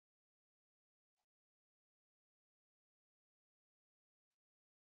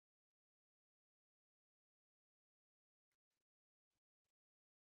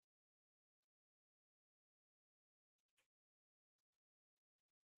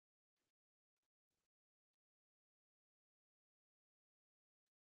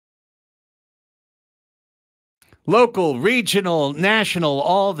 Local, regional, national,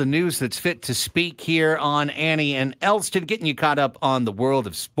 all the news that's fit to speak here on Annie and Elsten, getting you caught up on the world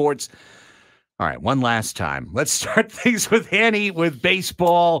of sports. All right, one last time. Let's start things with Annie, with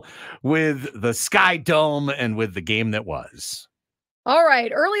baseball, with the Sky Dome, and with the game that was. All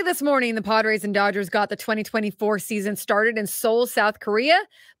right. Early this morning, the Padres and Dodgers got the 2024 season started in Seoul, South Korea.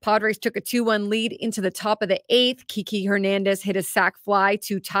 Padres took a 2-1 lead into the top of the 8th. Kiki Hernandez hit a sac fly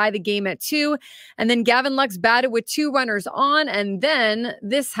to tie the game at 2. And then Gavin Lux batted with 2 runners on. And then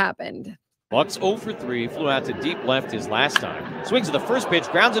this happened. Lux 0 for 3, flew out to deep left his last time. Swings at the first pitch,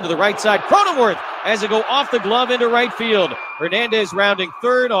 grounds into the right side. Cronenworth as it go off the glove into right field. Hernandez rounding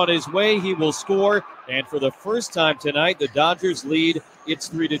third. On his way, he will score. And for the first time tonight, the Dodgers lead. It's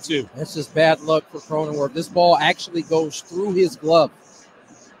 3-2. That's just bad luck for Cronenworth. This ball actually goes through his glove.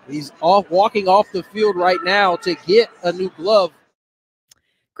 He's walking off the field right now to get a new glove.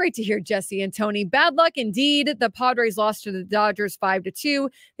 Great to hear, Jesse and Tony. Bad luck indeed. The Padres lost to the Dodgers 5-2.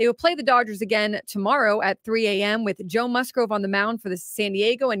 They will play the Dodgers again tomorrow at 3 a.m. with Joe Musgrove on the mound for the San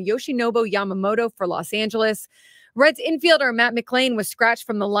Diego and Yoshinobu Yamamoto for Los Angeles. Reds infielder Matt McLain was scratched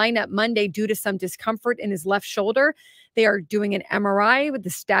from the lineup Monday due to some discomfort in his left shoulder. They are doing an MRI, but the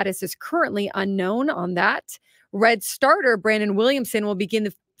status is currently unknown on that. Reds starter Brandon Williamson will begin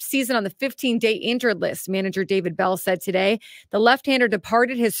the season on the 15-day injured list, manager David Bell said today. The left-hander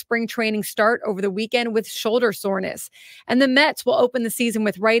departed his spring training start over the weekend with shoulder soreness. And the Mets will open the season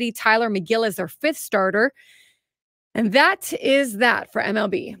with righty Tyler McGill as their 5th starter. And that is that for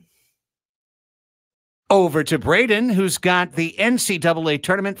MLB. Over to Braden, who's got the NCAA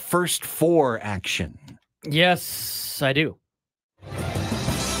tournament first 4 action. Yes, I do.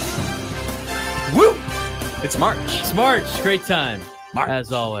 Woo! It's March. It's March. Great time. March.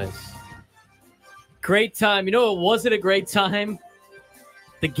 As always. Great time. You know, it wasn't a great time.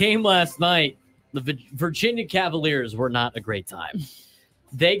 The game last night, the Virginia Cavaliers were not a great time.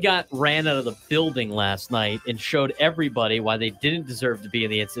 They got ran out of the building last night and showed everybody why they didn't deserve to be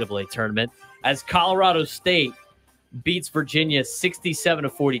in the NCAA tournament as Colorado State beats Virginia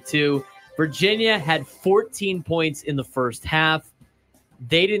 67-42. Virginia had 14 points in the first half.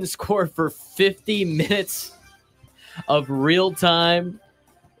 They didn't score for 50 minutes of real time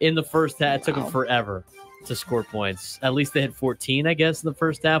in the first half. It took them forever to score points. At least they had 14, I guess, in the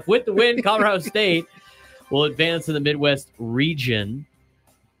first half. With the win, Colorado State will advance to the Midwest region,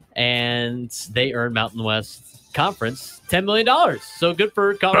 and they earn Mountain West Conference $10 million. So good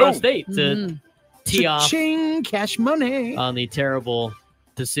for Colorado State to tee off cash money on the terrible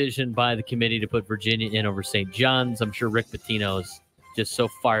decision by the committee to put Virginia in over St. John's. I'm sure Rick Pitino's just so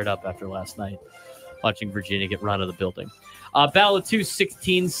fired up after last night watching Virginia get run out of the building. Battle of 2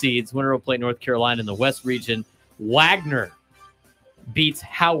 16 seeds. Winner will play North Carolina in the West region. Wagner beats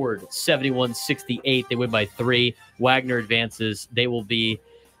Howard 71-68. They win by 3. Wagner advances. They will be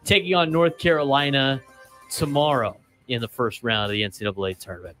taking on North Carolina tomorrow in the first round of the NCAA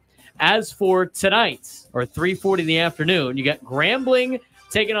tournament. As for tonight, or 3:40 in the afternoon, you got Grambling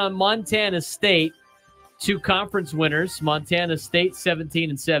taking on Montana State. 2 conference winners. Montana State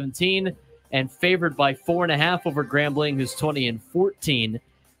 17-17 and favored by 4.5 over Grambling, who's 20-14.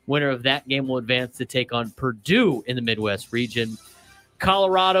 Winner of that game will advance to take on Purdue in the Midwest region.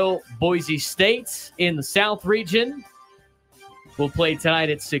 Colorado, Boise State in the South region will play tonight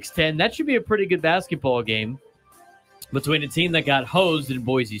at 6:10. That should be a pretty good basketball game between a team that got hosed in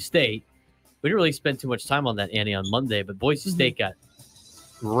Boise State. We didn't really spend too much time on that, Annie, on Monday, but Boise State got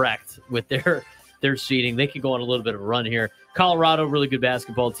wrecked with their seeding. They could go on a little bit of a run here. Colorado, really good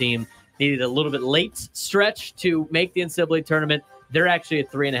basketball team. Needed a little bit late stretch to make the NCAA tournament. They're actually a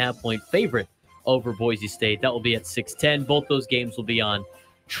 3.5-point favorite over Boise State. That will be at 6:10. Both those games will be on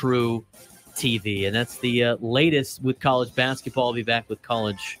True TV. And that's the latest with college basketball. I'll be back with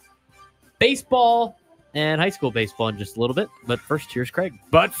college baseball and high school baseball in just a little bit. But first, here's Craig.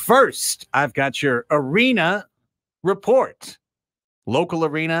 But first, I've got your arena report. Local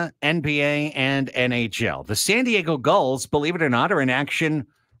arena, NBA, and NHL. The San Diego Gulls, believe it or not, are in action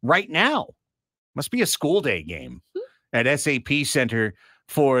right now. Must be a school day game at SAP Center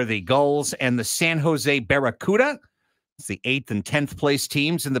for the Gulls and the San Jose Barracuda. It's the 8th and 10th place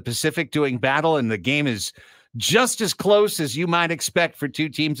teams in the Pacific doing battle, and the game is just as close as you might expect for two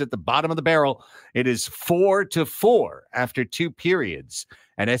teams at the bottom of the barrel. It is 4-4 after 2 periods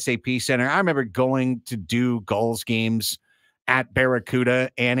at SAP Center. I remember going to do Gulls games at Barracuda,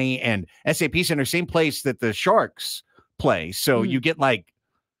 Annie, and SAP Center, same place that the Sharks play. So you get like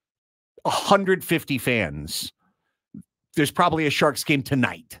 150 fans. There's probably a Sharks game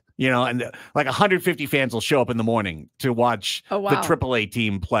tonight, and like 150 fans will show up in the morning to watch the AAA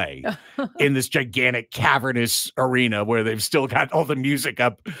team play in this gigantic cavernous arena where they've still got all the music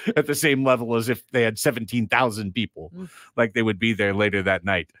up at the same level as if they had 17,000 people, like they would be there later that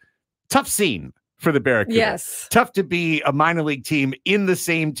night. Tough scene for the Barracuda. Yes. Tough to be a minor league team in the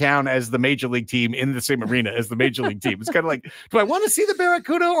same town as the major league team in the same arena as the major league team. It's kind of like, do I want to see the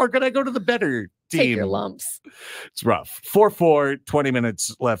Barracuda or can I go to the better team? Take your lumps. It's rough. 4-4, 20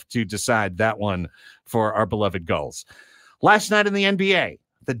 minutes left to decide that one for our beloved Gulls. Last night in the NBA,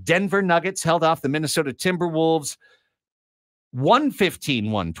 the Denver Nuggets held off the Minnesota Timberwolves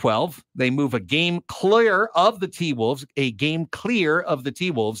 115-112. They move a game clear of the T-Wolves,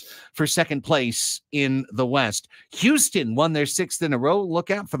 for second place in the West. Houston won their 6th in a row.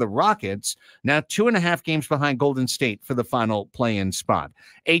 Look out for the Rockets. Now 2.5 games behind Golden State for the final play-in spot.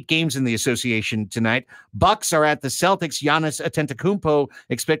 8 games in the association tonight. Bucks are at the Celtics. Giannis Antetokounmpo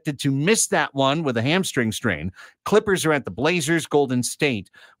expected to miss that one with a hamstring strain. Clippers are at the Blazers. Golden State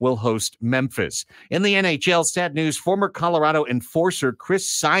will host Memphis. In the NHL, sad news, former Colorado enforcer Chris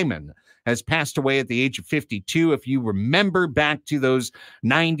Simon has passed away at the age of 52. If you remember back to those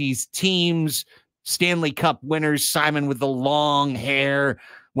 90s teams, Stanley Cup winners, Simon with the long hair,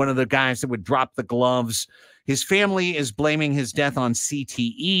 one of the guys that would drop the gloves. His family is blaming his death on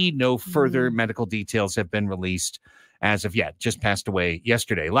CTE. No further medical details have been released as of yet. Just passed away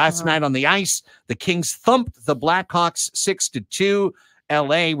yesterday. Last night on the ice, the Kings thumped the Blackhawks 6-2.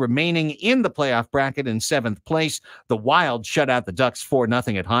 LA remaining in the playoff bracket in 7th place. The Wild shut out the Ducks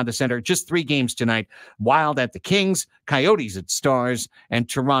 4-0 at Honda Center. Just 3 games tonight. Wild at the Kings, Coyotes at Stars, and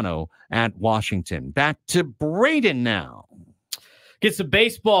Toronto at Washington. Back to Braden now. Get some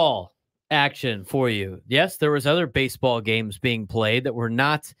baseball action for you. Yes, there was other baseball games being played that were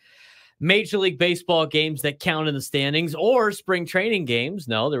not Major League Baseball games that count in the standings or spring training games.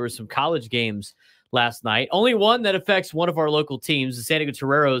 No, there were some college games last night. Only one that affects one of our local teams. The San Diego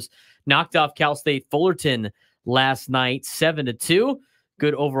Toreros knocked off Cal State Fullerton last night, 7-2.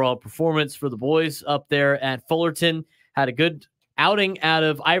 Good overall performance for the boys up there at Fullerton. Had a good outing out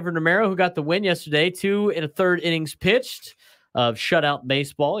of Ivan Romero, who got the win yesterday. 2 1/3 innings pitched of shutout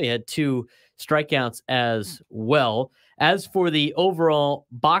baseball. He had 2 strikeouts as well. As for the overall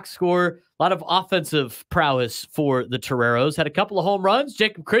box score, a lot of offensive prowess for the Toreros. Had a couple of home runs.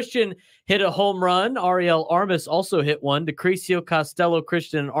 Jacob Christian hit a home run. Ariel Armas also hit one. Decrecio, Costello,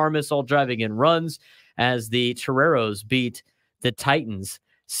 Christian, and Armas all driving in runs as the Toreros beat the Titans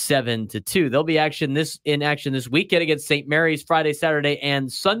 7-2. They'll be in action this weekend against St. Mary's Friday, Saturday,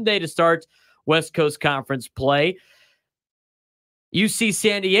 and Sunday to start West Coast Conference play. UC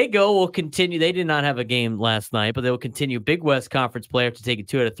San Diego will continue. They did not have a game last night, but they will continue Big West Conference play after taking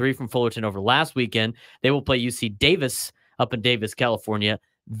 2 out of 3 from Fullerton over last weekend. They will play UC Davis up in Davis, California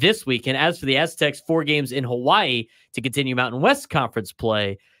this weekend. As for the Aztecs, 4 games in Hawaii to continue Mountain West Conference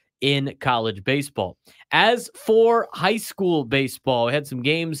play in college baseball. As for high school baseball, we had some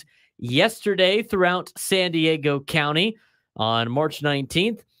games yesterday throughout San Diego County on March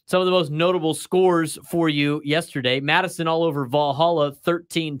 19th. Some of the most notable scores for you yesterday. Madison all over Valhalla,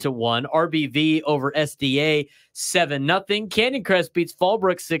 13-1. RBV over SDA, 7-0. Canyon Crest beats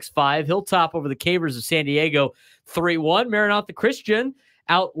Fallbrook 6-5. Hilltop over the Cavers of San Diego, 3-1. Maranatha Christian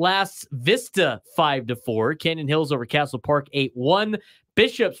outlasts Vista 5-4. Canyon Hills over Castle Park, 8-1.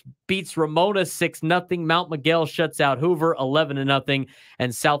 Bishops beats Ramona 6-0. Mount Miguel shuts out Hoover 11-0.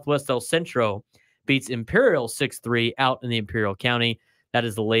 And Southwest El Centro beats Imperial 6-3 out in the Imperial County. That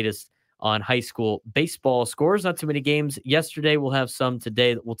is the latest on high school baseball scores. Not too many games yesterday. We'll have some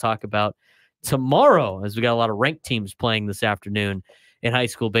today that we'll talk about tomorrow, as we got a lot of ranked teams playing this afternoon in high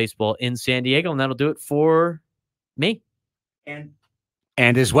school baseball in San Diego. And that'll do it for me. And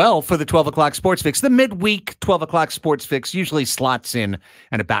as well for the 12 o'clock sports fix. The midweek 12 o'clock sports fix usually slots in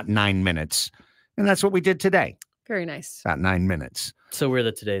at about 9 minutes. And that's what we did today. Very nice. About 9 minutes. So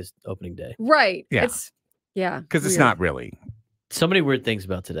we're today's opening day. Right. Yeah. Yeah. Because it's weird. not really. So many weird things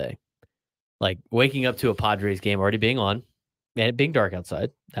about today. Like waking up to a Padres game already being on and it being dark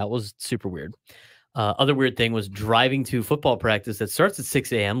outside. That was super weird. Other weird thing was driving to football practice that starts at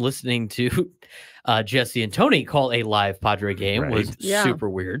 6 a.m., listening to Jesse and Tony call a live Padre game was super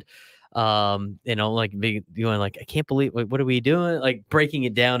weird. Like being like, I can't believe, what are we doing? Like breaking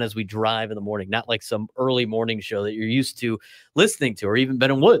it down as we drive in the morning, not like some early morning show that you're used to listening to, or even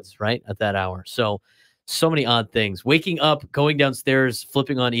Ben and Woods, right? At that hour. So many odd things. Waking up, going downstairs,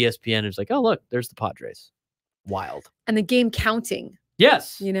 flipping on ESPN, and it's like, oh, look, there's the Padres. Wild. And the game counting.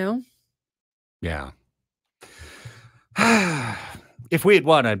 Yes. You know? Yeah. If we had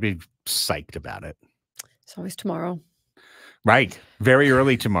won, I'd be psyched about it. It's always tomorrow. Right. Very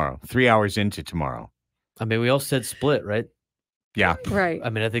early tomorrow. 3 hours into tomorrow. I mean, we all said split, right? Yeah. Right. I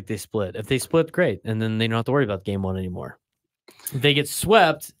mean, I think they split. If they split, great. And then they don't have to worry about game one anymore. If they get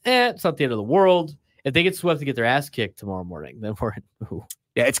swept, it's not the end of the world. If they get swept to get their ass kicked tomorrow morning, then we're ooh.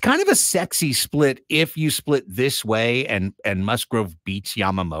 Yeah, it's kind of a sexy split if you split this way and Musgrove beats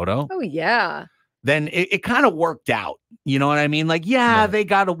Yamamoto. Oh, yeah. Then it kind of worked out. You know what I mean? Like, yeah, they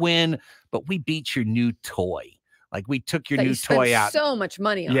got to win, but we beat your new toy. Like, we took your That new you spent toy out. so much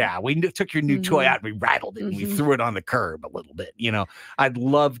money on. Yeah, we took your new toy out. And we rattled it and we threw it on the curb a little bit. You know, I'd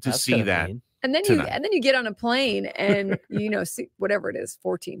love to see that. And then tonight. you get on a plane and, see, whatever it is,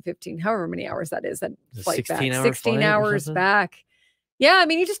 14, 15, however many hours that is, that flight back, 16 hours back. Yeah, I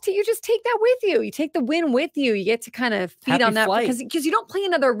mean, you just take that with you. You take the win with you. You get to kind of feed on that because you don't play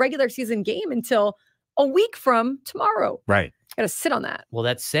another regular season game until a week from tomorrow. Right. Got to sit on that. Well,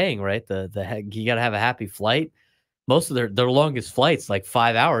 that's saying, right? You got to have a happy flight. Most of their longest flights, like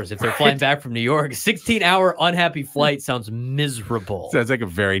 5 hours. If they're flying back from New York, 16-hour unhappy flight sounds miserable. Sounds like a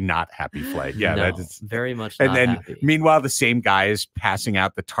very not happy flight. Yeah, No, that is very much. And not then, happy. meanwhile, the same guy is passing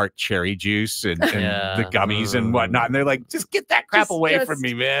out the tart cherry juice and the gummies and whatnot, and they're like, "Just get that crap away from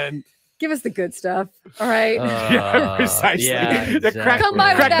me, man." Give us the good stuff. All right. Yeah, precisely. Yeah, exactly. Come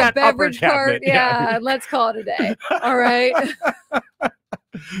by with that beverage upper cart. cabinet. Yeah, and let's call it a day. All right.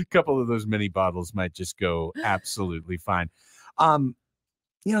 A couple of those mini bottles might just go absolutely fine. The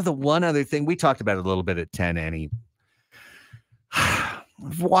one other thing we talked about a little bit at 10, Annie.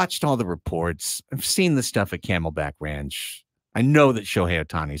 I've watched all the reports. I've seen the stuff at Camelback Ranch. I know that Shohei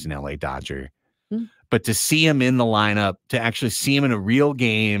Ohtani's an LA Dodger, but to see him in the lineup, to actually see him in a real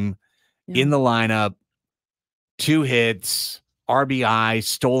game in the lineup, 2 hits, RBI,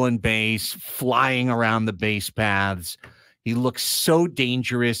 stolen base, flying around the base paths. He looks so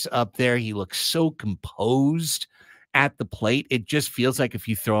dangerous up there. He looks so composed at the plate. It just feels like if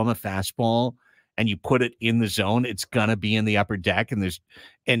you throw him a fastball and you put it in the zone, it's gonna be in the upper deck. And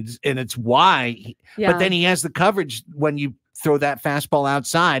it's why. But then he has the coverage when you throw that fastball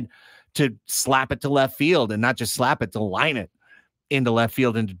outside to slap it to left field, and not just slap it, to line it into left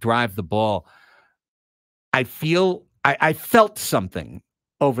field and to drive the ball. I felt something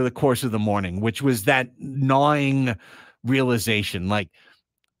over the course of the morning, which was that gnawing realization. Like,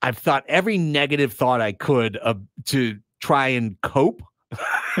 I've thought every negative thought I could to try and cope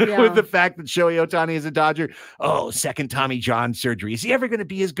with the fact that Shohei Ohtani is a Dodger. Oh, second Tommy John surgery. Is he ever going to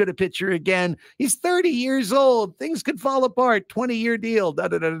be as good a pitcher again? He's 30 years old. Things could fall apart. 20-year deal.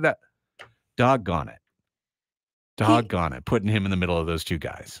 Doggone it. Doggone it. Putting him in the middle of those two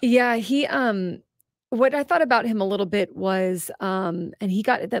guys. Yeah, he what I thought about him a little bit was and he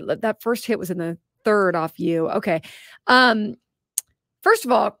got that first hit was in the third off you. Okay. First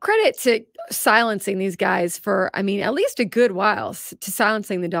of all, credit to silencing these guys for, I mean, at least a good while to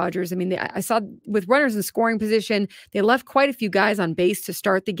silencing the Dodgers. I mean, I saw with runners in scoring position, they left quite a few guys on base to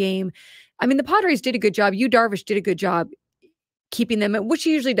start the game. I mean, the Padres did a good job. Darvish did a good job keeping them, which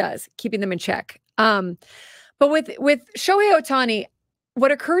he usually does, keeping them in check. But with Shohei Ohtani,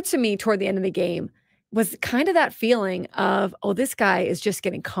 what occurred to me toward the end of the game was kind of that feeling of, oh, this guy is just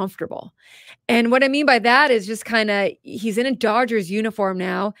getting comfortable. And what I mean by that is just kind of, he's in a Dodgers uniform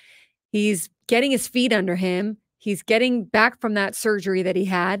now. He's getting his feet under him. He's getting back from that surgery that he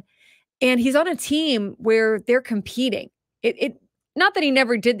had. And he's on a team where they're competing. Not that he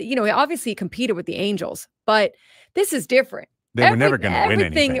never did, obviously he competed with the Angels, but this is different. They were never going to win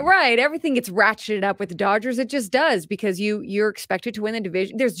anything. Right. Everything gets ratcheted up with the Dodgers. It just does, because you're expected to win the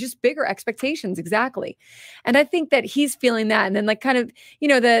division. There's just bigger expectations. Exactly. And I think that he's feeling that. And then like kind of,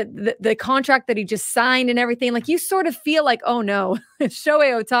 the contract that he just signed and everything, like you sort of feel like, oh no,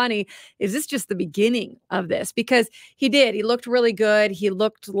 Shohei Ohtani, is this just the beginning of this? Because he looked really good. He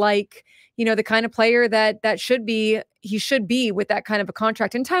looked like, the kind of player that he should be with that kind of a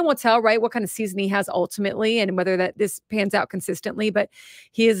contract. And time will tell, right, what kind of season he has ultimately and whether that this pans out consistently. But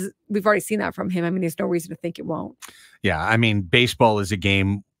we've already seen that from him. I mean, there's no reason to think it won't. Yeah. I mean, baseball is a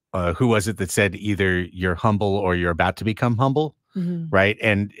game. Who was it that said either you're humble or you're about to become humble? Right.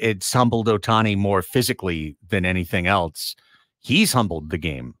 And it's humbled Ohtani more physically than anything else. He's humbled the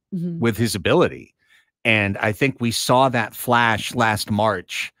game with his ability. And I think we saw that flash last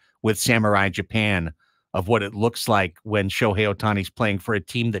March with Samurai Japan of what it looks like when Shohei Ohtani's playing for a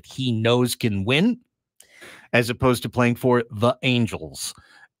team that he knows can win, as opposed to playing for the Angels.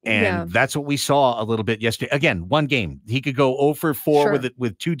 And that's what we saw a little bit yesterday. Again, one game. He could go 0 for 4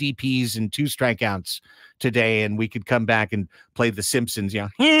 with 2 DPs and 2 strikeouts today, and we could come back and play the Simpsons,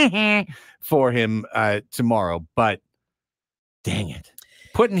 for him tomorrow. But dang it.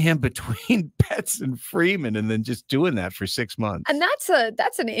 Putting him between Betts and Freeman and then just doing that for 6 months. And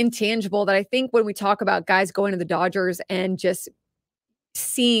that's an intangible that I think when we talk about guys going to the Dodgers and just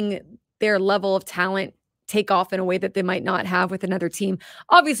seeing their level of talent take off in a way that they might not have with another team.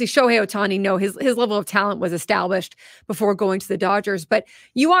 Obviously, Shohei Ohtani, his level of talent was established before going to the Dodgers. But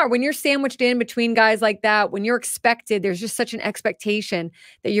when you're sandwiched in between guys like that, when you're expected, there's just such an expectation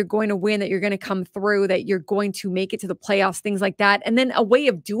that you're going to win, that you're going to come through, that you're going to make it to the playoffs, things like that. And then a way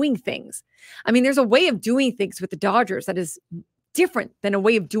of doing things. I mean, there's a way of doing things with the Dodgers that is different than a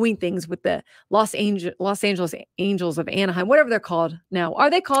way of doing things with the Los Angeles Angels of Anaheim, whatever they're called now. Are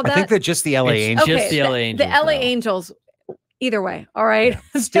they called that? I think they're just the LA Angels. Just the LA Angels. The LA Angels. Either way, all right.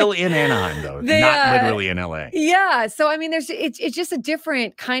 Yeah. Still in Anaheim though, not literally in LA. Yeah. So I mean, it's just a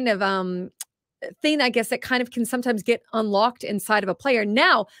different kind of thing, I guess, that kind of can sometimes get unlocked inside of a player.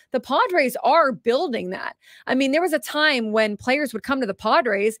 Now, the Padres are building that. I mean, there was a time when players would come to the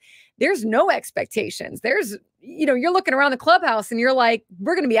Padres, there's no expectations. There's, you're looking around the clubhouse and you're like,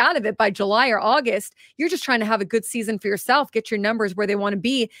 we're going to be out of it by July or August. You're just trying to have a good season for yourself, get your numbers where they want to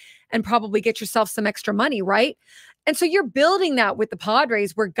be, and probably get yourself some extra money, right? And so you're building that with the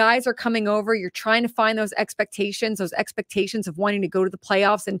Padres where guys are coming over. You're trying to find those expectations of wanting to go to the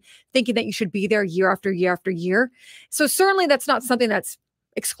playoffs and thinking that you should be there year after year after year. So certainly that's not something that's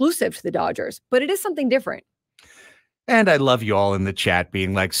exclusive to the Dodgers, but it is something different. And I love you all in the chat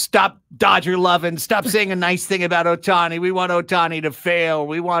being like, stop Dodger loving, stop saying a nice thing about Ohtani. We want Ohtani to fail.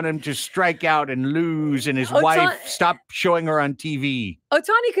 We want him to strike out and lose, and his wife, stop showing her on TV.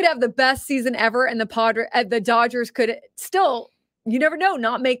 Ohtani could have the best season ever, and the Dodgers could still, you never know,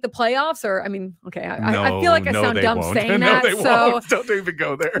 not make the playoffs. Or, I mean, okay, I feel like I sound dumb saying that. So don't even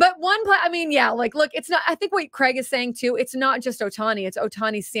go there. But look, it's not, I think what Craig is saying too, it's not just Ohtani, it's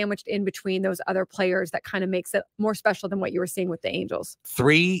Ohtani sandwiched in between those other players that kind of makes it more special than what you were seeing with the Angels.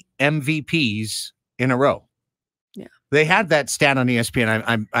 3 MVPs in a row. Yeah. They had that stat on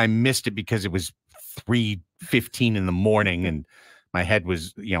ESPN. I missed it because it was 3:15 in the morning and my head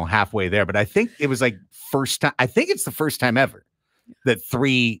was, halfway there. But I think it was like first time. I think it's the first time ever that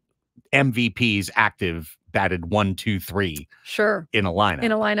 3 MVPs active batted 1, 2, 3. Sure. In a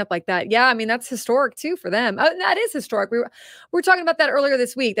lineup like that. Yeah. I mean, that's historic too for them. That is historic. We were talking about that earlier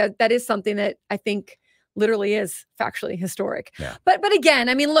this week. That is something that I think literally is factually historic. Yeah. But again,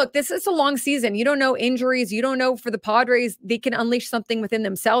 I mean, look, this is a long season. You don't know injuries. You don't know for the Padres, they can unleash something within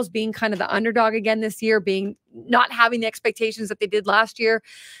themselves, being kind of the underdog again this year, not having the expectations that they did last year.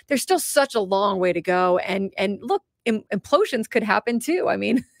 There's still such a long way to go. And look, implosions could happen too. I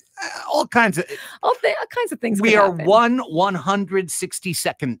mean, all kinds of things. We are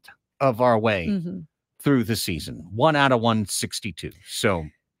 1/162nd of our way through the season, 1 out of 162. So,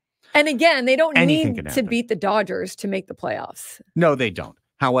 and again, they don't need to beat the Dodgers to make the playoffs. No, they don't.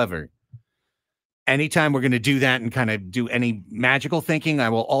 However, anytime we're going to do that and kind of do any magical thinking, I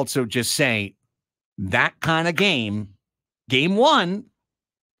will also just say that kind of game 1,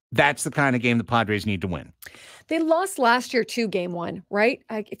 that's the kind of game the Padres need to win. They lost last year too, game 1, right?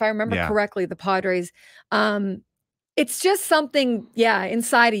 If I remember correctly, the Padres. It's just something,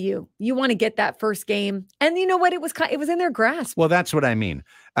 inside of you. You want to get that first game, and you know what? It was in their grasp. Well, that's what I mean.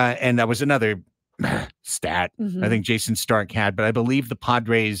 And that was another stat I think Jason Stark had, but I believe the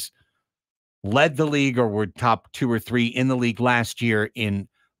Padres led the league or were top 2 or 3 in the league last year in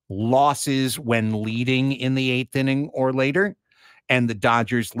losses when leading in the 8th inning or later. And the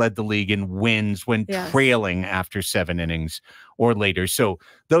Dodgers led the league in wins when trailing after 7 innings or later. So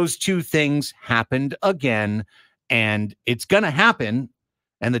those 2 things happened again, and it's going to happen.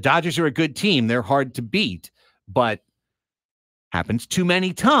 And the Dodgers are a good team. They're hard to beat, but happens too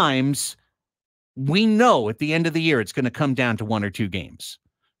many times. We know at the end of the year, it's going to come down to 1 or 2 games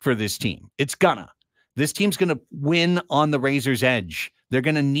for this team. This team's going to win on the razor's edge They're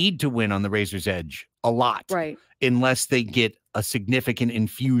going to need to win on the razor's edge a lot, Right. unless they get a significant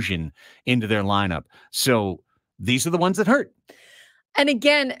infusion into their lineup. So these are the ones that hurt. And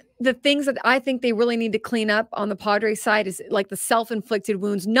again, the things that I think they really need to clean up on the Padres side is like the self-inflicted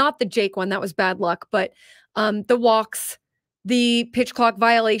wounds, not the Jake one, that was bad luck, but the walks, the pitch clock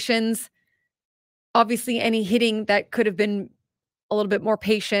violations, obviously any hitting that could have been a little bit more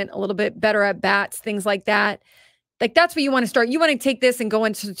patient, a little bit better at bats, things like that. Like that's what you want to start. You want to take this and go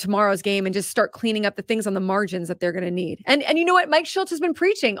into tomorrow's game and just start cleaning up the things on the margins that they're going to need. And you know what? Mike Schultz has been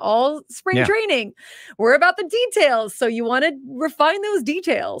preaching all spring training. We're about the details. So you want to refine those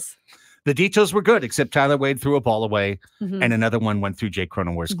details. The details were good, except Tyler Wade threw a ball away and another one went through Jake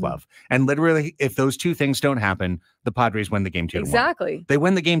Cronenworth's glove. And literally, if those two things don't happen, the Padres win the game 2-1. Exactly. They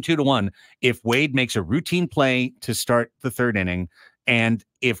win the game 2-1 if Wade makes a routine play to start the third inning and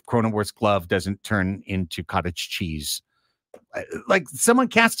if Cronenworth's glove doesn't turn into cottage cheese. Like someone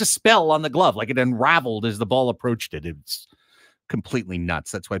cast a spell on the glove, like it unraveled as the ball approached it. It's completely nuts.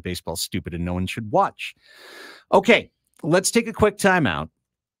 That's why baseball's stupid and no one should watch. Okay, let's take a quick timeout.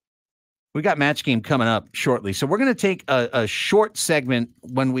 We got Match Game coming up shortly. So we're going to take a short segment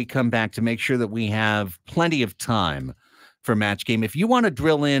when we come back to make sure that we have plenty of time for Match Game. If you want to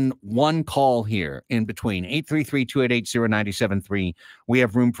drill in one call here in between, 833-288-0973, we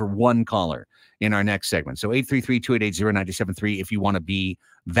have room for one caller in our next segment. So 833-288-0973, if you want to be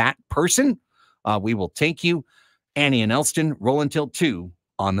that person, we will take you. Annie and Elsten roll until 2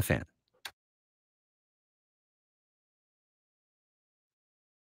 on the Fan.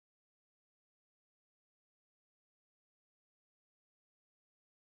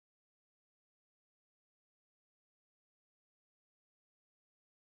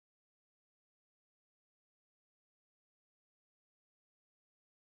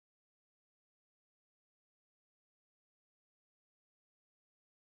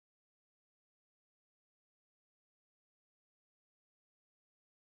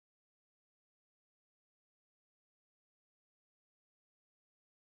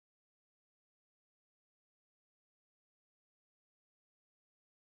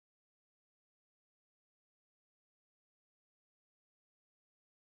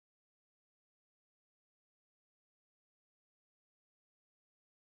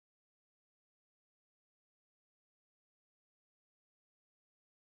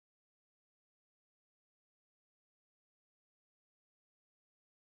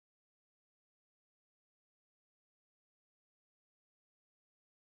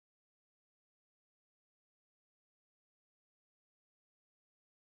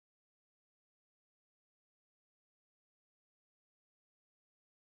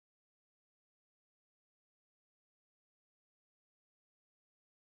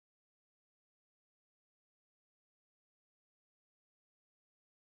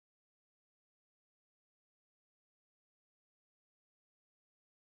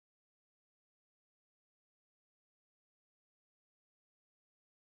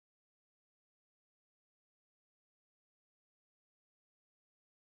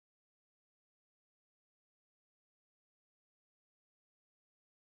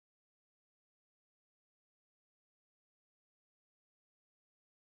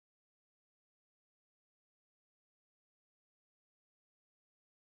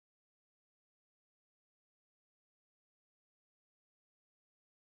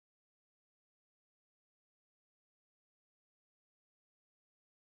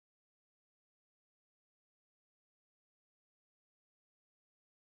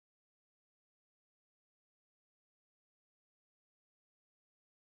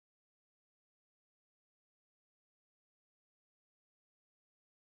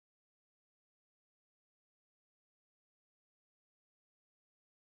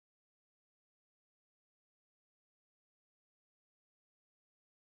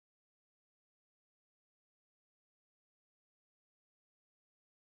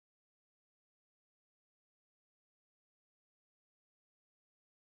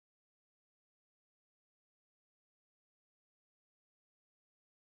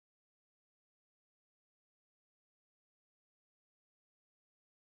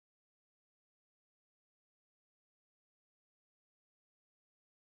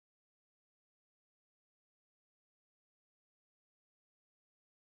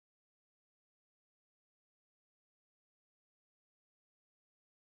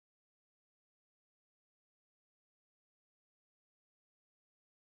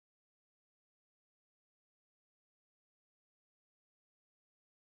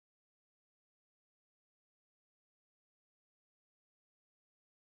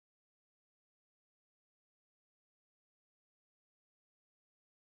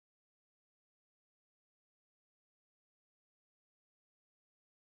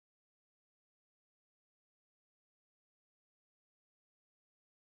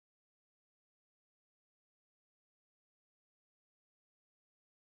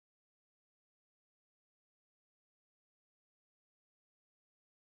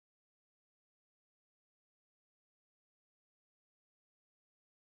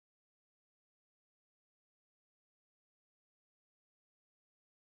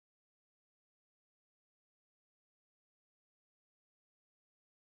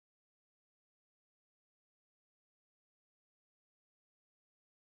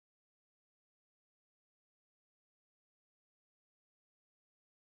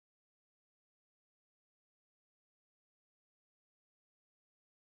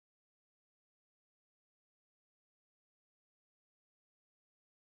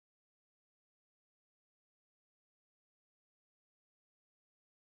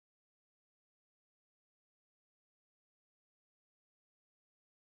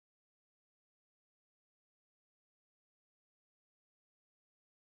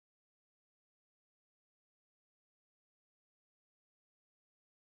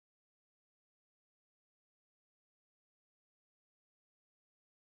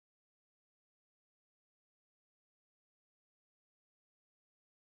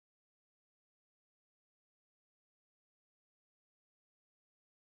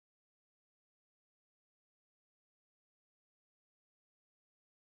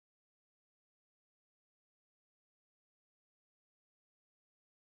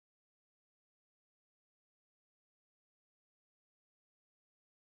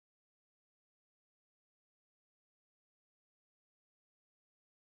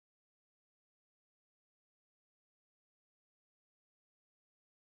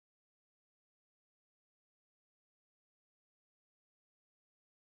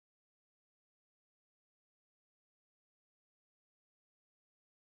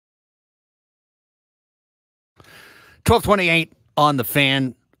 1228 on the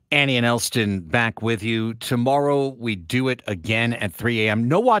Fan. Annie and Elsten back with you. Tomorrow we do it again at 3 a.m.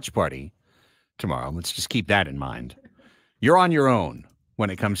 No watch party tomorrow. Let's just keep that in mind. You're on your own when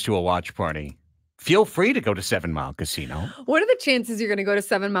it comes to a watch party. Feel free to go to 7 Mile Casino. What are the chances you're going to go to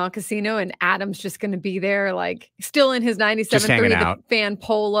 7 Mile Casino and Adam's just going to be there, like still in his 97.3 the Fan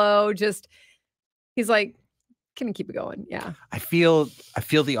polo? He's like, can we keep it going? Yeah. I feel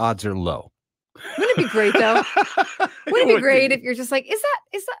the odds are low. Wouldn't it be great though? Wouldn't it be great if you're just like,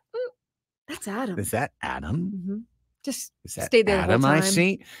 that's Adam? Is that Adam? Mm-hmm. Just stay there Adam, the whole time. I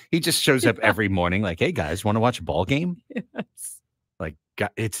see. He just shows up every morning like, hey guys, want to watch a ball game? Yes. Like,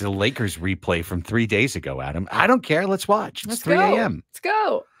 it's a Lakers replay from 3 days ago, Adam. I don't care. Let's watch. It's 3 a.m. Let's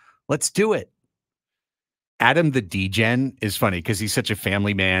go. Let's do it. Adam the D-Gen is funny because he's such a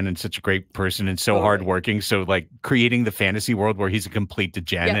family man and such a great person and so hardworking. So like creating the fantasy world where he's a complete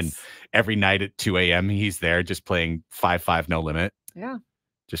degen and every night at 2 a.m. he's there just playing 5-5 no limit. Yeah.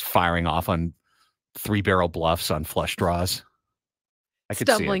 Just firing off on 3-barrel bluffs on flush draws. I could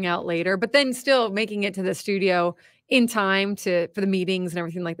Stumbling out later, but then still making it to the studio in time for the meetings and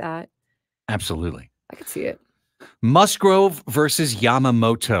everything like that. Absolutely. I could see it. Musgrove versus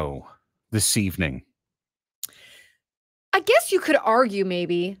Yamamoto this evening. I guess you could argue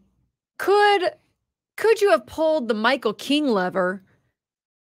maybe, could you have pulled the Michael King lever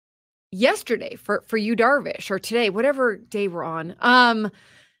yesterday for you, Darvish, or today, whatever day we're on?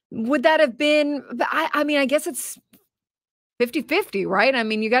 Would that have been, I mean, I guess it's 50-50, right? I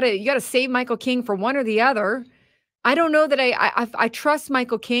mean, you gotta save Michael King for one or the other. I don't know that I trust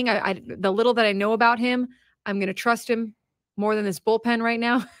Michael King. The little that I know about him, I'm going to trust him more than this bullpen right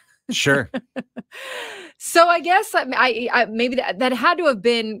now. Sure. So I guess I maybe that had to have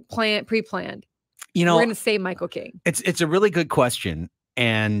been pre-planned. You know, we're going to save Michael King. It's a really good question,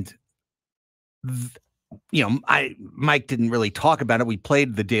 and you know, Mike didn't really talk about it. We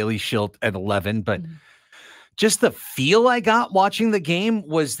played the Daily Shilt at 11, but just the feel I got watching the game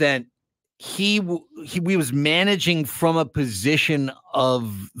was that he was managing from a position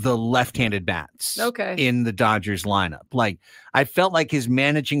of the left-handed bats in the Dodgers lineup. Like, I felt like his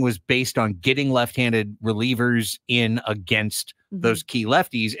managing was based on getting left-handed relievers in against those key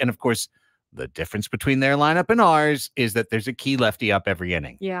lefties. And of course, the difference between their lineup and ours is that there's a key lefty up every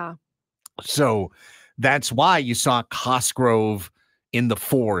inning. Yeah. So that's why you saw Cosgrove in the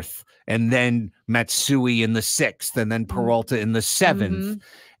 4th, and then Matsui in the 6th, and then Peralta in the 7th.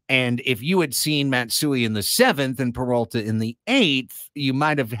 And if you had seen Matsui in the 7th and Peralta in the 8th, you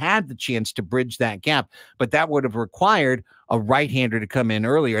might have had the chance to bridge that gap. But that would have required a right-hander to come in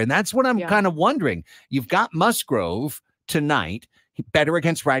earlier. And that's what I'm kind of wondering. You've got Musgrove tonight, better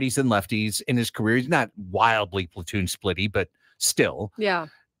against righties than lefties in his career. He's not wildly platoon splitty, but still. Yeah.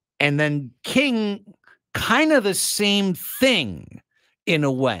 And then King, kind of the same thing in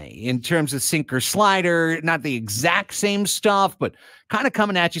a way, in terms of sinker slider, not the exact same stuff, but kind of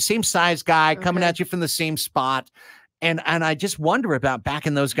coming at you, same size guy, coming at you from the same spot. And I just wonder about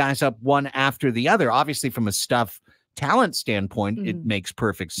backing those guys up one after the other. Obviously, from a talent standpoint, it makes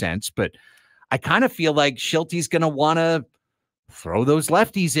perfect sense. But I kind of feel like Shilty's going to want to throw those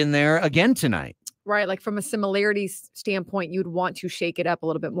lefties in there again tonight. Right. Like from a similarity standpoint, you'd want to shake it up a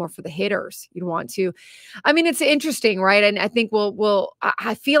little bit more for the hitters. You'd want to, I mean, it's interesting, right? And I think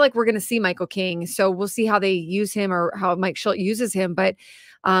I feel like we're going to see Michael King. So we'll see how they use him or how Mike Shildt uses him. But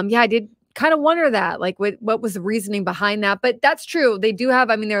yeah, I did kind of wonder that, like what was the reasoning behind that? But that's true. They do have,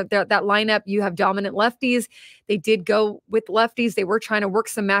 I mean, they're that lineup, you have dominant lefties. They did go with lefties. They were trying to work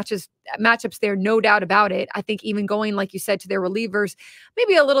some matchups there, no doubt about it. I think even going, like you said, to their relievers,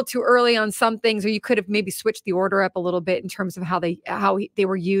 maybe a little too early on some things, or you could have maybe switched the order up a little bit in terms of how they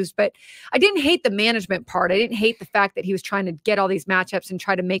were used. But I didn't hate the management part. I didn't hate the fact that he was trying to get all these matchups and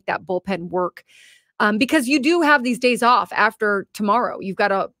try to make that bullpen work. Because you do have these days off after tomorrow. You've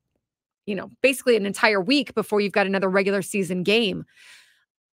got basically an entire week before you've got another regular season game.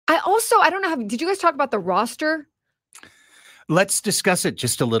 I don't know, did you guys talk about the roster? Let's discuss it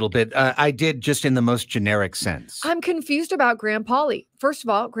just a little bit. I did, just in the most generic sense. I'm confused about Graham Pauley. First of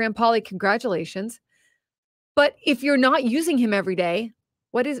all, Graham Pauley, congratulations. But if you're not using him every day,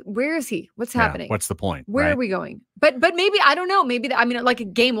 where is he? What's happening? What's the point? Where are we going? But maybe, I don't know. Maybe, like a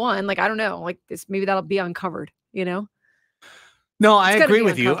game one, like, I don't know, like this, maybe that'll be uncovered, No, I agree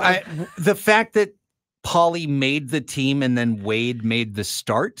with you. The fact that Pauly made the team and then Wade made the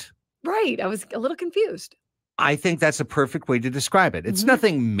start. Right. I was a little confused. I think that's a perfect way to describe it. It's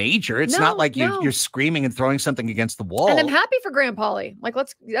nothing major. It's not like you're screaming and throwing something against the wall. And I'm happy for Graham Pauley. Like,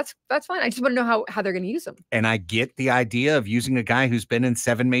 that's fine. I just want to know how they're going to use him. And I get the idea of using a guy who's been in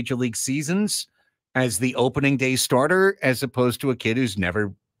 7 major league seasons as the opening day starter as opposed to a kid who's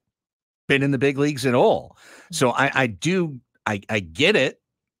never been in the big leagues at all. So I get it,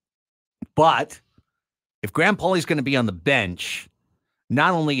 but if Graham Pauley's going to be on the bench,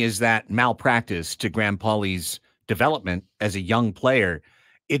 not only is that malpractice to Graham Pauley's development as a young player,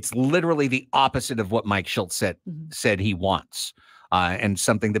 it's literally the opposite of what Mike Schultz said he wants. And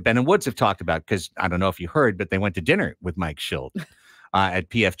something that Ben and Woods have talked about, because I don't know if you heard, but they went to dinner with Mike Schultz at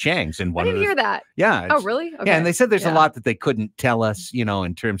PF Chang's. And I didn't hear that. Yeah. Oh, really? Okay. Yeah. And they said there's a lot that they couldn't tell us,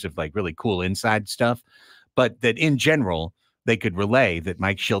 in terms of like really cool inside stuff, but that in general, they could relay that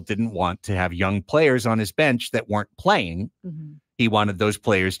Mike Schultz didn't want to have young players on his bench that weren't playing. He wanted those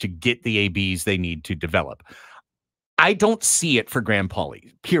players to get the ABs they need to develop. I don't see it for Graham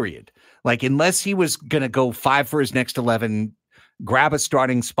Pauley, period. Like, unless he was going to go 5 for his next 11, grab a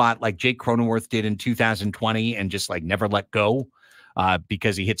starting spot like Jake Cronenworth did in 2020 and just like never let go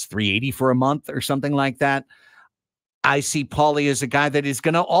because he hits 380 for a month or something like that. I see Pauley as a guy that is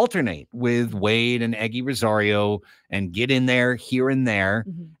going to alternate with Wade and Eggy Rosario and get in there here and there.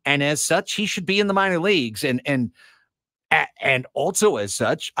 And as such, he should be in the minor leagues. And also as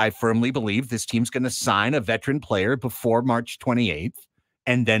such, I firmly believe this team's going to sign a veteran player before March 28th,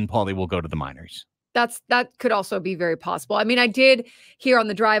 and then Pauley will go to the minors. That could also be very possible. I mean, I did hear on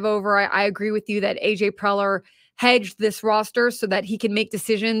the drive over, I agree with you that AJ Preller hedged this roster so that he can make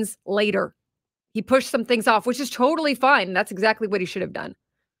decisions later. He pushed some things off, which is totally fine. That's exactly what he should have done.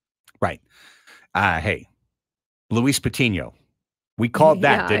 Right. Hey, Luis Patino. We called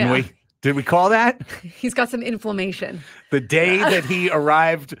that, didn't we? Did we call that? He's got some inflammation. The day that he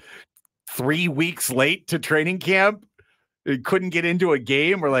arrived 3 weeks late to training camp, he couldn't get into a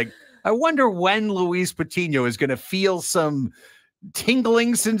game. We're like, I wonder when Luis Patino is going to feel some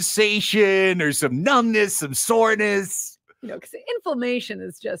tingling sensation or some numbness, some soreness. Because inflammation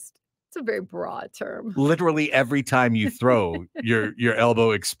is just, it's a very broad term. Literally every time you throw, your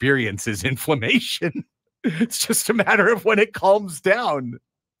elbow experiences inflammation. It's just a matter of when it calms down.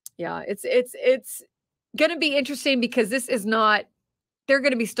 Yeah, it's going to be interesting because this is not, there are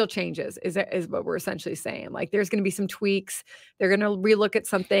going to be still changes is what we're essentially saying. Like, there's going to be some tweaks. They're going to relook at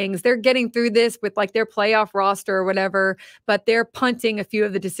some things. They're getting through this with like their playoff roster or whatever, but they're punting a few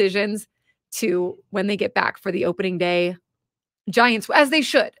of the decisions to when they get back for the opening day Giants, as they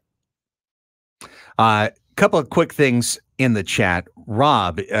should. Couple of quick things in the chat.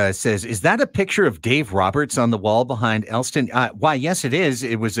 Rob says, is that a picture of Dave Roberts on the wall behind Elsten? Why, yes, it is.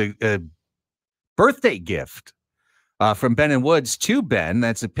 It was a birthday gift from Ben and Woods to Ben.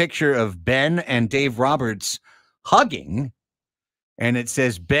 That's a picture of Ben and Dave Roberts hugging. And it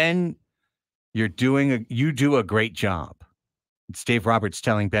says, Ben, you do a great job. It's Dave Roberts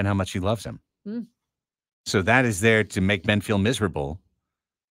telling Ben how much he loves him. So that is there to make Ben feel miserable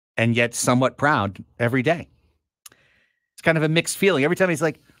and yet somewhat proud every day. It's kind of a mixed feeling. Every time he's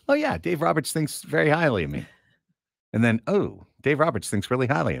like, oh yeah, Dave Roberts thinks very highly of me. And then, oh, Dave Roberts thinks really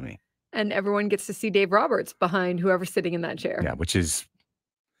highly of me. And everyone gets to see Dave Roberts behind whoever's sitting in that chair. Yeah, which is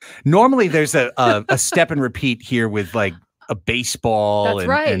normally there's a step and repeat here with like a baseball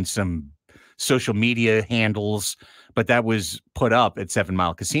and some social media handles, but that was put up at 7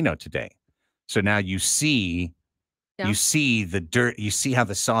 Mile Casino today. So now you see the dirt, you see how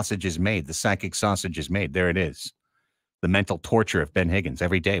the sausage is made, the psychic sausage is made. There it is. The mental torture of Ben Higgins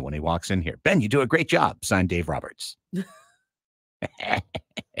every day when he walks in here. Ben, you do a great job. Signed, Dave Roberts.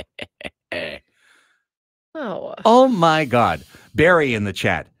 Oh my God. Barry in the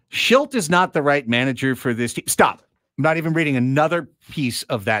chat. Schilt is not the right manager for this team. Stop. I'm not even reading another piece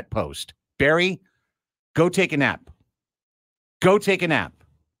of that post. Barry, go take a nap. Go take a nap.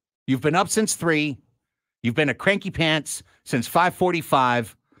 You've been up since 3. You've been a cranky pants since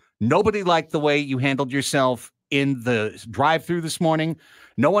 5:45. Nobody liked the way you handled yourself in the drive-through this morning.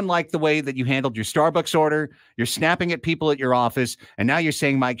 No one liked the way that you handled your Starbucks order. You're snapping at people at your office, and now you're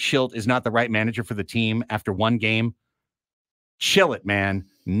saying Mike Schilt is not the right manager for the team after one game. Chill it, man.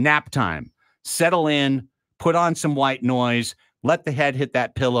 Nap time. Settle in. Put on some white noise. Let the head hit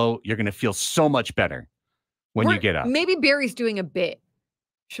that pillow. You're going to feel so much better when you get up. Maybe Barry's doing a bit.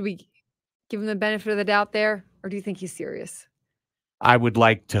 Should we give him the benefit of the doubt there, or do you think he's serious? I would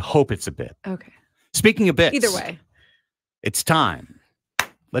like to hope it's a bit. Okay. Speaking of bits. Either way. It's time.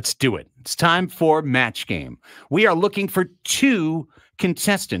 Let's do it. It's time for Match Game. We are looking for 2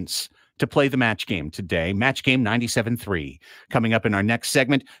 contestants to play the match game today. Match Game 97.3. Coming up in our next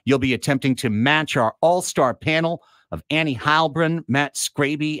segment, you'll be attempting to match our all-star panel of Annie Heilbrunn, Matt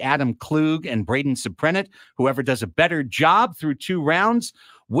Scraby, Adam Klug, and Braden Suprenant. Whoever does a better job through 2 rounds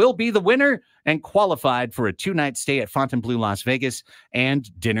will be the winner. and qualified for a 2-night stay at Fontainebleau, Las Vegas, and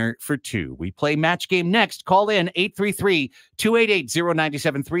dinner for 2. We play match game next. Call in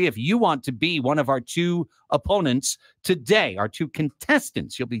 833-288-0973 if you want to be one of our 2 opponents today, our 2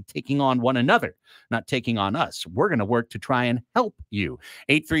 contestants. You'll be taking on one another, not taking on us. We're going to work to try and help you.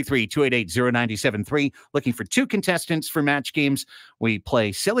 833-288-0973. Looking for 2 contestants for match games. We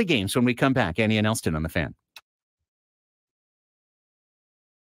play silly games when we come back. Annie and Elsten on the Fan.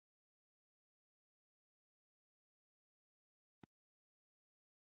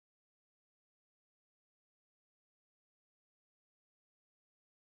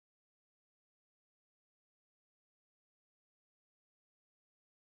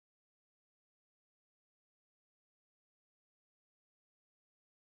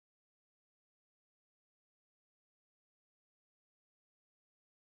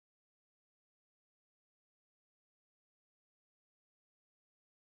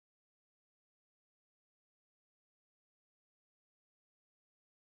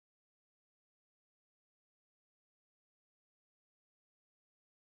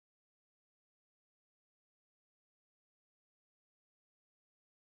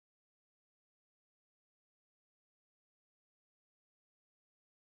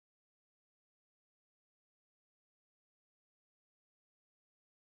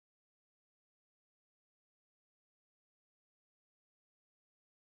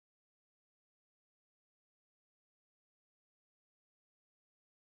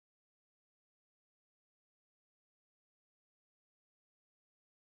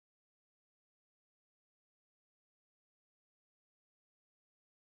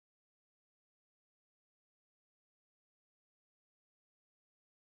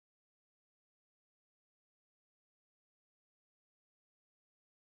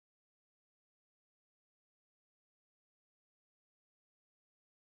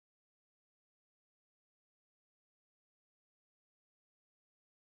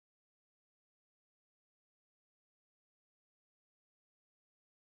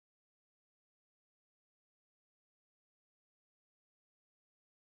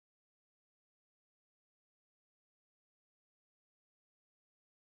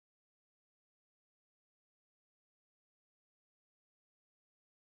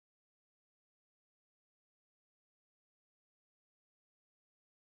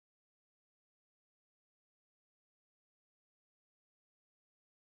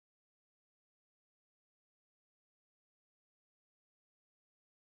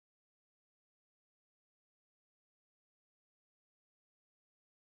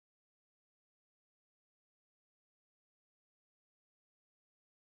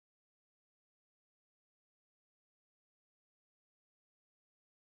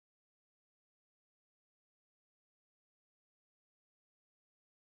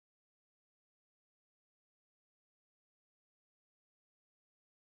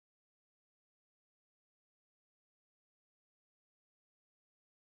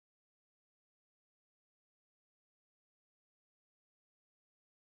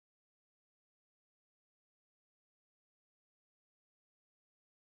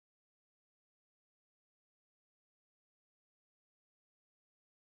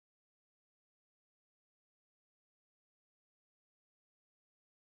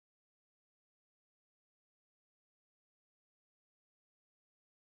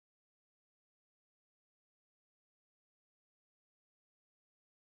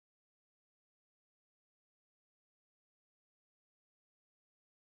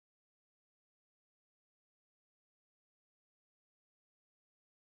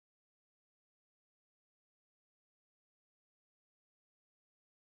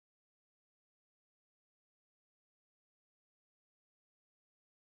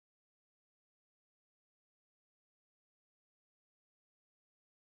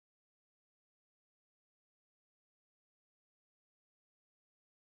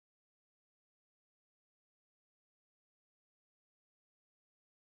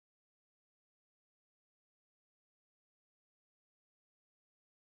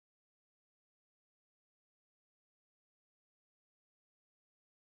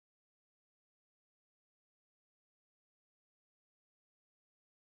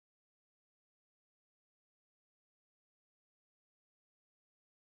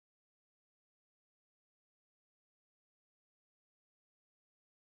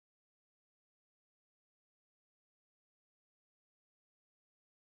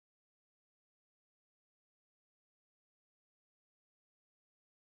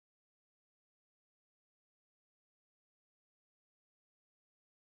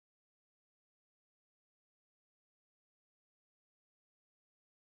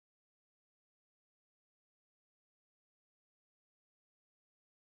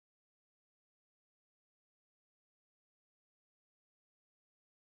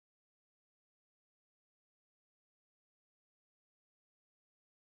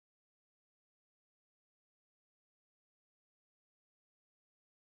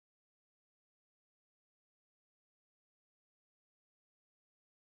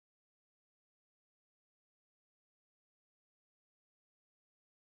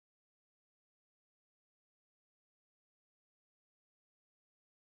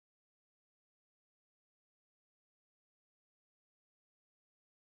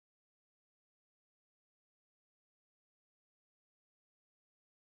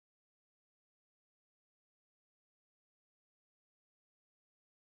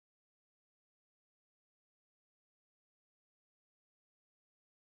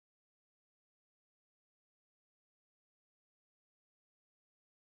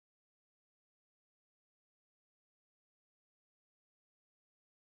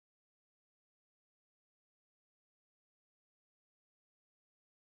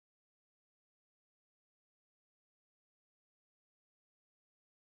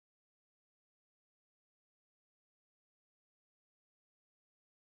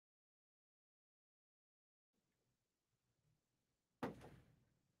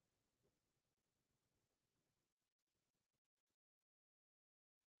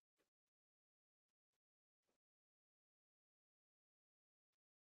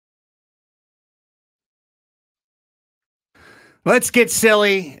 Let's get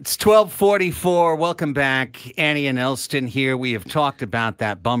silly. It's 12:44. Welcome back. Annie and Elsten here. We have talked about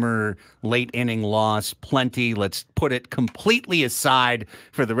that bummer late inning loss plenty. Let's put it completely aside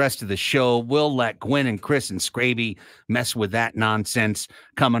for the rest of the show. We'll let Gwen and Chris and Scraby mess with that nonsense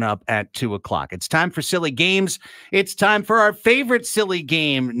coming up at 2 o'clock. It's time for silly games. It's time for our favorite silly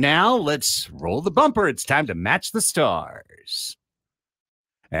game. Now let's roll the bumper. It's time to match the stars.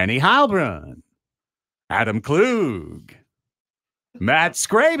 Annie Heilbrunn, Adam Klug, Matt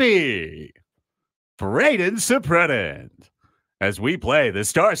Scraby, Braden Supredent, as we play the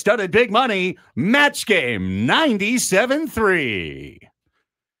star-studded big money match game 97.3.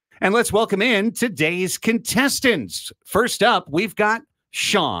 And let's welcome in today's contestants. First up, we've got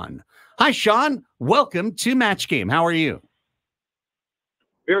Sean. Hi, Sean. Welcome to Match Game. How are you?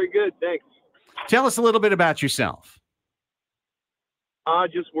 Very good, thanks. Tell us a little bit about yourself.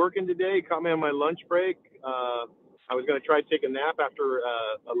 Just working today. Caught me on my lunch break. I was going to try to take a nap after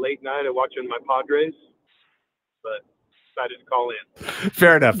a late night of watching my Padres, but decided to call in.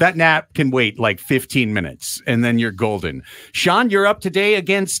 Fair enough. That nap can wait like 15 minutes, and then you're golden. Sean, you're up today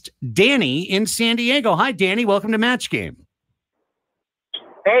against Danny in San Diego. Hi, Danny. Welcome to Match Game.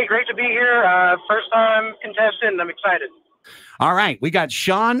 Hey, great to be here. First time contestant. I'm excited. All right. We got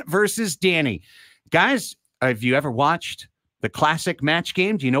Sean versus Danny. Guys, have you ever watched the classic Match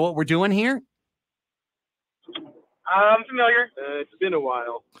Game? Do you know what we're doing here? I'm familiar. It's been a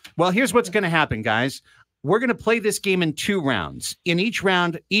while. Well, here's what's going to happen, guys. We're going to play this game in 2 rounds. In each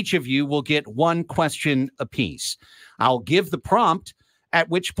round, each of you will get 1 question apiece. I'll give the prompt, at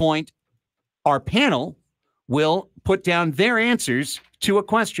which point our panel will put down their answers to a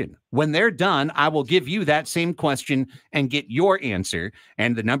question. When they're done, I will give you that same question and get your answer.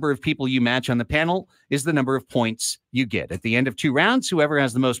 And the number of people you match on the panel is the number of points you get. At the end of 2 rounds, whoever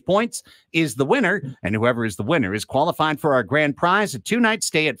has the most points is the winner. And whoever is the winner is qualified for our grand prize, a 2-night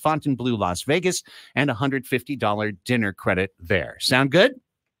stay at Fontainebleau, Las Vegas, and a $150 dinner credit there. Sound good?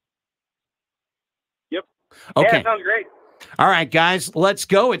 Yep. Okay. Yeah, sounds great. All right, guys, let's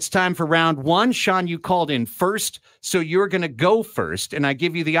go. It's time for round 1. Sean, you called in first, so you're going to go first, and I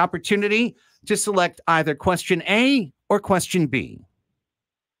give you the opportunity to select either question A or question B.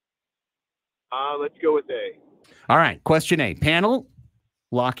 Let's go with A. All right, question A. Panel,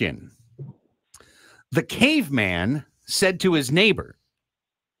 lock in. The caveman said to his neighbor,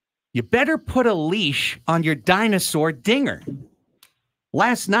 "You better put a leash on your dinosaur dinger.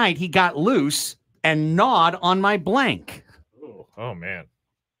 Last night he got loose and gnawed on my blank." Oh, man.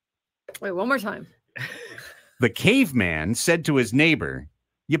 Wait, one more time. The caveman said to his neighbor,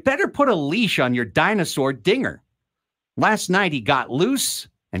 "You better put a leash on your dinosaur dinger. Last night he got loose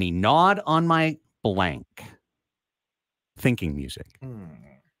and he gnawed on my blank." Thinking music.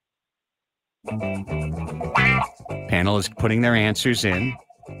 Panel is putting their answers in.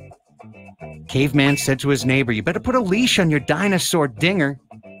 Caveman said to his neighbor, "You better put a leash on your dinosaur dinger."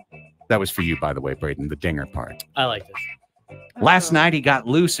 That was for you, by the way, Braden, the dinger part. I like this. Last night he got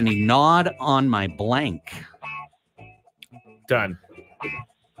loose and he gnawed on my blank. Done.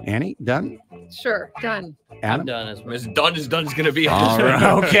 Annie, done? Sure, done. Adam? I'm done as well. As done as done's going to be. All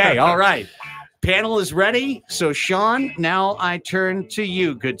right. Okay, all right. Panel is ready. So, Sean, now I turn to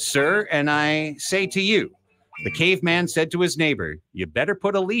you, good sir, and I say to you, the caveman said to his neighbor, "You better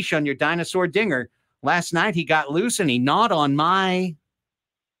put a leash on your dinosaur dinger. Last night he got loose and he gnawed on my..."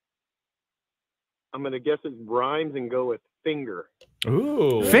 I'm going to guess it rhymes and go with finger.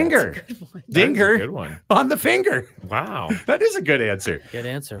 Ooh. Finger. Dinger. Good one. On the finger. Wow. That is a good answer. Good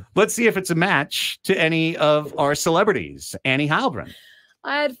answer. Let's see if it's a match to any of our celebrities. Annie Heilbrunn.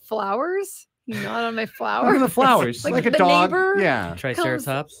 I had flowers. You gnawed on my What flower. are the flowers? like a the dog. neighbor Yeah.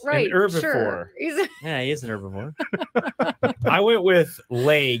 Triceratops. Right. An herbivore. Sure. Yeah, he is an herbivore. I went with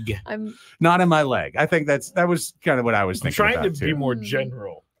leg. I'm Not in my leg. I think that was kind of what I was I'm thinking trying about to be too. more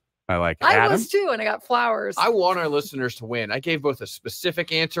general. I like I Adam. was too, and I got flowers. I want our listeners to win. I gave both a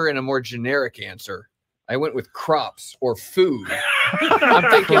specific answer and a more generic answer. I went with crops or food. I'm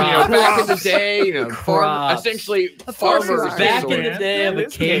thinking, back in the day, essentially farmers. Back in the day of a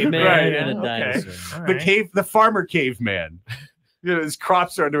caveman and a dinosaur. The farmer caveman. His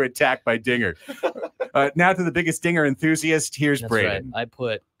crops are under attack by Dinger. Now to the biggest Dinger enthusiast. Here's That's Braden. right. I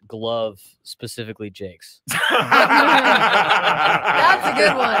put glove, specifically Jake's. That's a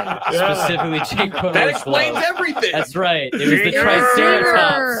good one. Specifically Jake put on That his explains glove. everything. That's right. It was the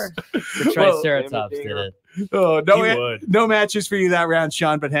Triceratops. The Triceratops did it. Oh, no matches for you that round,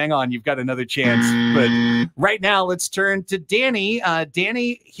 Sean, but hang on. You've got another chance. But right now, let's turn to Danny.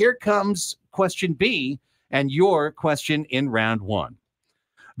 Danny, here comes question B and your question in round 1.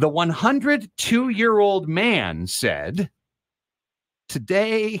 The 102-year-old man said,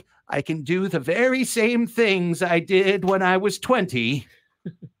 Today, I can do the very same things I did when I was 20.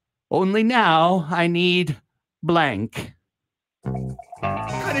 Only now I need blank. What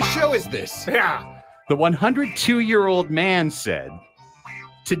kind of show is this? Yeah. The 102-year-old man said,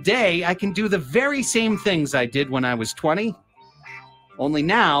 today I can do the very same things I did when I was 20. Only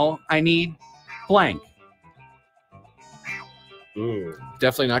now I need blank. Ooh.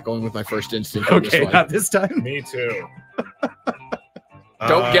 Definitely not going with my first instinct on this Okay, one. not this time. Me too.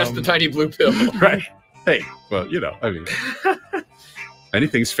 Don't guess the tiny blue pill. Right. Hey, well, you know, I mean,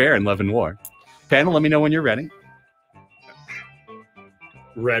 anything's fair in love and war. Panel, let me know when you're ready.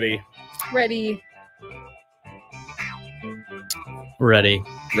 Ready. Ready. Ready.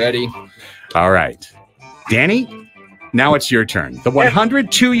 Ready. All right. Danny, now it's your turn. The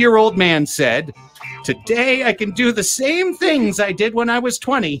 102-year-old man said, today I can do the same things I did when I was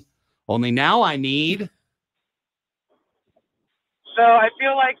 20. Only now I need... So I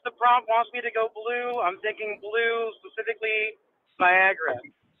feel like the prompt wants me to go blue. I'm thinking blue, specifically Viagra.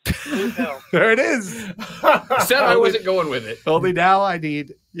 Blue pill. There it is. Said I wasn't going with it. Only now I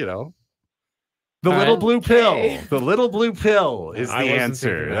need, you know, the little blue pill. The little blue pill is the I wasn't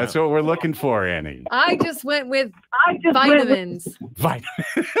answer. thinking That's that. what we're looking for, Annie. I just went with vitamins.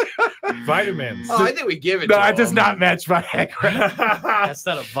 Vitamins. Oh, I think we give it No, to it does him. not match Viagra. That's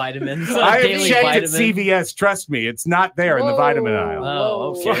not a vitamin. It's not I a have daily checked vitamin. at CVS. Trust me, it's not there in the vitamin aisle.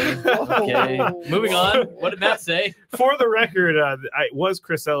 Oh, okay. Okay. Moving on. What did Matt say? For the record, it was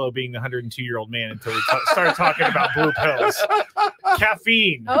Crisello being the 102-year-old man until we started talking about blue pills.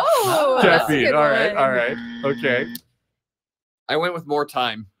 Caffeine. Oh, that's a Caffeine. good All right. one. All right. Okay. I went with more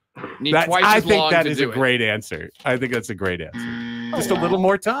time. Need That's, twice I as think long that to is a do it. great answer. I think that's a great answer. Just a little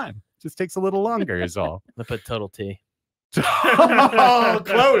more time. Just takes a little longer is all. I put total T. Oh,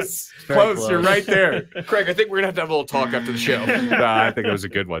 close. Very Close. You're right there. Craig, I think we're going to have a little talk after the show. No, I think it was a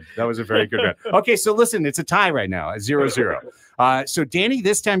good one. That was a very good one. Okay, so listen, it's a tie right now at 0-0. So Danny,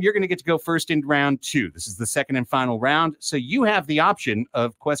 this time you're going to get to go first in round 2. This is the second and final round. So you have the option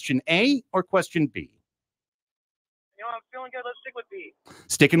of question A or question B. You know, I'm feeling good. Let's stick with B.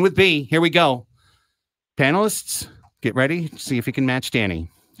 Sticking with B. Here we go. Panelists, get ready. See if you can match Danny.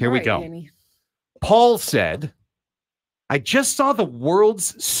 Here All we right, go. Danny. Paul said, I just saw the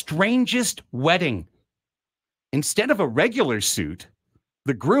world's strangest wedding. Instead of a regular suit,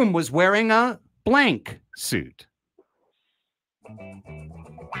 the groom was wearing a blank suit.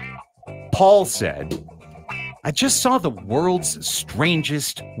 Paul said, I just saw the world's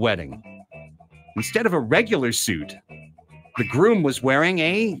strangest wedding. Instead of a regular suit, the groom was wearing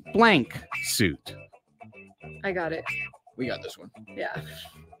a blank suit. I got it. We got this one. Yeah.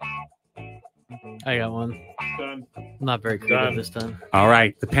 I got one. Done. I'm not very creative Done. this time. All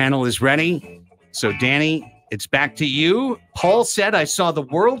right, the panel is ready. So, Danny, it's back to you. Paul said, I saw the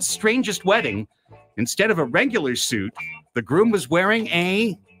world's strangest wedding. Instead of a regular suit, the groom was wearing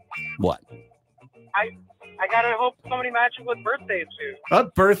a what? I gotta hope somebody matches with birthday suit. A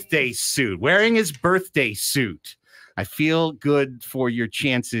birthday suit, wearing his birthday suit. I feel good for your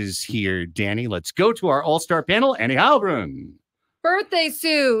chances here, Danny. Let's go to our all-star panel, Annie Heilbrunn. Birthday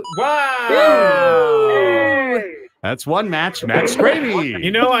suit. Wow. That's one match. Max Gravy.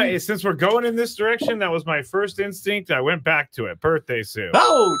 You know, since we're going in this direction, that was my first instinct. I went back to it. Birthday suit.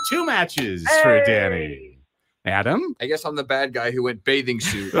 Oh, 2 matches for Danny. Adam? I guess I'm the bad guy who went bathing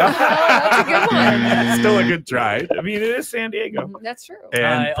suit. That's a good one. That's still a good try. I mean, it is San Diego. That's true. And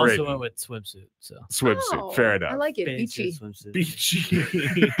I also Braden. went with swimsuit. So Swimsuit. Oh, Fair enough. I like it. fancy Beachy. swimsuit. Beachy.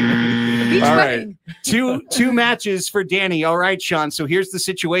 Beach All right. wedding. Two matches for Danny. All right, Sean. So here's the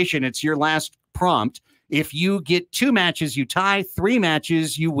situation. It's your last prompt. If you get 2 matches, you tie. 3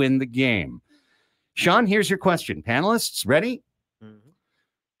 matches, you win the game. Sean, here's your question. Panelists, ready?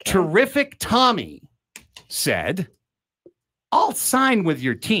 Terrific Tommy said, I'll sign with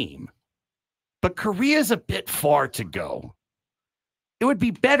your team, but Korea's a bit far to go. It would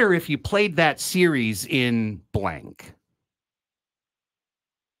be better if you played that series in blank.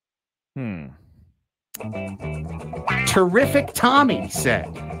 Terrific Tommy said,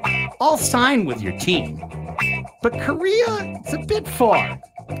 I'll sign with your team, but Korea, it's a bit far.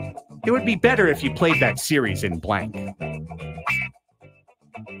 It would be better if you played that series in blank.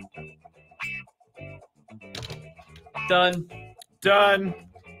 Done. Done.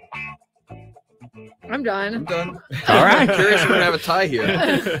 I'm done. Done. All right. I'm curious if we're going to have a tie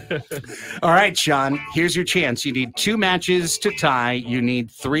here. All right, Sean, here's your chance. You need 2 matches to tie. You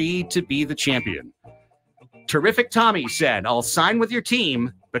need 3 to be the champion. Terrific Tommy said, I'll sign with your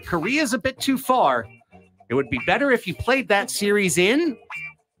team, but Korea's a bit too far. It would be better if you played that series in.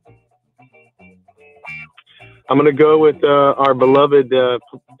 I'm going to go with our beloved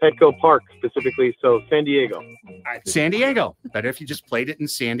Petco Park specifically. So San Diego. San Diego. Better if you just played it in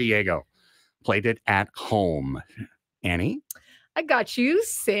San Diego. Played it at home. Annie? I got you,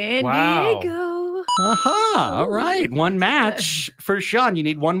 San Wow. Diego. Aha. All right. One match for Sean. You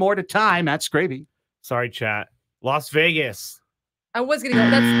need one more to tie. Matt Scraby. Sorry, chat. Las Vegas. I was gonna go.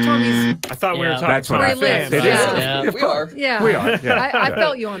 That's Tommy's. I thought we were talking That's what I Where he lives. It is. Yeah. We are. Yeah. We are. Yeah. I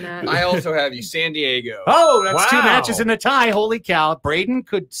felt you on that. I also have you, San Diego. Oh, that's two Wow. matches in a tie. Holy cow. Braden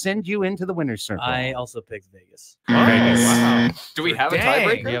could send you into the winner's circle. I also picked Vegas. Vegas. wow. Do we have a Dang.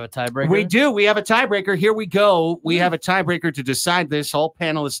 tiebreaker? You have a tiebreaker? We do. We have a tiebreaker. Here we go. We have a tiebreaker to decide this. All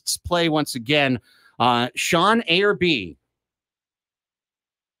panelists play once again. Sean, A or B?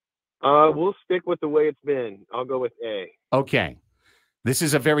 We'll stick with the way it's been. I'll go with A. Okay. This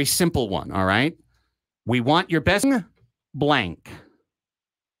is a very simple one. All right. We want your best blank.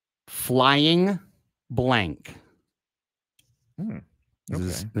 Flying blank.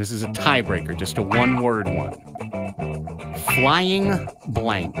 This is a tiebreaker, just a one-word one. Flying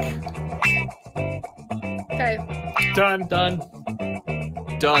blank. Okay. Done. Done.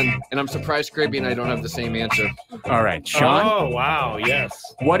 And I'm surprised Scraby and I don't have the same answer. All right, Sean. Oh, wow.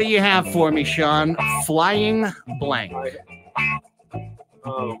 Yes. What do you have for me, Sean? Flying blank.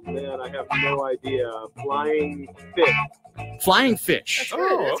 Oh, man, I have no idea. Flying fish. Flying fish. That's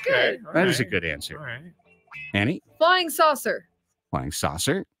good. That's good. That is a good answer. All right. Annie? Flying saucer. Flying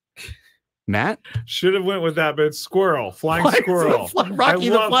saucer. Matt? Should have went with that, but it's squirrel. Flying squirrel. Rocky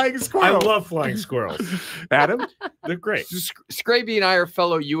the flying squirrel. I love flying squirrels. Adam? They're great. Scraby and I are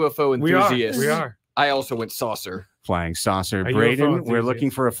fellow UFO We are. enthusiasts. We are. I also went saucer. Flying saucer. A UFO Braden, we're enthusiast.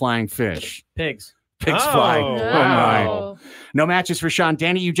 looking for a flying fish. Pigs. Pigs Oh, flying. wow. Oh, my. No matches for Sean.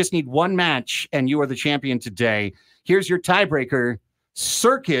 Danny, you just need one match, and you are the champion today. Here's your tiebreaker.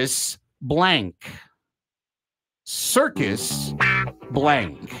 Circus blank. Circus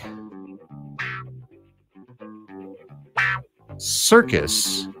blank.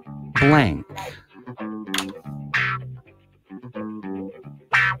 Circus blank.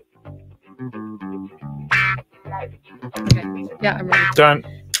 Okay. Yeah, I'm ready.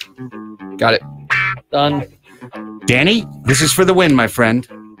 Done. Got it. Done. Danny, this is for the win, my friend.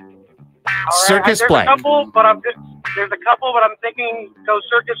 Circus there's blank. A couple, but there's a couple, but I'm thinking go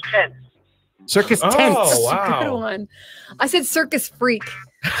circus tents. Circus Oh, tents. wow. Good one. I said circus freak.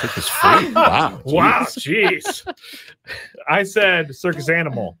 Circus freak. Wow. Wow. Jeez. I said circus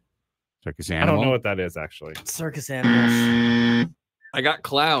animal. Circus I animal. don't know what that is, actually. Circus animals. I got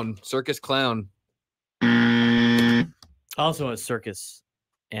clown. Circus clown. I also went circus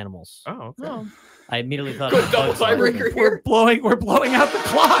animals. Oh, okay. Oh. I immediately thought Good of double Bugs Bunny. tiebreaker here. We're blowing out the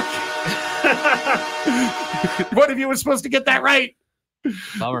clock. One of you was supposed to get that right.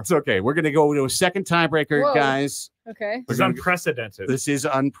 Bummer. It's okay. We're going to go to a second tiebreaker, Whoa. guys. Okay. It's unprecedented. This is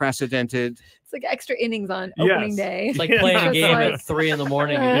unprecedented. It's like extra innings on Yes. opening day. It's like playing a It's game like- at 3 in the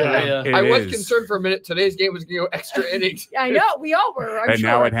morning. Yeah. It I was is. concerned for a minute today's game was going to go extra innings. I know. We all were. I'm And sure.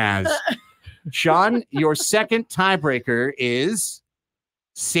 now it has. Sean, your second tiebreaker is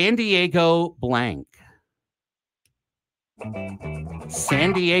San Diego blank.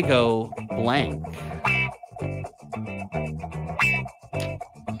 San Diego blank.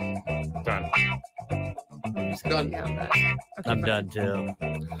 Done. He's done. Yeah, I'm done. Okay, I'm fine. done too.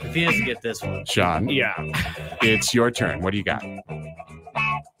 If he doesn't get this one, Sean, Yeah. it's your turn. What do you got?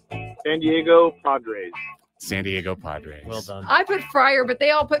 San Diego Padres. San Diego Padres. well done. I put Friar, but they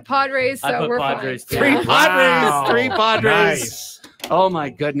all put Padres, so I put we're Padres fine. too. Three Yeah. Padres. Wow. Three Padres. Nice. Oh my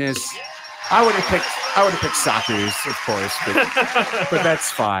goodness. I would have picked Sockers, of course, but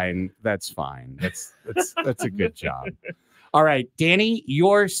that's fine. That's fine. That's a good job. All right, Danny,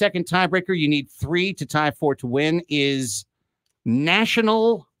 your second tiebreaker, you need 3 to tie 4 to win, is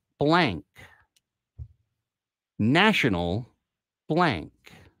national blank. National blank.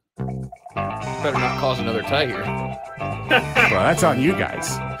 Better not cause another tie here. Well, that's on you guys.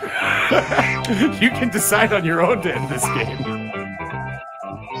 You can decide on your own to end this game.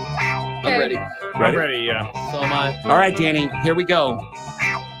 I'm ready. I'm ready, yeah. So am I. All right, Danny, here we go.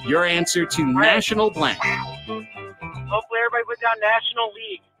 Your answer to national blank. Hopefully everybody put down National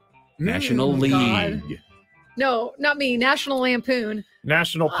League. National God. League. No, not me. National Lampoon.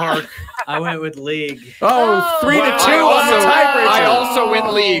 National Park. I went with league. Oh, 3 to 2 wow. on the tiebreaker. I also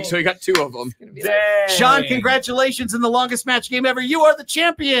went league, so you got 2 of them. Sean, congratulations in the longest match game ever. You are the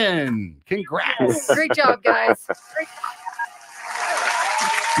champion. Congrats. Great job, guys.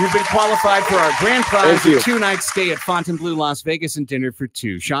 You've been qualified for our grand prize, Thank you. a 2-night stay at Fontainebleau, Las Vegas, and dinner for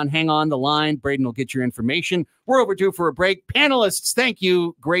 2. Sean, hang on the line. Braden will get your information. We're overdue for a break. Panelists, thank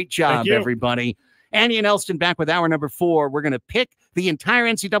you. Great job, Thank you. everybody. Annie and Elsten back with hour number 4. We're going to pick the entire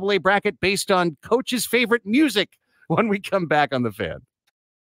NCAA bracket based on coach's favorite music when we come back on The Fan.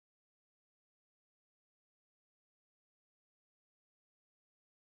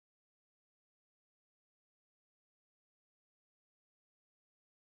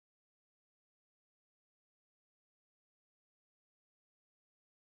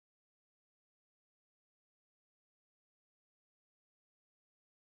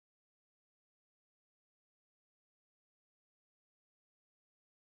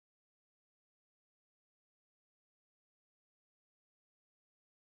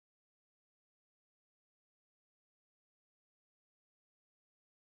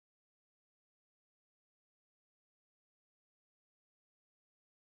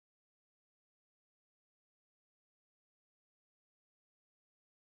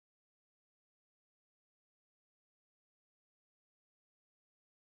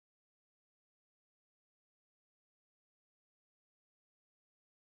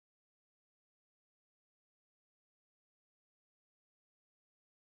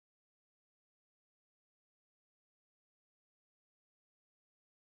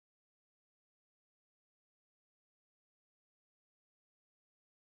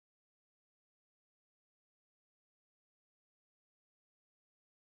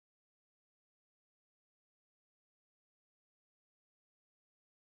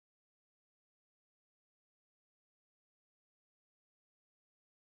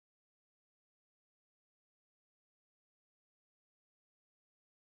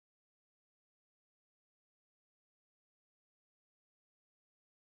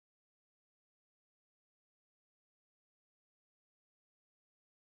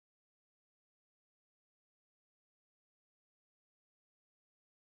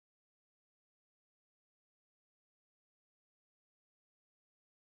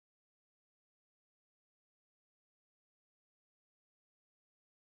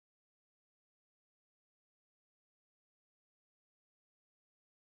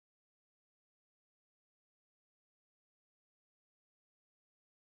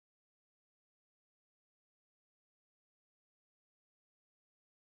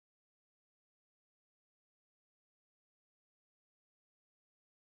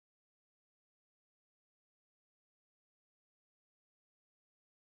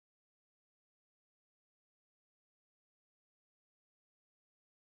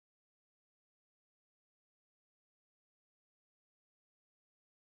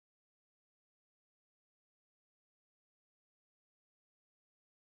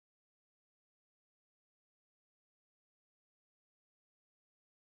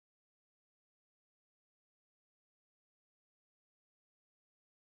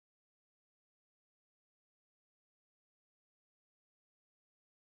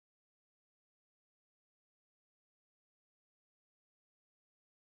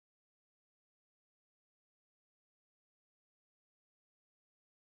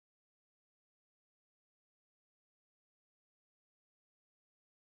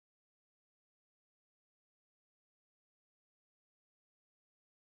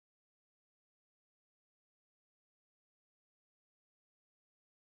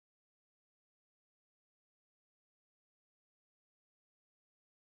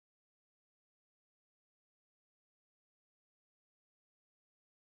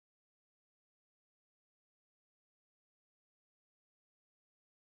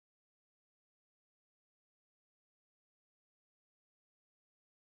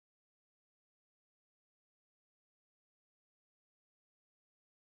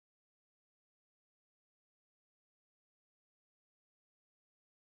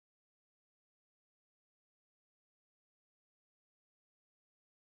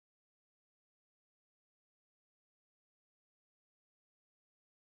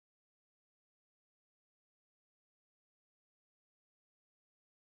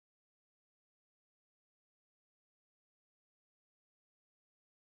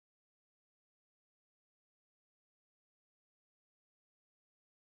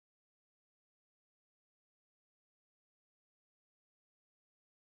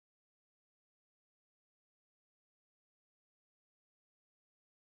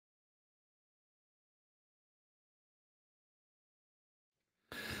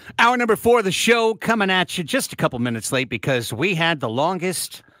 Hour number 4 of the show coming at you just a couple minutes late because we had the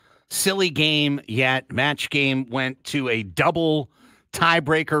longest silly game yet. Match game went to a double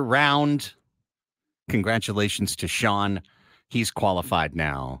tiebreaker round. Congratulations to Sean. He's qualified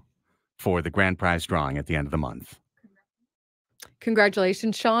now for the grand prize drawing at the end of the month.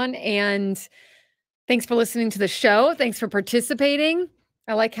 Congratulations, Sean. And thanks for listening to the show. Thanks for participating.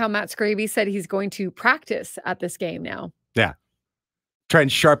 I like how Matt Scraby said he's going to practice at this game now. Yeah. Try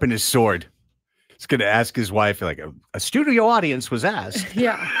and sharpen his sword. He's going to ask his wife, like a studio audience was asked.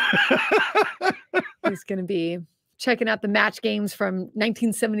 Yeah. He's going to be checking out the match games from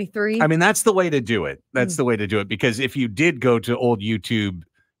 1973. I mean, that's the way to do it. That's the way to do it. Because if you did go to old YouTube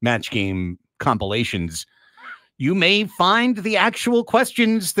match game compilations, you may find the actual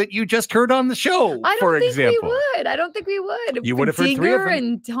questions that you just heard on the show, I don't for think example. we would. I don't think we would. You would have heard 3 of Dinger them.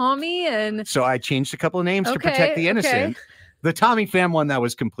 and Tommy and So I changed a couple of names to protect the innocent. The Tommy Pham one, that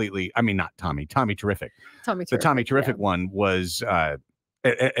was completely, I mean, not Tommy, Tommy Terrific. The Tommy Terrific one was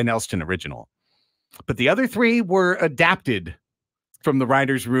an Elsten original. But the other 3 were adapted from the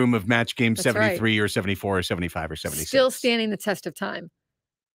writer's room of Match Game That's 73 or 74 or 75 or 76. still standing the test of time.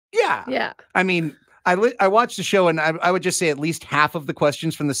 Yeah. Yeah. I mean, I watched the show, and I would just say at least half of the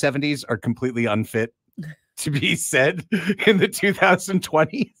questions from the 70s are completely unfit to be said in the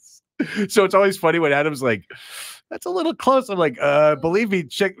 2020s. So it's always funny when Adam's like, that's a little close. I'm like, believe me,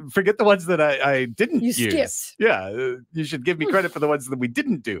 forget the ones that I didn't use. Skipped. Yeah, you should give me credit for the ones that we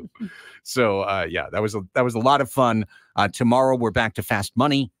didn't do. So yeah, that was a lot of fun. Tomorrow we're back to Fast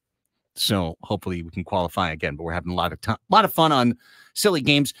Money, so hopefully we can qualify again. But we're having a lot of fun on silly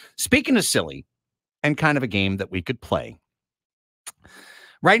games. Speaking of silly, and kind of a game that we could play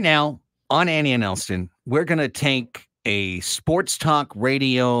right now on Annie and Elsten, we're gonna take a sports talk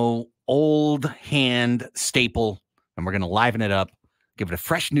radio old hand staple, and we're going to liven it up, give it a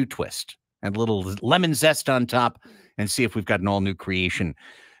fresh new twist, and a little lemon zest on top, and see if we've got an all new creation.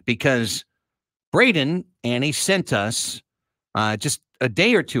 Because Braden, Annie, sent us just a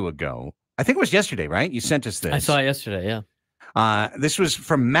day or 2 ago. I think it was yesterday, right? You sent us this. I saw it yesterday, yeah. This was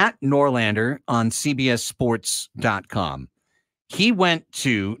from Matt Norlander on CBSSports.com. He went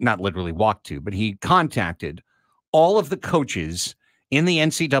to, not literally walked to, but he contacted all of the coaches in the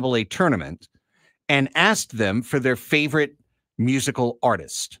NCAA tournament and asked them for their favorite musical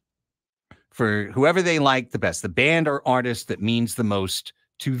artist, for whoever they like the best, the band or artist that means the most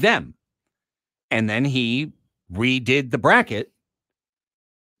to them. And then he redid the bracket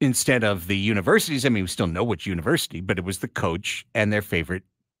instead of the universities. I mean, we still know which university, but it was the coach and their favorite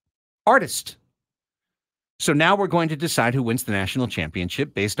artist. So now we're going to decide who wins the national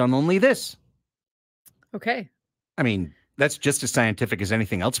championship based on only this. Okay. I mean, that's just as scientific as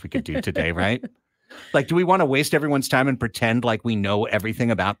anything else we could do today, right? Like, do we want to waste everyone's time and pretend like we know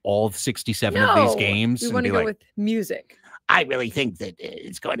everything about all 67 of these games? We and want to be go like, with music. I really think that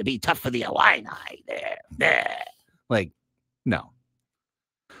it's going to be tough for the Illini there. Like, no.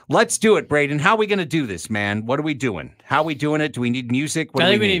 Let's do it, Braden. How are we going to do this, man? What are we doing? How are we doing it? Do we need music? What I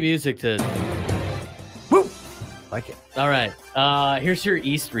do think we need music to... Woo! Like it. All right. Here's your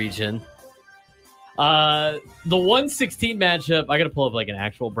East region. The 116 matchup, I got to pull up like an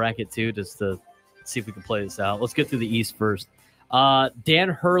actual bracket too, just to see if we can play this out. Let's get through the East first. Dan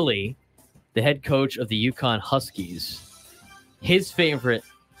Hurley, the head coach of the Yukon Huskies, his favorite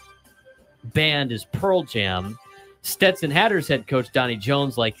band is Pearl Jam. Stetson Hatter's head coach, Donnie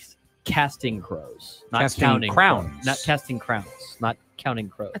Jones, likes Casting Crows, not Casting counting Crowns. crows. Not casting crowns, not counting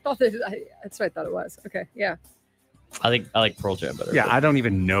crows. I thought that's what I thought it was. Okay. Yeah. I like Pearl Jam better. Yeah, I don't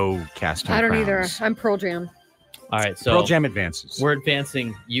even know Casting I don't either. Crowns. I'm Pearl Jam. All right, so Pearl Jam advances. We're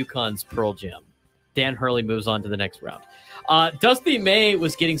advancing Yukon's Pearl Jam. Dan Hurley moves on to the next round. Dusty May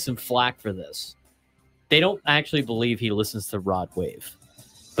was getting some flack for this. They don't actually believe he listens to Rod Wave.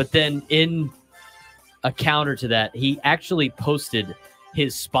 But then in a counter to that, he actually posted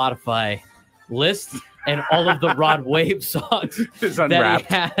his Spotify list and all of the Rod Wave songs that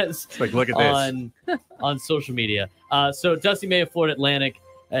he has like, look at this. on social media. So Dusty May of Florida Atlantic,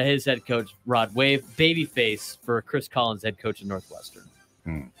 his head coach, Rod Wave. Babyface for Chris Collins, head coach of Northwestern.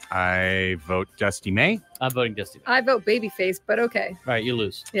 I vote Dusty May. I'm voting Dusty May. I vote Babyface, but okay. All right, you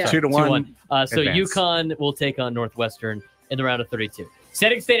lose. Yeah. 2-1. So advance. UConn will take on Northwestern in the round of 32.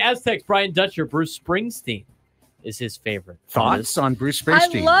 Setting State Aztecs, Brian Dutcher, Bruce Springsteen is his favorite. Thoughts on Bruce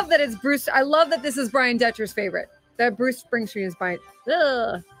Springsteen? I love that it's Bruce. I love that this is Brian Dutcher's favorite. That Bruce Springsteen is Brian.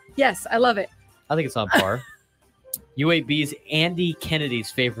 Ugh. Yes, I love it. I think it's on par. UAB's Andy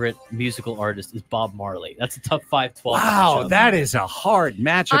Kennedy's favorite musical artist is Bob Marley. That's a tough 5-12. Wow, that is a hard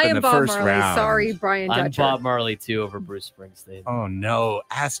matchup I in am the Bob first Marley. round. Sorry, Brian Dutcher. I'm Bob Marley too over Bruce Springsteen. Oh no,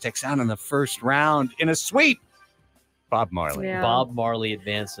 Aztecs out in the first round in a sweep. Bob Marley. Yeah. Bob Marley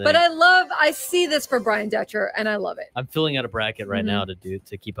advancing. But I see this for Brian Dutcher, and I love it. I'm filling out a bracket right now to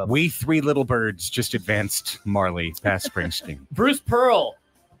keep up. We three little birds just advanced Marley past Springsteen. Bruce Pearl,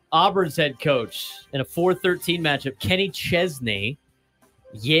 Auburn's head coach, in a 4-13 matchup. Kenny Chesney,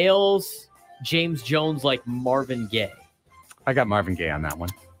 Yale's James Jones like Marvin Gaye. I got Marvin Gaye on that one.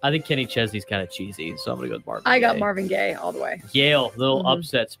 I think Kenny Chesney's kind of cheesy, so I'm going to go with Marvin I got Gaye. Marvin Gaye all the way. Yale, little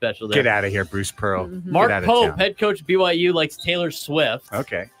upset special there. Get out of here, Bruce Pearl. Mark Get out of Pope, town. head coach of BYU, likes Taylor Swift.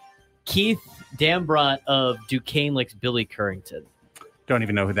 Okay. Keith Dambrot of Duquesne likes Billy Currington. Don't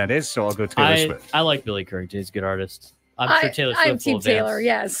even know who that is, so I'll go Taylor Swift. I like Billy Currington. He's a good artist. I'm sure Taylor Swift I'm Team will Taylor, advance.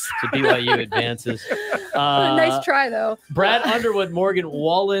 yes. So BYU advances. Nice try, though. Brad Underwood, Morgan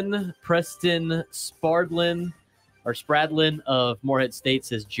Wallen, Preston Spradlin of Morehead State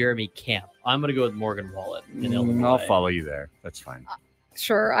says Jeremy Camp. I'm going to go with Morgan Wallen in Illinois. I'll follow you there. That's fine.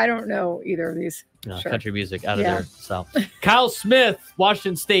 Sure. I don't know either of these. No, Sure. country music out of Yeah. there. So Kyle Smith,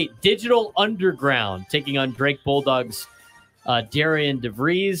 Washington State, Digital Underground, taking on Drake Bulldogs. Darian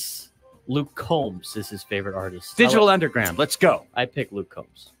DeVries, Luke Combs is his favorite artist. Digital Underground. Let's go. I pick Luke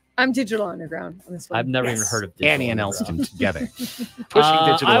Combs. I'm Digital Underground on this one. I've never even heard of Digital Annie and Underground. Elston together. Pushing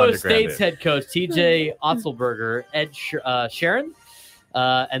Digital Iowa Underground State's in. head coach TJ Otzelberger, Ed Sharon,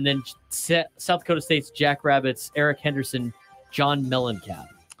 and then South Dakota State's Jackrabbits, Eric Henderson, John Mellencamp.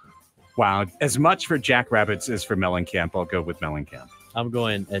 Wow. As much for Jackrabbits as for Mellencamp, I'll go with Mellencamp. I'm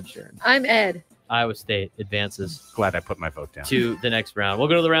going Ed Sharon. I'm Ed. Iowa State advances Glad I put my vote down. to the next round. We'll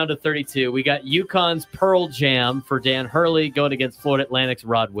go to the round of 32. We got UConn's Pearl Jam for Dan Hurley going against Florida Atlantic's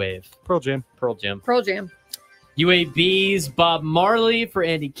Rod Wave. Pearl Jam. Pearl Jam. Pearl Jam. UAB's Bob Marley for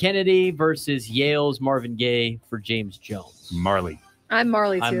Andy Kennedy versus Yale's Marvin Gaye for James Jones. Marley. I'm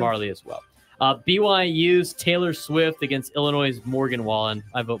Marley, too. I'm Marley as well. BYU's Taylor Swift against Illinois' Morgan Wallen.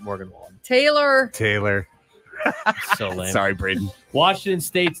 I vote Morgan Wallen. Taylor. So lame. Sorry, Braden. Washington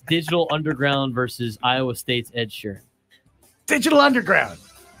State's Digital Underground versus Iowa State's Ed Sheeran. Digital Underground.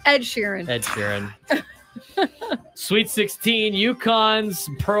 Ed Sheeran. Ed Sheeran. Sweet 16, UConn's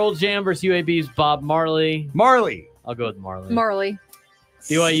Pearl Jam versus UAB's Bob Marley. Marley. I'll go with Marley. Marley.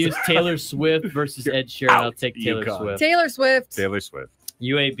 BYU's Taylor Swift versus Ed Sheeran. I'll take Taylor UConn. Swift. Taylor Swift. Taylor Swift.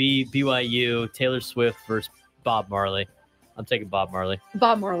 UAB, BYU, Taylor Swift versus Bob Marley. I'm taking Bob Marley.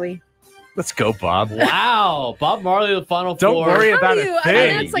 Bob Marley. Let's go, Bob. Wow. Bob Marley, the Final Don't Four. worry about How a do you- I thing.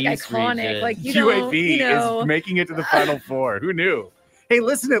 mean, that's like East iconic. region. Like, you don't, UAB you know. is making it to the Final Four. Who knew? Hey,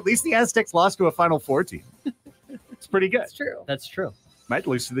 listen, at least the Aztecs lost to a Final Four team. It's pretty good. It's true. That's true. Might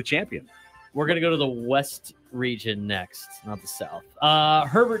lose to the champion. We're going to go to the West region next, not the South.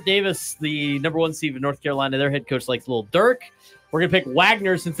 Herbert Davis, the number 1 seed of North Carolina, their head coach likes Lil Durk. We're going to pick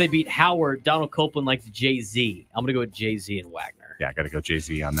Wagner since they beat Howard. Donald Copeland likes Jay-Z. I'm going to go with Jay-Z and Wagner. Yeah, I got to go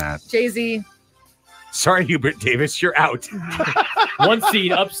Jay-Z on that. Jay-Z. Sorry, Hubert Davis, you're out. 1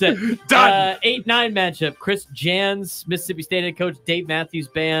 seed upset. Done. 8-9 matchup. Chris Jans, Mississippi State head coach, Dave Matthews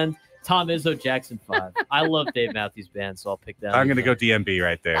Band, Tom Izzo, Jackson 5. I love Dave Matthews Band, so I'll pick that. I'm going to go DMB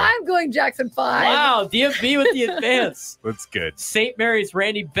right there. I'm going Jackson 5. Wow, DMB with the advance. That's good. St. Mary's,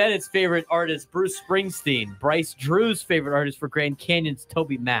 Randy Bennett's favorite artist, Bruce Springsteen. Bryce Drew's favorite artist for Grand Canyon's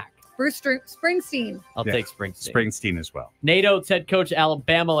Toby Mac. Bruce Springsteen. I'll take Springsteen. Springsteen as well. NATO's head coach,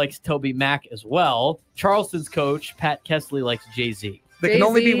 Alabama, likes Toby Mac as well. Charleston's coach, Pat Kessley, likes Jay-Z. There can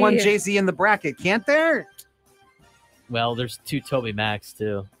only be Jay-Z. one Jay-Z in the bracket, can't there? Well, there's 2 Toby Macs,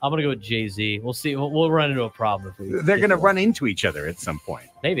 too. I'm going to go with Jay-Z. We'll see. We'll run into a problem if we They're get going to to run into each other at some point.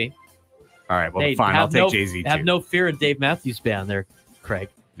 Maybe. All right, well, Hey, fine. I'll have take no- Jay-Z, Have too. no fear of Dave Matthews Band there, Craig.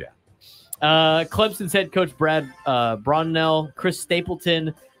 Yeah. Clemson's head coach, Brad Bronell, Chris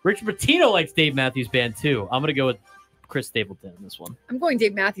Stapleton. Richard Pitino likes Dave Matthews Band, too. I'm going to go with Chris Stapleton in this one. I'm going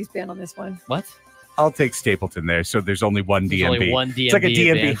Dave Matthews Band on this one. What? I'll take Stapleton there, so there's only one There's DMB. only one It's like a DMB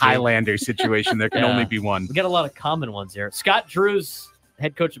DMB advantage. Highlander situation. There can Yeah. only be one. We got a lot of common ones here. Scott Drew's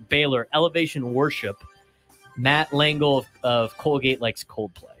head coach of Baylor, Elevation Worship. Matt Langle of Colgate likes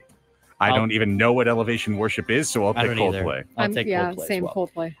Coldplay. I don't even know what Elevation Worship is, so I'll I pick don't either. Coldplay. I'll take yeah, Coldplay as same well.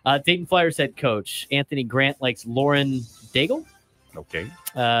 Coldplay. Dayton Flyers head coach Anthony Grant likes Lauren Daigle. Okay.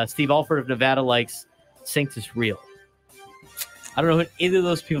 Steve Alford of Nevada likes Sanctus Real. I don't know who either of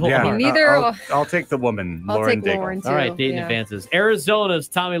those people Yeah, are. Neither- I'll take the woman, I'll Lauren take Daigle. Lauren, too. All right, Dayton yeah. advances. Arizona's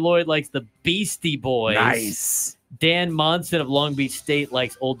Tommy Lloyd likes the Beastie Boys. Nice. Dan Monson of Long Beach State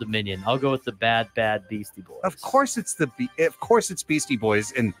likes Old Dominion. I'll go with the bad Beastie Boys. Of course it's it's Beastie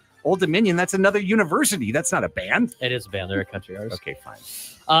Boys and Old Dominion. That's another university. That's not a band. It is a band. They're a country artist. Okay,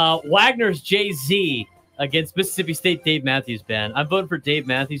 fine. Wagner's Jay-Z against Mississippi State Dave Matthews Band. I'm voting for Dave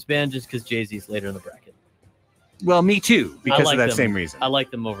Matthews Band just because Jay-Z's later in the bracket. Well, me too, I because like of that them. same reason. I like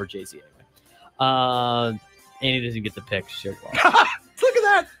them over Jay-Z anyway. And he doesn't get the pick. Sure. Look at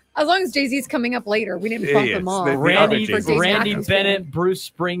that. As long as Jay-Z's coming up later, we didn't bump Yes, them all. they are Randy Jay-Z. Dave Randy Matthews Bennett, Band. Bruce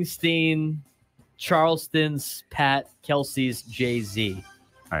Springsteen, Charleston's Pat Kelsey's Jay-Z.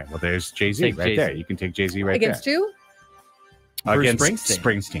 All right, well, there's Jay-Z Take right Jay-Z. there. You can take Jay-Z right Against there. who? Bruce Against Springsteen.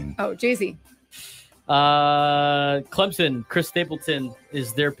 Springsteen. Oh, Jay-Z. Clemson, Chris Stapleton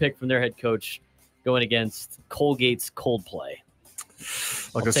is their pick from their head coach going against Colgate's Coldplay.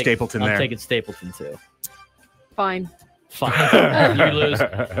 I'll go Stapleton there. I'm taking Stapleton too. Fine. You lose.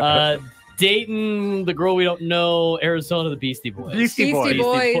 Dayton, the girl we don't know. Arizona, the Beastie Boys. Beastie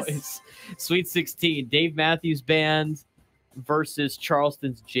Boys. Sweet 16. Dave Matthews Band versus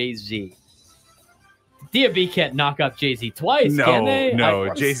Charleston's Jay-Z. DMB can't knock off Jay-Z twice, can they?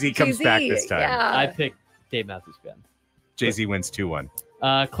 No. Jay-Z comes back this time. Yeah. I picked Dave Matthews Band. Jay-Z wins 2-1.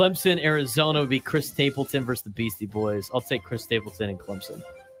 Clemson, Arizona would be Chris Stapleton versus the Beastie Boys. I'll take Chris Stapleton and Clemson.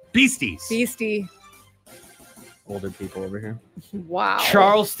 Beasties. Beastie. Older people over here. Wow.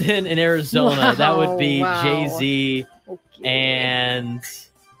 Charleston and Arizona. That would be Wow. Jay-Z and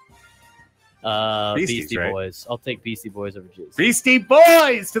Beastie right? Boys. I'll take Beastie Boys over Jay-Z. Beastie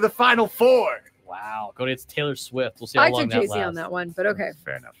Boys to the Final Four. Wow. Go against Taylor Swift. We'll see how I long took that Jay-Z lasts. on that one, but okay.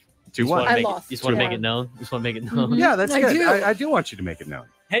 Fair enough. You just 2-1. wanna I make it- lost. You just want to make Yeah. it known? You just want to make it known? Yeah, that's I good. do. I do want you to make it known.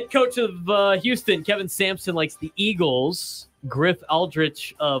 Head coach of Houston, Kevin Sampson, likes the Eagles. Griff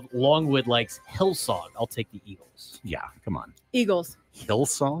Aldrich of Longwood likes Hillsong. I'll take the Eagles. Yeah, come on. Eagles.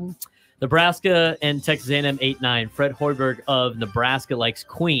 Hillsong? Nebraska and Texas A&M 8-9. Fred Hoiberg of Nebraska likes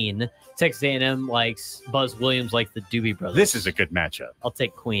Queen. Texas A&M likes Buzz Williams, likes the Doobie Brothers. This is a good matchup. I'll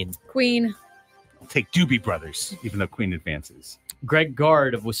take Queen. Queen. I'll take Doobie Brothers, even though Queen advances. Greg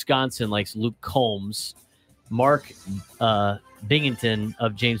Gard of Wisconsin likes Luke Combs. Mark Binghamton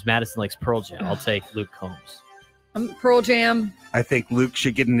of James Madison likes Pearl Jam. I'll take Luke Combs. Pearl Jam. I think Luke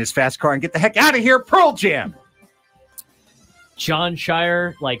should get in his fast car and get the heck out of here. Pearl Jam. John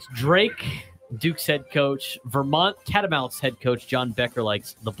Shire likes Drake. Duke's head coach. Vermont Catamounts head coach John Becker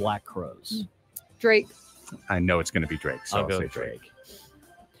likes the Black Crows. Drake. I know it's going to be Drake, so I'll I'll go say with Drake.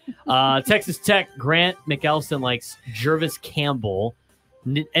 Texas Tech, Grant McElston likes Jervis Campbell.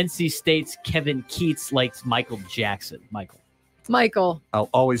 NC State's Kevin Keats likes Michael Jackson. Michael. I'll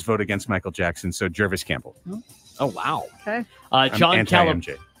always vote against Michael Jackson, so Jervis Campbell. Oh, wow. Okay. John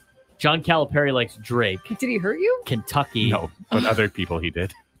anti-MJ. John Calipari likes Drake. Did he hurt you? Kentucky. No, but other people he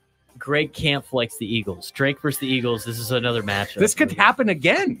did. Greg Camp likes the Eagles. Drake versus the Eagles. This is another matchup. This could happen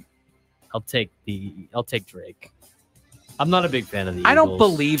again. I'll take Drake. I'm not a big fan of the Eagles. I don't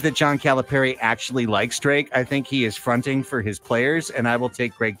believe that John Calipari actually likes Drake. I think he is fronting for his players, and I will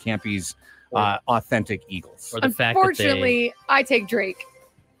take Greg Campy's authentic Eagles. Or the fact that Unfortunately, I take Drake.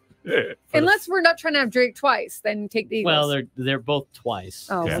 Unless we're not trying to have Drake twice, then take the Eagles. Well, they're both twice.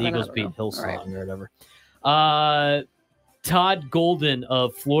 Oh, The then I Eagles don't beat know. Hillsong All right. or whatever. Todd Golden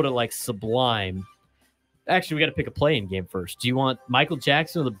of Florida likes Sublime. Actually, we got to pick a play-in game first. Do you want Michael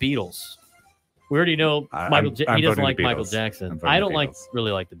Jackson or the Beatles? We already know I'm he doesn't voting like the Michael Beatles. Jackson. I'm voting I the don't Beatles.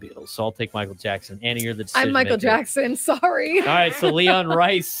 really like the Beatles, so I'll take Michael Jackson. Annie, you're the decision I'm Michael maker. Jackson. Sorry. All right, so Leon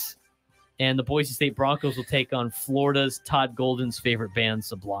Rice and the Boise State Broncos will take on Florida's Todd Golden's favorite band,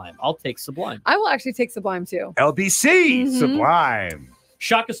 Sublime. I'll take Sublime. I will actually take Sublime too. LBC, Mhm. Sublime.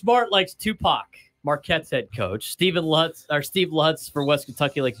 Shaka Smart likes Tupac, Marquette's head coach. Steve Lutz for West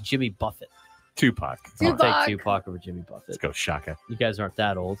Kentucky likes Jimmy Buffett. Tupac. I'll take Tupac over Jimmy Buffett. Let's go, Shaka. You guys aren't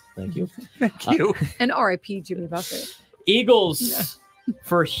that old. Thank you. Thank you. And R.I.P. Jimmy Buffett. Eagles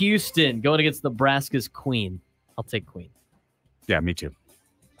for Houston going against Nebraska's Queen. I'll take Queen. Yeah, me too.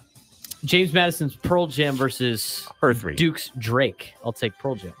 James Madison's Pearl Jam versus Her three. Duke's Drake. I'll take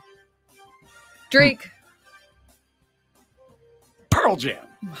Pearl Jam. Drake. Pearl Jam.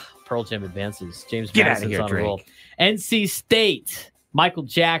 Pearl Jam advances. James Get outta Madison's here, on Drake. a roll. NC State, Michael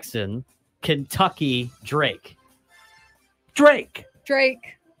Jackson. Kentucky, Drake. Drake.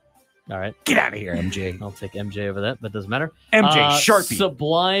 Drake. All right. Get out of here, MJ. I'll take MJ over that, but doesn't matter. MJ Sharpie.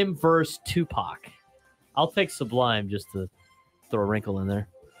 Sublime versus Tupac. I'll take Sublime just to throw a wrinkle in there.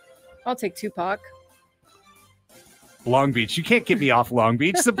 I'll take Tupac. Long Beach. You can't get me off Long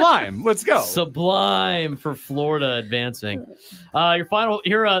Beach. Sublime. Let's go. Sublime for Florida advancing.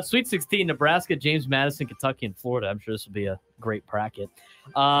 Your Sweet 16, Nebraska, James Madison, Kentucky, and Florida. I'm sure this will be a great bracket.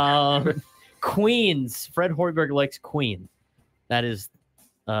 Queens. Fred Hoiberg likes Queen. That is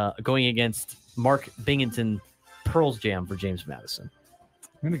going against Mark Binghamton, Pearl's Jam for James Madison.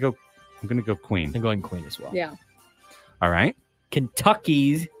 I'm gonna go Queen. I'm going Queen as well. Yeah. All right.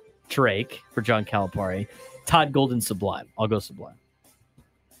 Kentucky's Drake for John Calipari. Todd Golden, Sublime. I'll go Sublime.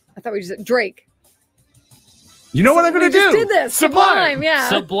 I thought we just said Drake. You know what I'm We gonna just do? did this. Sublime, yeah.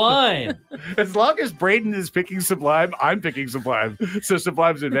 Sublime. As long as Braden is picking Sublime, I'm picking Sublime. So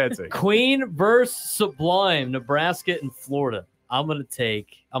Sublime's advancing. Queen versus Sublime, Nebraska and Florida. I'm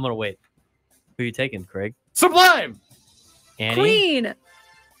gonna wait. Who are you taking, Craig? Sublime. Annie? Queen.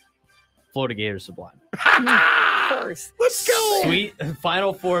 Florida Gators Sublime. Of course. Let's go. Sweet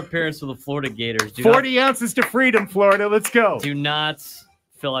Final Four appearance for the Florida Gators. 40 ounces to freedom, Florida. Let's go. Do not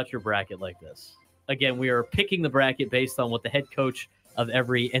fill out your bracket like this. Again, we are picking the bracket based on what the head coach of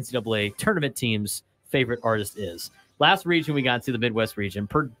every NCAA tournament team's favorite artist is. Last region we got to the Midwest region.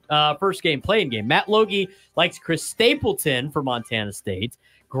 First game, playing game. Matt Logie likes Chris Stapleton for Montana State.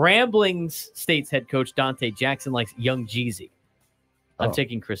 Grambling State's head coach Dante Jackson likes Young Jeezy. I'm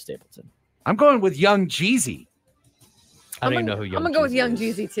taking Chris Stapleton. I'm going with Young Jeezy. I don't even know who Young I'm going to go with Young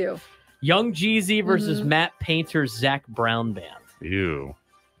Jeezy, too. Young Jeezy versus Matt Painter's Zach Brown Band. Ew.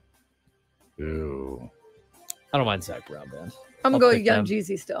 Ew. I don't mind Zach Brown Band. I'm going to go with Young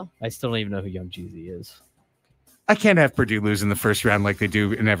Jeezy still. I still don't even know who Young Jeezy is. I can't have Purdue lose in the first round like they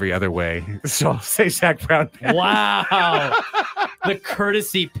do in every other way. So I'll say Zach Brown. Wow. The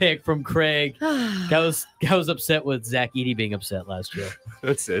courtesy pick from Craig. I was upset with Zach Edey being upset last year.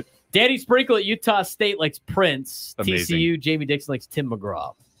 That's it. Danny Sprinkle at Utah State likes Prince. Amazing. TCU, Jamie Dixon likes Tim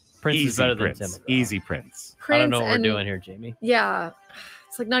McGraw. Prince is better than Tim McGraw. Easy Prince. I don't know what we're doing here, Jamie. Yeah.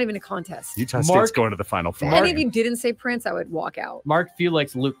 It's like not even a contest. Utah State's going to the Final Four. If any of you didn't say Prince, I would walk out. Mark Few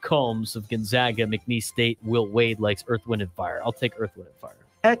likes Luke Combs of Gonzaga. McNeese State. Will Wade likes Earth, Wind, and Fire. I'll take Earth, Wind, and Fire.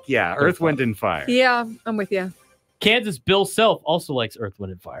 Heck yeah. Earth, Wind, and Fire. Yeah, I'm with you. Kansas Bill Self also likes Earth,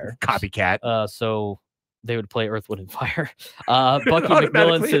 Wind, and Fire. Copycat. So they would play Earth, Wind, and Fire. Bucky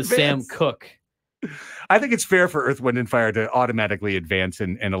McMillan says Sam Cooke. I think it's fair for Earth, Wind, and Fire to automatically advance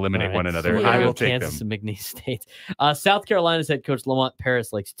and eliminate one another. So I will take Kansas them. and McNeese State. South Carolina's head coach Lamont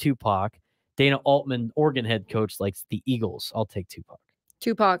Paris likes Tupac. Dana Altman, Oregon head coach, likes the Eagles. I'll take Tupac.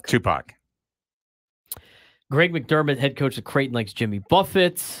 Tupac. Greg McDermott, head coach of Creighton, likes Jimmy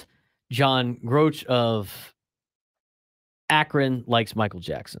Buffett. John Groch of Akron likes Michael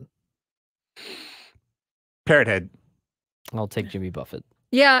Jackson. Parrot head. I'll take Jimmy Buffett.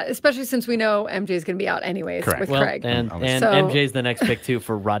 Yeah, especially since we know MJ is going to be out anyways with Craig. And So- MJ's the next pick too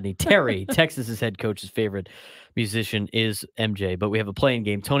for Rodney Terry. Texas's head coach's favorite musician is MJ, but we have a playing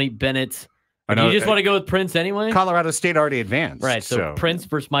game. Tony Bennett. I know, You just want to go with Prince anyway? Colorado State already advanced. Right. So Prince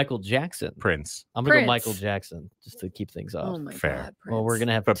versus Michael Jackson. Prince. I'm going to go Prince. Michael Jackson just to keep things off. Oh my Fair. God. Well, we're going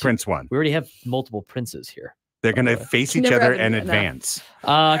to have But Prince won. We already have multiple Princes here. They're going to face each Never other having and enough. advance.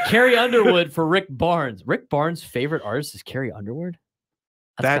 Carrie Underwood for Rick Barnes. Rick Barnes' favorite artist is Carrie Underwood?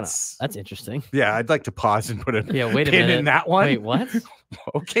 That's interesting. Yeah, I'd like to pause and put a Wait a pin minute. in that one. Wait, what?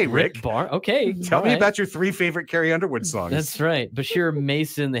 Okay, Rick. Barnes. Okay. Tell all me right. about your 3 favorite Carrie Underwood songs. That's right. Bashir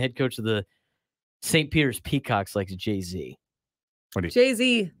Mason, the head coach of the St. Peter's Peacocks, likes Jay-Z.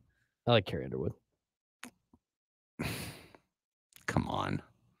 Jay-Z. I like Carrie Underwood. Come on.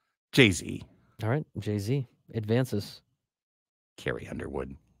 Jay-Z. All right. Jay-Z advances. Carrie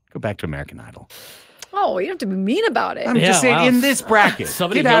Underwood. Go back to American Idol. Oh, you don't have to be mean about it. I'm just saying, in this bracket.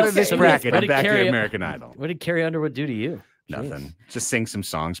 Get out of this bracket and back to American Idol. What did Carrie Underwood do to you? Nothing. Just sing some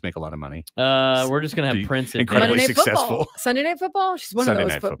songs, make a lot of money. We're just going to Be have Prince. incredibly Monday Night successful. Football. Sunday Night Football? She's one Sunday of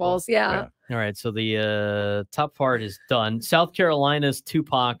those Night Football. footballs. Yeah. All right. So the top part is done. South Carolina's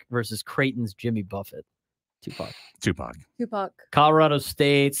Tupac versus Creighton's Jimmy Buffett. Tupac. Colorado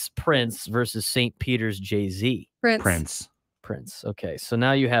State's Prince versus St. Peter's Jay-Z. Prince. Okay. So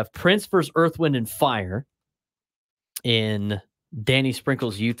now you have Prince versus Earth, Wind, and Fire in Danny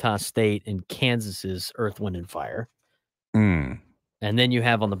Sprinkle's Utah State and Kansas's Earth, Wind, and Fire. Mm. And then you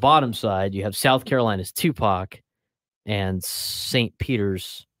have on the bottom side, you have South Carolina's Tupac and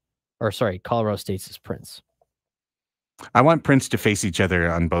Colorado State's is Prince. I want Prince to face each other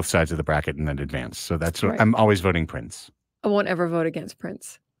on both sides of the bracket and then advance. So that's what Right. I'm always voting Prince. I won't ever vote against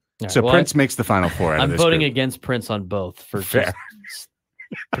Prince. All right, So well, Prince makes the Final Four. I'm voting against Prince on both for Fair. just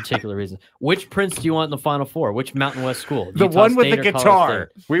particular reasons. Which Prince do you want in the Final Four? Which Mountain West school? The Utah one with State the or Colorado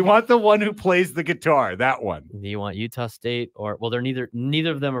guitar. We want the one who plays the guitar. That one. State? Do you want Utah State or they're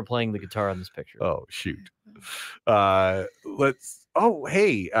neither of them are playing the guitar on this picture. Oh shoot.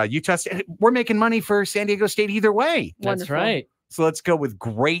 Utah State. We're making money for San Diego State either way. That's Wonderful. right. So let's go with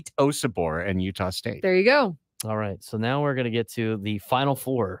Great Osabor and Utah State. There you go. All right. So now we're going to get to the Final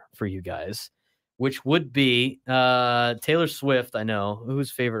Four for you guys, which would be Taylor Swift. I know.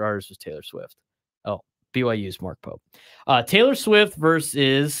 Whose favorite artist was Taylor Swift? Oh, BYU's Mark Pope. Taylor Swift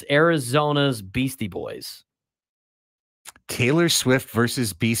versus Arizona's Beastie Boys. Taylor Swift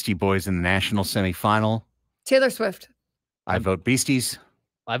versus Beastie Boys in the national semifinal. Taylor Swift. I vote Beasties.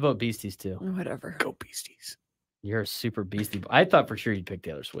 I vote Beasties too. Whatever. Go Beasties. You're a super Beastie Boy. I thought for sure you'd pick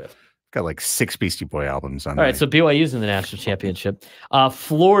Taylor Swift. Got like 6 Beastie Boy albums on All right, so BYU's in the national championship.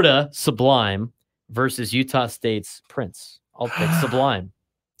 Florida Sublime versus Utah State's Prince. I'll pick Sublime.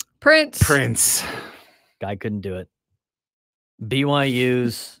 Prince. Prince. Guy couldn't do it.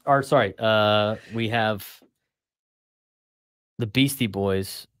 BYU's, or sorry, we have the Beastie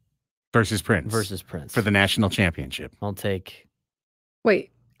Boys versus Prince for the national championship. I'll take.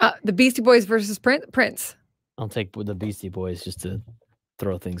 Wait, the Beastie Boys versus Prince. I'll take the Beastie Boys just to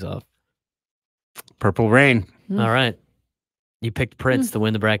throw things off. Purple Rain. All right. You picked Prince to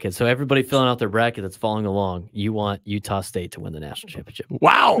win the bracket. So everybody filling out their bracket that's following along, you want Utah State to win the national championship.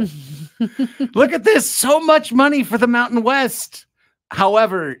 Wow. Look at this. So much money for the Mountain West.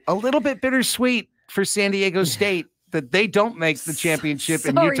 However, a little bit bittersweet for San Diego State that they don't make the championship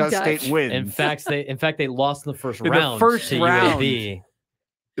and Utah State wins. In fact, they lost in the first In the round. first to round. UAB.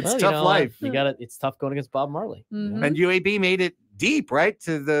 It's Well, you tough know, life. You got it. It's tough going against Bob Marley. And UAB made it deep, right?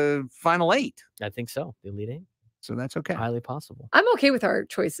 To the final 8. I think so. The Elite 8. So that's okay. Highly possible. I'm okay with our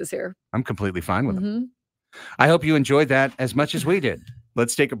choices here. I'm completely fine with them. Mhm. I hope you enjoyed that as much as we did.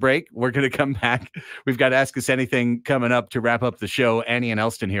 Let's take a break. We're going to come back. We've got Ask Us Anything coming up to wrap up the show. Annie and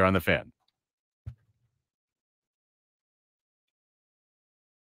Elsten here on The Fan.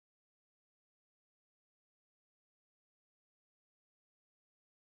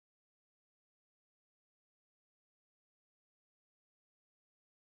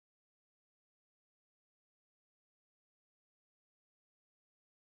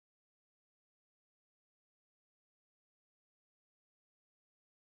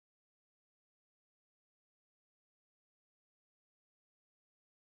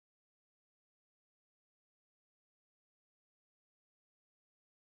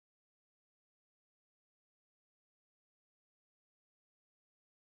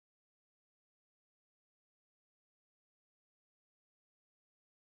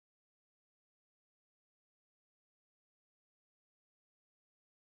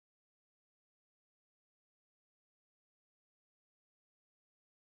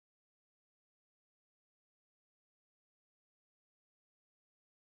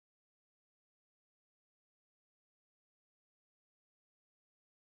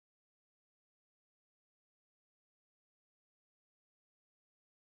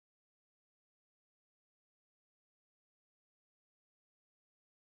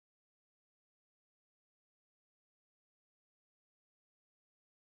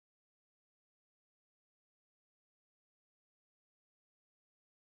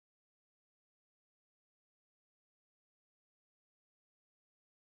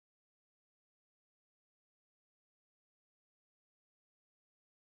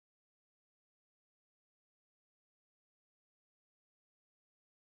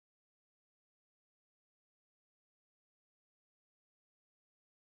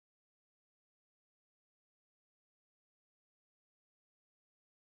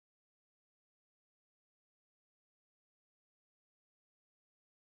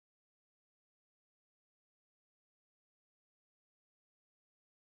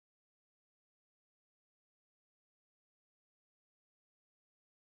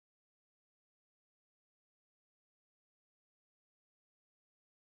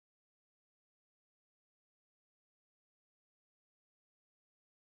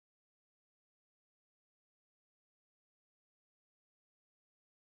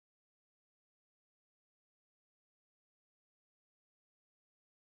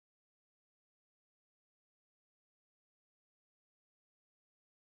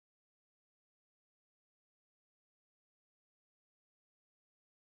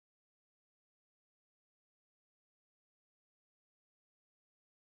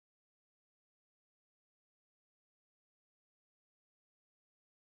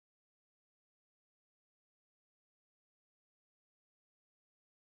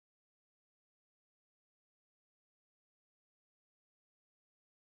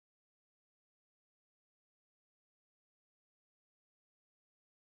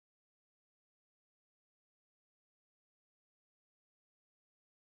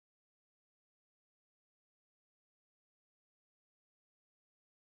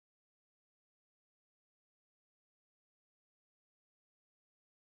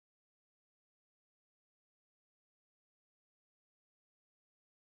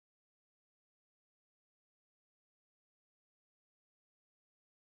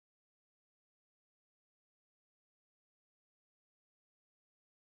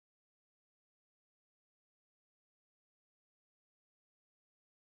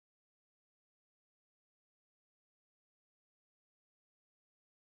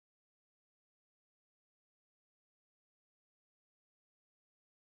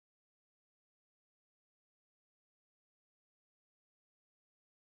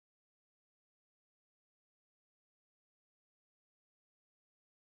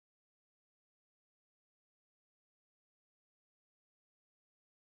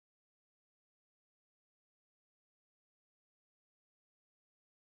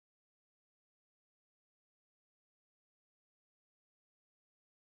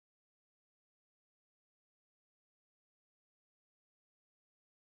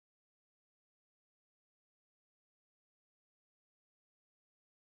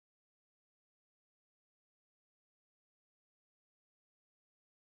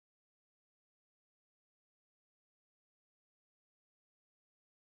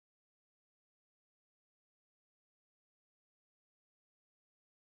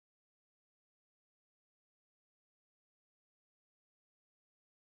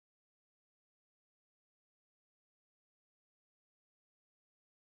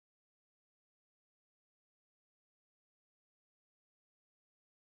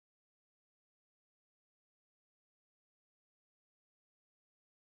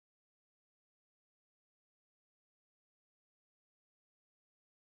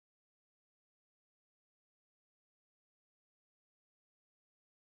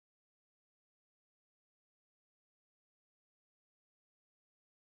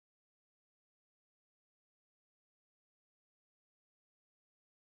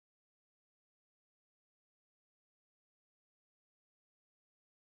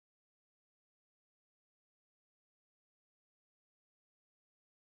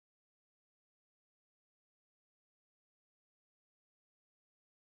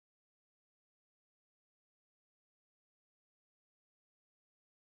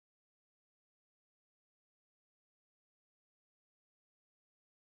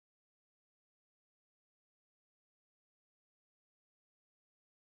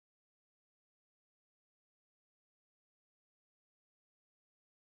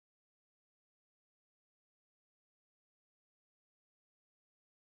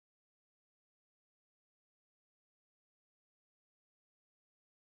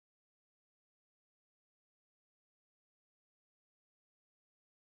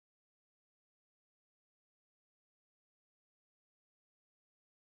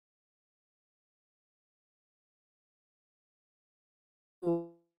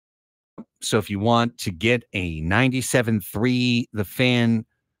 So if you want to get a 97.3 The Fan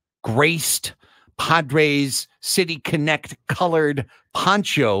graced Padres City Connect colored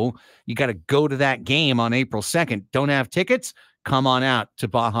poncho, you got to go to that game on April 2nd. Don't have tickets? Come on out to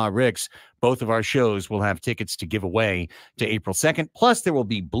Baja Rick's. Both of our shows will have tickets to give away to April 2nd. Plus, there will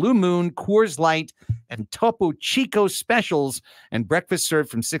be Blue Moon, Coors Light, and Topo Chico specials and breakfast served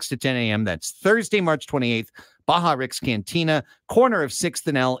from 6 to 10 a.m. That's Thursday, March 28th. Baja Rick's Cantina, corner of 6th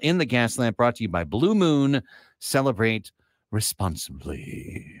and L in the Gaslamp, brought to you by Blue Moon. Celebrate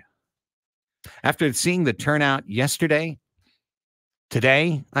responsibly. After seeing the turnout yesterday,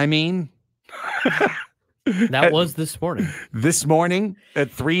 today, I mean... That was this morning. This morning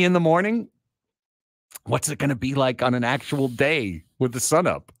at 3 a.m. What's it going to be like on an actual day with the sun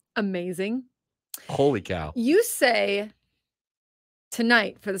up? Amazing. Holy cow. You say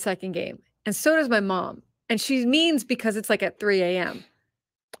tonight for the second game, and so does my mom. And she means because it's like at 3 a.m.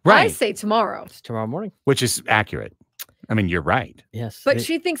 Right. I say tomorrow. It's tomorrow morning. Which is accurate. I mean, you're right. Yes. But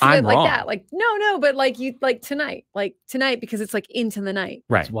she thinks of I'm it like wrong. that. Like, no, but like tonight because it's like into the night.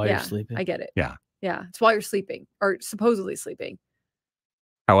 Right. That's why you're sleeping. I get it. Yeah. Yeah. It's while you're sleeping or supposedly sleeping.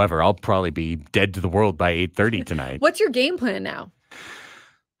 However, I'll probably be dead to the world by 8:30 tonight. What's your game plan now?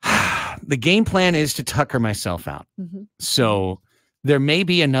 The game plan is to tucker myself out. Mhm. So there may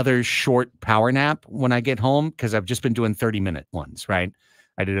be another short power nap when I get home because I've just been doing 30-minute ones, right?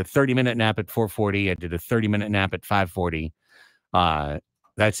 I did a 30-minute nap at 4:40. I did a 30-minute nap at 5:40.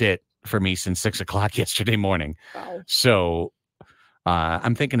 That's it for me since 6 o'clock yesterday morning. Wow. So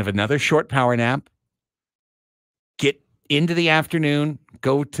I'm thinking of another short power nap, get into the afternoon,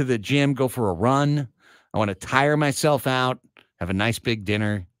 go to the gym, go for a run. I want to tire myself out, have a nice big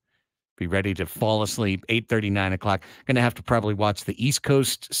dinner, be ready to fall asleep, 8:30, 9 o'clock. Going to have to probably watch the East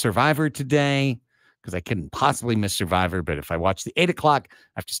Coast Survivor today because I couldn't possibly miss Survivor. But if I watch the 8 o'clock, I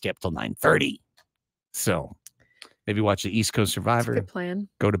have to stay up till 9:30. So maybe watch the East Coast Survivor, Good plan.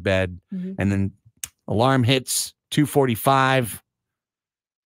 go to bed, Mhm. and then alarm hits, 2:45,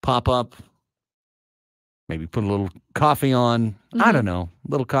 pop up, maybe put a little coffee on. I don't know,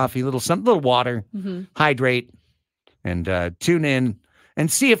 little coffee, little water, Mhm. hydrate, and tune in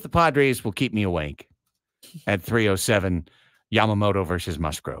and see if the Padres will keep me awake at 3:07, Yamamoto versus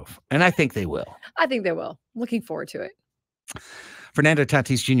Musgrove. And I think they will. I think they will. Looking forward to it. Fernando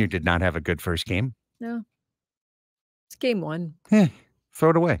Tatis Jr. did not have a good first game. No. It's game one. Throw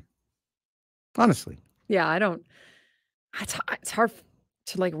it away. Honestly. Yeah, I don't. It's hard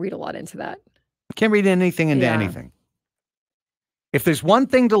to like read a lot into that. Can't read anything into Yeah. anything. If there's one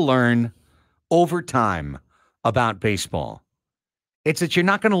thing to learn over time about baseball, it's that you're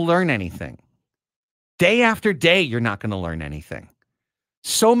not going to learn anything. Day after day, you're not going to learn anything.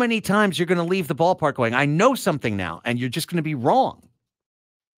 So many times you're going to leave the ballpark going, I know something now, and you're just going to be wrong.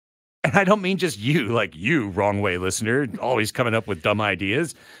 And I don't mean just you, like you, wrong way listener, always coming up with dumb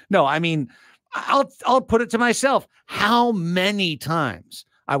ideas. No, I mean, I'll put it to myself. How many times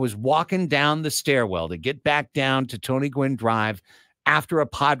I was walking down the stairwell to get back down to Tony Gwynn Drive after a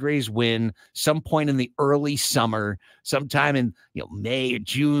Padres win, some point in the early summer, sometime in May or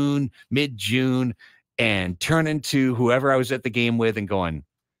June, mid-June, and turn into whoever I was at the game with and going,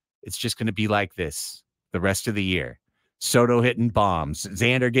 it's just going to be like this the rest of the year. Soto hitting bombs,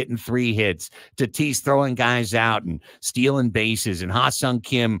 Xander getting 3 hits, Tatis throwing guys out and stealing bases, and Ha-Sung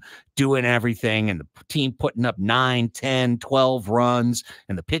Kim doing everything, and the team putting up 9, 10, 12 runs,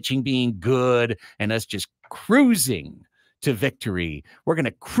 and the pitching being good, and us just cruising to victory. We're going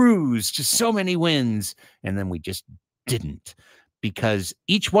to cruise to so many wins, and then we just didn't, because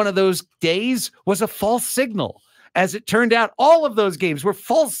each one of those days was a false signal. As it turned out, all of those games were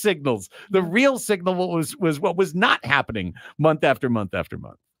false signals. The real signal was what was not happening month after month after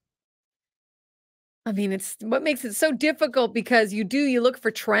month. I mean, it's what makes it so difficult because you look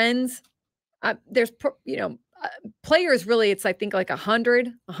for trends. There's, players really, it's, I think, like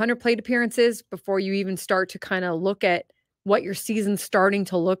 100 plate appearances before you even start to kind of look at what your season's starting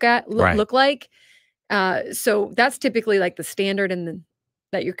to look like. So that's typically like the standard and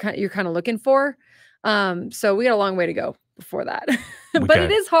that you're kind of looking for. So we got a long way to go before that, but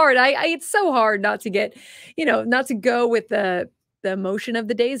it is hard. It's so hard not to get, not to go with the emotion of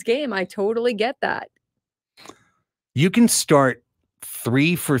the day's game. I totally get that. You can start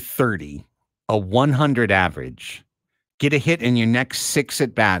 3 for 30, a 100 average, get a hit in your next 6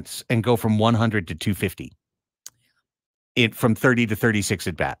 at bats, and go from 100 to 250. From 30 to 36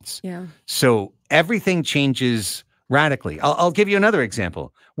 at bats. Yeah. So everything changes radically. I'll give you another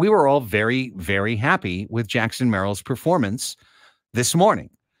example. We were all very, very happy with Jackson Merrill's performance this morning.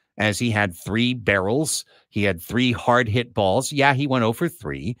 as he had 3 barrels. He had 3 hard hit balls. Yeah, he went 0 for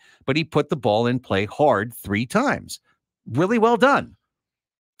 3, but he put the ball in play hard 3 times. Really well done.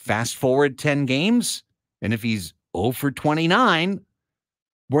 Fast forward 10 games, and if he's 0 for 29,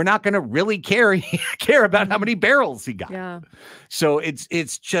 we're not going to really care about how many barrels he got. Yeah. So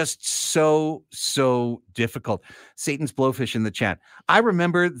it's just so difficult. Satan's Blowfish in the chat. I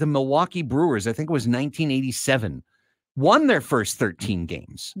remember the Milwaukee Brewers, I think it was 1987, won their first 13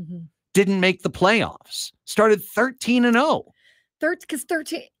 games. Didn't make the playoffs. Started 13-0. Because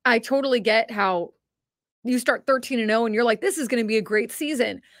 13, I totally get how you start 13-0 and you're like, this is going to be a great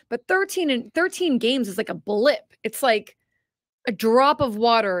season. But 13 games is like a blip. It's like a drop of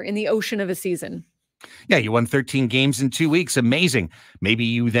water in the ocean of a season. Yeah, you won 13 games in 2 weeks. Amazing. Maybe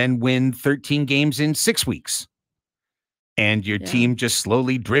you then win 13 games in 6 weeks. And your team just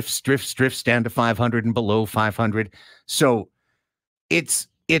slowly drifts down to 500 and below 500. So it's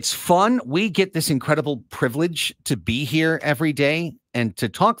fun. We get this incredible privilege to be here every day and to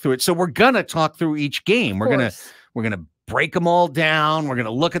talk through it. So we're going to talk through each game. We're going to break them all down. We're going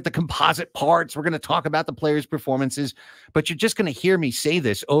to look at the composite parts. We're going to talk about the players' performances, but you're just going to hear me say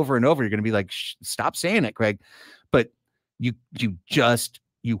this over and over. You're going to be like, stop saying it, Craig. But you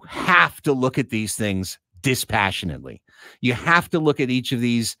have to look at these things dispassionately. You have to look at each of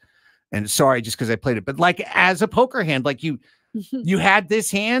these, and sorry, just because I played it, but like as a poker hand, like you had this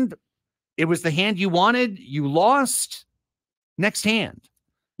hand, it was the hand you wanted, you lost. Next hand.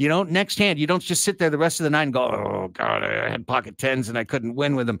 Next hand. You don't just sit there the rest of the night and go, oh, God, I had pocket 10s and I couldn't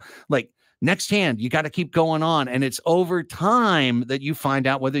win with them. Like, next hand, you got to keep going on. And it's over time that you find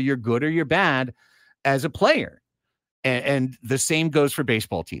out whether you're good or you're bad as a player. And the same goes for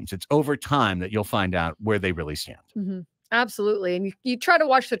baseball teams. It's over time that you'll find out where they really stand. Absolutely. And you try to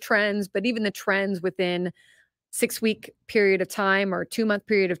watch the trends, but even the trends within 6-week period of time or 2-month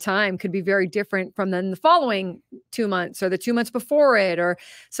period of time could be very different from then the following 2 months or the 2 months before it. Or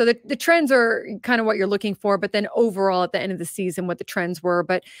so the trends are kind of what you're looking for, but then overall at the end of the season, what the trends were.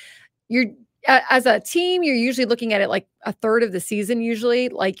 But you're as a team, you're usually looking at it like a third of the season usually,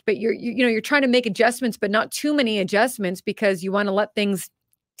 but you're trying to make adjustments, but not too many adjustments because you want to let things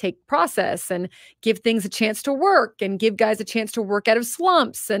take process and give things a chance to work and give guys a chance to work out of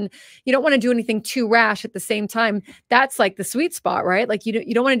slumps. And you don't want to do anything too rash at the same time. That's like the sweet spot, right? Like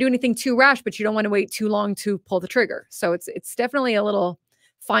you don't want to do anything too rash, but you don't want to wait too long to pull the trigger. So it's definitely a little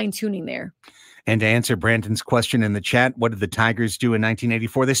fine tuning there. And to answer Brandon's question in the chat, what did the Tigers do in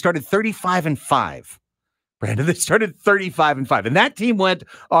 1984? They started 35-5. Brandon, they started 35-5, and that team went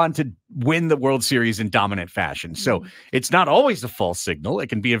on to win the World Series in dominant fashion. So it's not always a false signal. It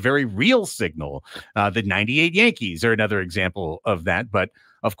can be a very real signal. The 98 Yankees are another example of that. But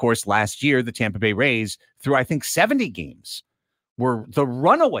of course, last year, the Tampa Bay Rays, through I think 70 games, were the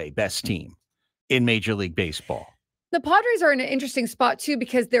runaway best team in Major League Baseball. The Padres are in an interesting spot too,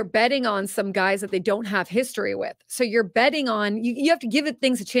 because they're betting on some guys that they don't have history with. So you're betting on, you have to give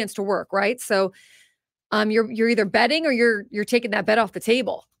things a chance to work, right? So you're either betting or you're taking that bet off the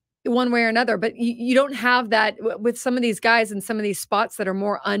table one way or another, but you don't have that with some of these guys in some of these spots that are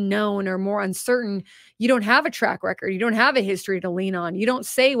more unknown or more uncertain. You don't have a track record. You don't have a history to lean on. You don't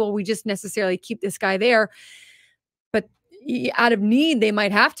say, well, we just necessarily keep this guy there, but out of need, they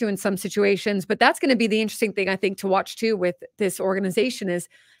might have to in some situations. But that's going to be the interesting thing, I think, to watch too with this organization is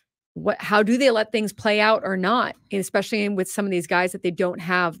how do they let things play out or not, and especially with some of these guys that they don't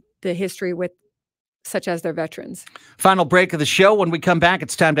have the history with, such as their veterans. Final break of the show. When we come back,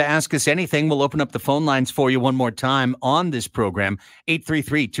 it's time to ask us anything. We'll open up the phone lines for you one more time on this program.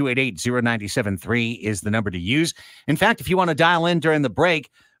 833-288-0973 is the number to use. In fact, if you want to dial in during the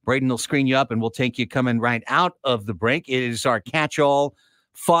break, Braden will screen you up and we'll take you coming right out of the break. It is our catch-all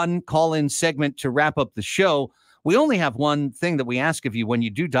fun call-in segment to wrap up the show. We only have one thing that we ask of you when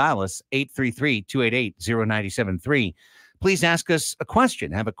you do dial us, 833-288-0973. Please ask us a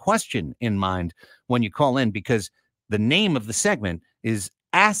question. Have a question in mind when you call in, because the name of the segment is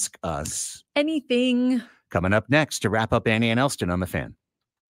Ask Us Anything. Coming up next to wrap up Annie and Elsten on The Fan.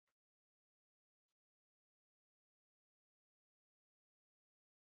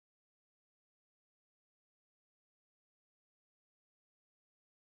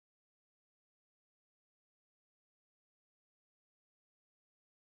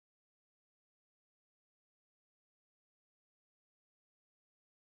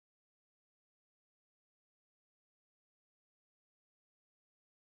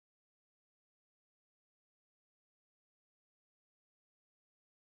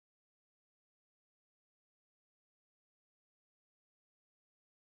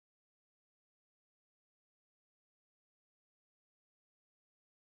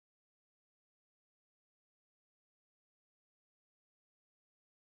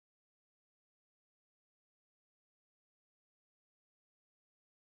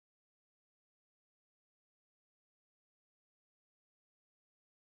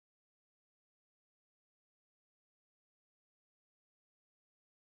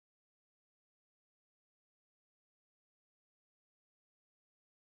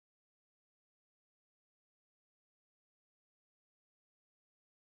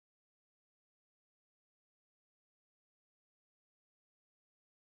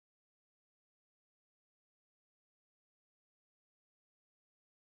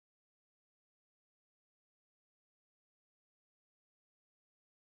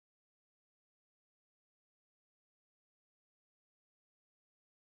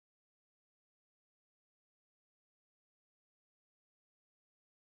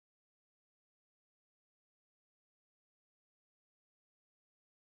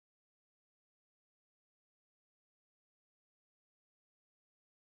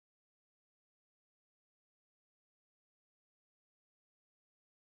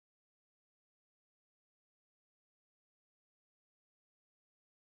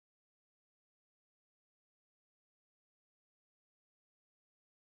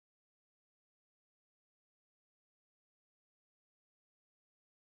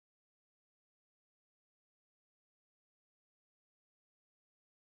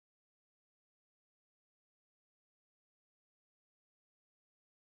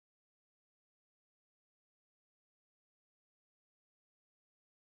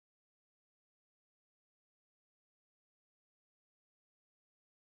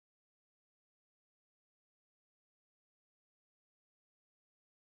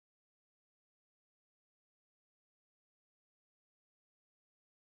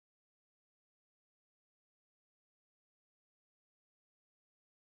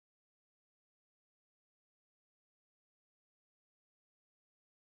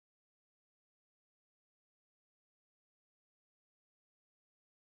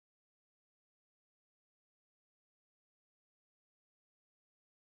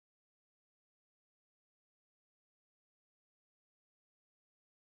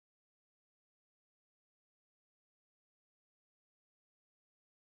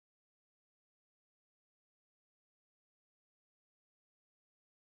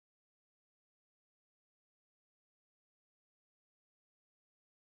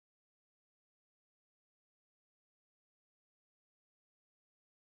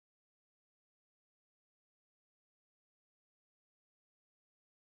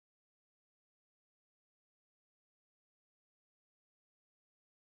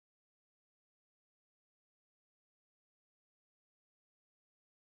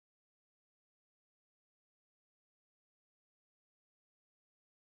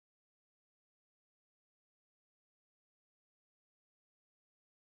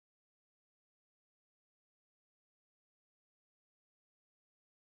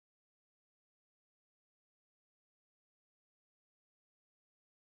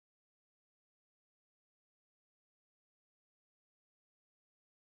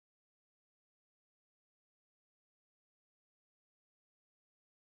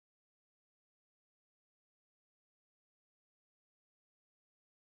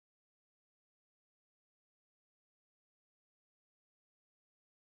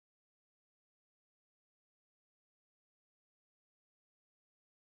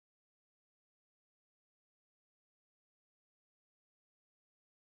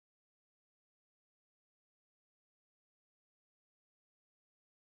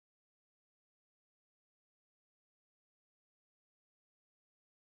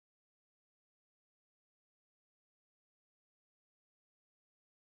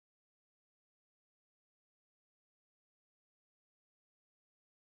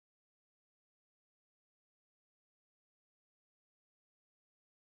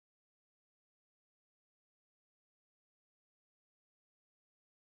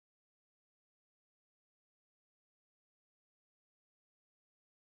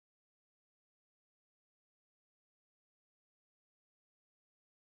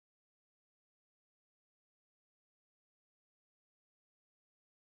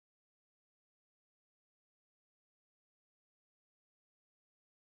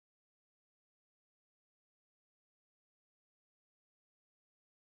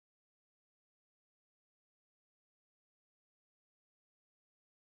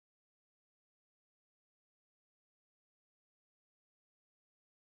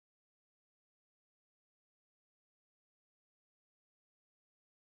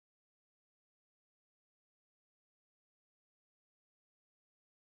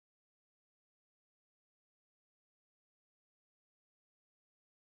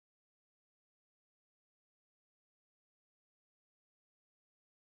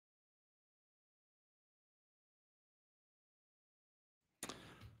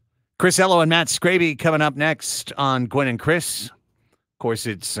 Chris Ello and Matt Scraby coming up next on Gwen and Chris. Of course,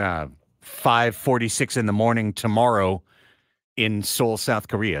 it's 5:46 in the morning tomorrow in Seoul, South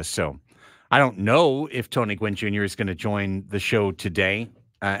Korea. So I don't know if Tony Gwynn Jr. is going to join the show today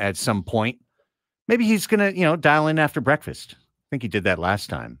at some point. Maybe he's going to, dial in after breakfast. I think he did that last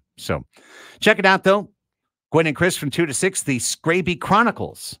time. So check it out, though. Gwen and Chris from 2 to 6, the Scraby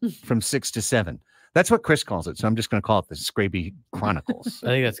Chronicles from 6 to 7. That's what Chris calls it. So I'm just going to call it the Scraby Chronicles. I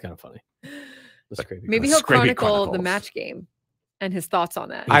think that's kind of funny. Maybe he'll Scraby chronicle the Chronicles. match game and his thoughts on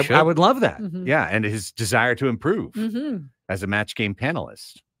that. I would love that. Mhm. Yeah. And his desire to improve Mhm. as a match game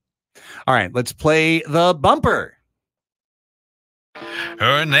panelist. All right. Let's play the bumper.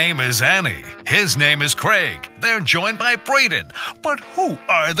 Her name is Annie. His name is Craig. They're joined by Braden. But who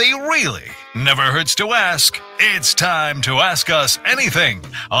are they really? Never hurts to ask. It's time to ask us anything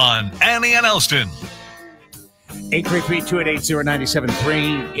on Annie and Elsten.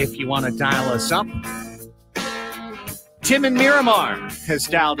 833-288-0973 if you want to dial us up. Tim in Miramar has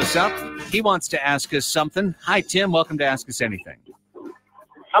dialed us up. He wants to ask us something. Hi, Tim. Welcome to Ask Us Anything.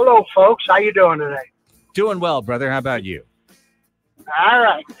 Hello, folks. How you doing today? Doing well, brother. How about you? All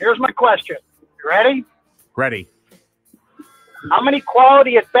right. Here's my question. You ready? Ready. How many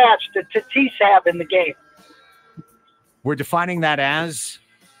quality at-bats did Tatis have in the game? We're defining that as?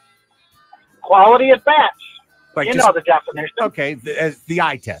 Quality at-bats. Like you just- know the definition. Okay, as the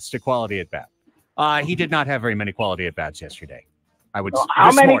eye test, a quality at bat. He did not have very many quality at bats yesterday. I would. Well, how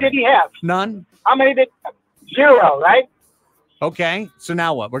this many morning. did he have? None. How many did? 0, right? Okay, so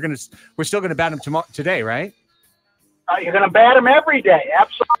now what? We're still gonna bat him today, right? You're going to bat him every day,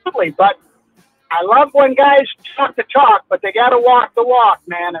 absolutely. But I love when guys talk the talk, but they got to walk the walk,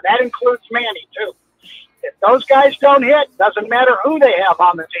 man, and that includes Manny too. If those guys don't hit, doesn't matter who they have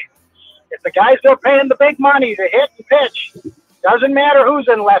on the team. If the guys they're paying the big money to hit and pitch, doesn't matter who's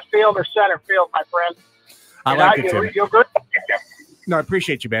in left field or center field, my friend. I like it, Tim. You're good. No, I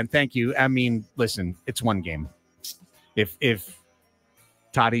appreciate you, man. Thank you. I mean, listen, it's one game. If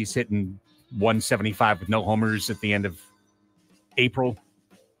Toddy's hitting 175 with no homers at the end of April,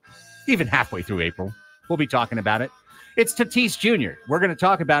 even halfway through April, we'll be talking about it. It's Tatis Jr. We're going to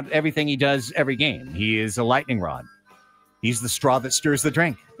talk about everything he does every game. He is a lightning rod. He's the straw that stirs the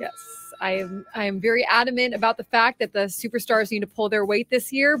drink. Yes, I am very adamant about the fact that the superstars need to pull their weight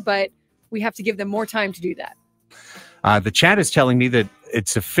this year, but we have to give them more time to do that. The chat is telling me that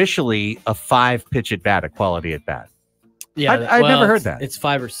it's officially a 5-pitch at bat, a quality at bat. Yeah, I've never heard that. It's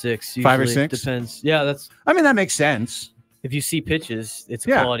 5 or 6. 5 or usually. 6? Depends. Yeah, that's. I mean, that makes sense. If you see pitches, it's a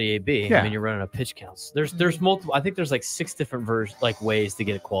Yeah. quality AB. Yeah. I mean, you're running a pitch counts. There's multiple. I think there's like 6 different ways to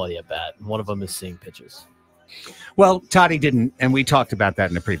get a quality at bat. And one of them is seeing pitches. Well, Toddy didn't, and we talked about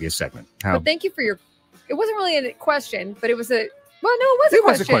that in a previous segment. How But thank you for your. It wasn't really a question, but it was a. Well, no, it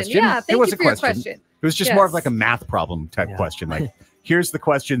was a question. Yeah, thank you for your question. It was just more of Yes. like a math problem type question. Like, here's the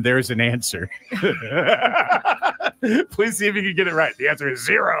question, there's an answer. Please see if you can get it right. The answer is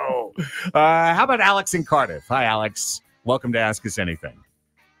 0. How about Alex in Cardiff? Hi, Alex. Welcome to Ask Us Anything.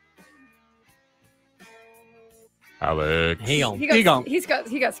 Alex. He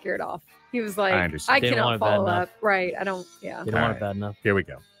got scared off. He was like, I I, understand. Didn't want cannot it bad follow enough. up. Right. I don't. Yeah. You don't want it bad enough. Here we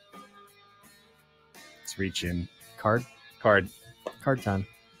go. Let's reach in. Card time.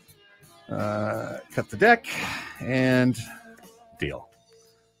 Cut the deck and deal.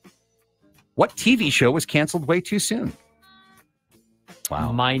 What TV show was canceled way too soon?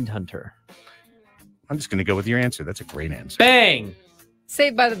 Wow. Mindhunter. I'm just going to go with your answer. That's a great answer. Bang.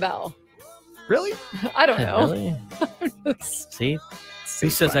 Saved by the Bell. Really? I don't know. Really? See? Who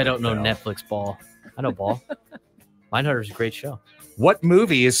says I don't know Netflix ball? I know ball. Mindhunter is a great show. What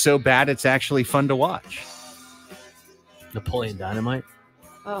movie is so bad it's actually fun to watch? Napoleon Dynamite.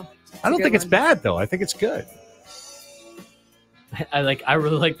 Oh, I don't think it's bad though. I think it's good. I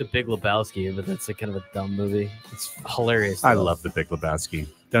really like The Big Lebowski, but that's a kind of a dumb movie. It's hilarious. I though. love The Big Lebowski.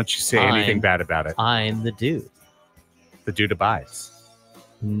 Don't you say anything bad about it. I'm the dude. The dude abides.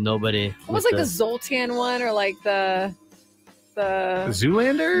 Nobody. What was like the Zoltan one or like the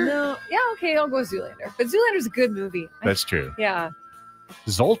Zoolander? No. Yeah. Okay. I'll go Zoolander. But Zoolander's a good movie. That's true. Yeah.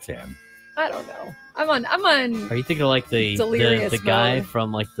 Zoltan. I don't know. I'm on. Are you thinking of like the Delirious guy mode.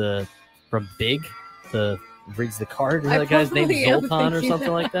 from Big, the reads the card? Is I that guy's name probably am Zoltan or thinking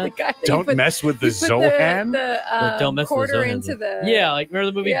something like that? the guy that you Don't mess with the you put Zohan. The Don't mess with the quarter Zohan. into the. Yeah, like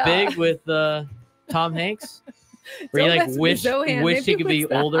remember the movie Yeah. Big with Tom Hanks, where Don't he mess like with wished Zohan. wished he Maybe could be it was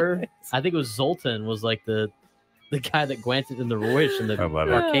that. older. I think it was Zoltan was like the guy that granted him the wish in the I love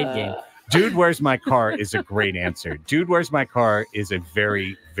it. arcade game. Dude, Where's My Car is a great answer. Dude, Where's My Car is a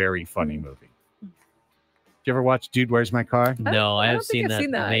very, very funny movie. you ever watch Dude, Where's My Car? No, I have think seen I've that.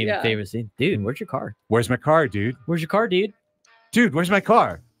 seen that, Main yeah. favorite scene. Dude, where's your car? Where's my car, dude? Where's your car, dude? Dude, where's my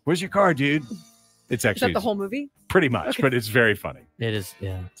car? Where's your car, dude? It's Is actually that the whole movie? pretty much, but it's very funny. It is,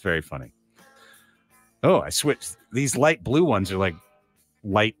 yeah. It's very funny. Oh, I switched. These light blue ones are like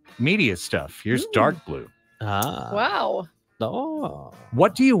light media stuff. Here's dark blue. Ah. Wow. Oh.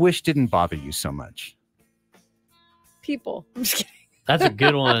 What do you wish didn't bother you so much? People. I'm just kidding. That's a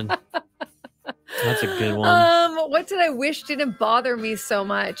good one. That's a good one. What did I wish didn't bother me so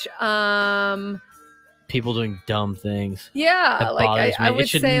much? People doing dumb things. Yeah, That like bothers I me. would It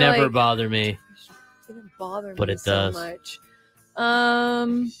should say, never like, bother me. didn't bother But me it so does. much.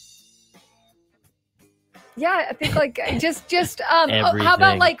 Yeah, I think like how about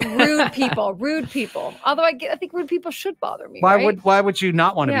Everything. like rude people? Rude people. Although I think rude people should bother me. Why right? would you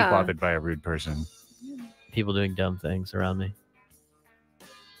not want to Yeah. be bothered by a rude person? People doing dumb things around me.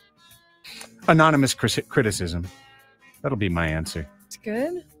 Anonymous criticism. That'll be my answer. It's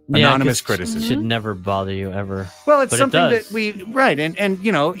good. Anonymous 'cause criticism. It should never bother you ever. Well, it's But it something does. that we and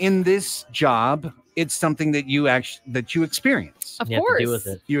you know, in this job, it's something that you experience. Of You have to course. deal with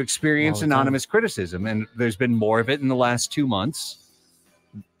it. You experience All the time. anonymous criticism, and there's been more of it in the last 2 months.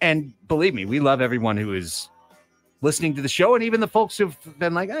 And believe me, we love everyone who is listening to the show, and even the folks who've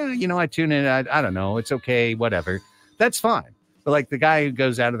been like, I tune in, I don't know, it's okay, whatever. That's fine. But like the guy who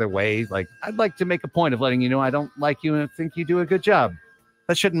goes out of their way, like, I'd like to make a point of letting you know I don't like you and I think you do a good job.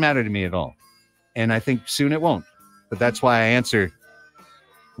 That shouldn't matter to me at all. And I think soon it won't. But that's why I answer,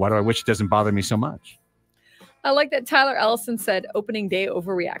 why do I wish it doesn't bother me so much? I like that Tyler Elsten said opening day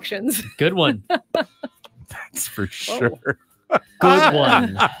overreactions. Good one. That's for sure. Good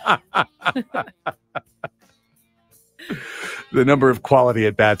one. The number of quality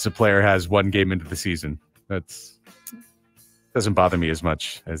at bats a player has one game into the season. Doesn't bother me as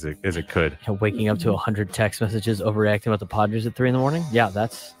much as it could. Waking up to 100 text messages overreacting about the Padres at 3 a.m. Yeah,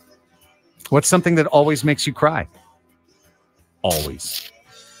 that's What's something that always makes you cry? Always.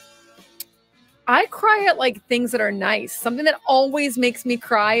 I cry at like things that are nice. Something that always makes me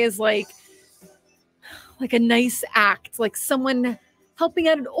cry is like a nice act, like someone helping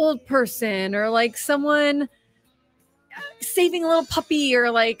out an old person, or like someone saving a little puppy,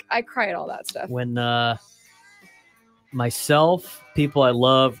 or like I cry at all that stuff. when myself, people I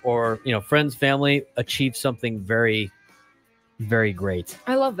love, or friends, family achieve something very, very great,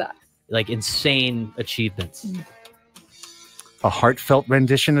 I love that. like insane achievements. A heartfelt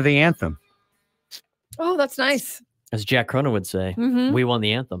rendition of the anthem. Oh, that's nice. As Jack Cronin would say, Mhm. we won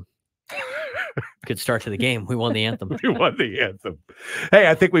the anthem. Good start to the game. We won the anthem. We won the anthem. Hey,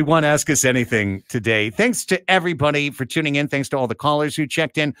 I think we won Ask Us Anything today. Thanks to everybody for tuning in. Thanks to all the callers who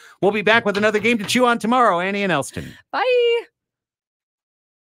checked in. We'll be back with another game to chew on tomorrow. Annie and Elsten. Bye.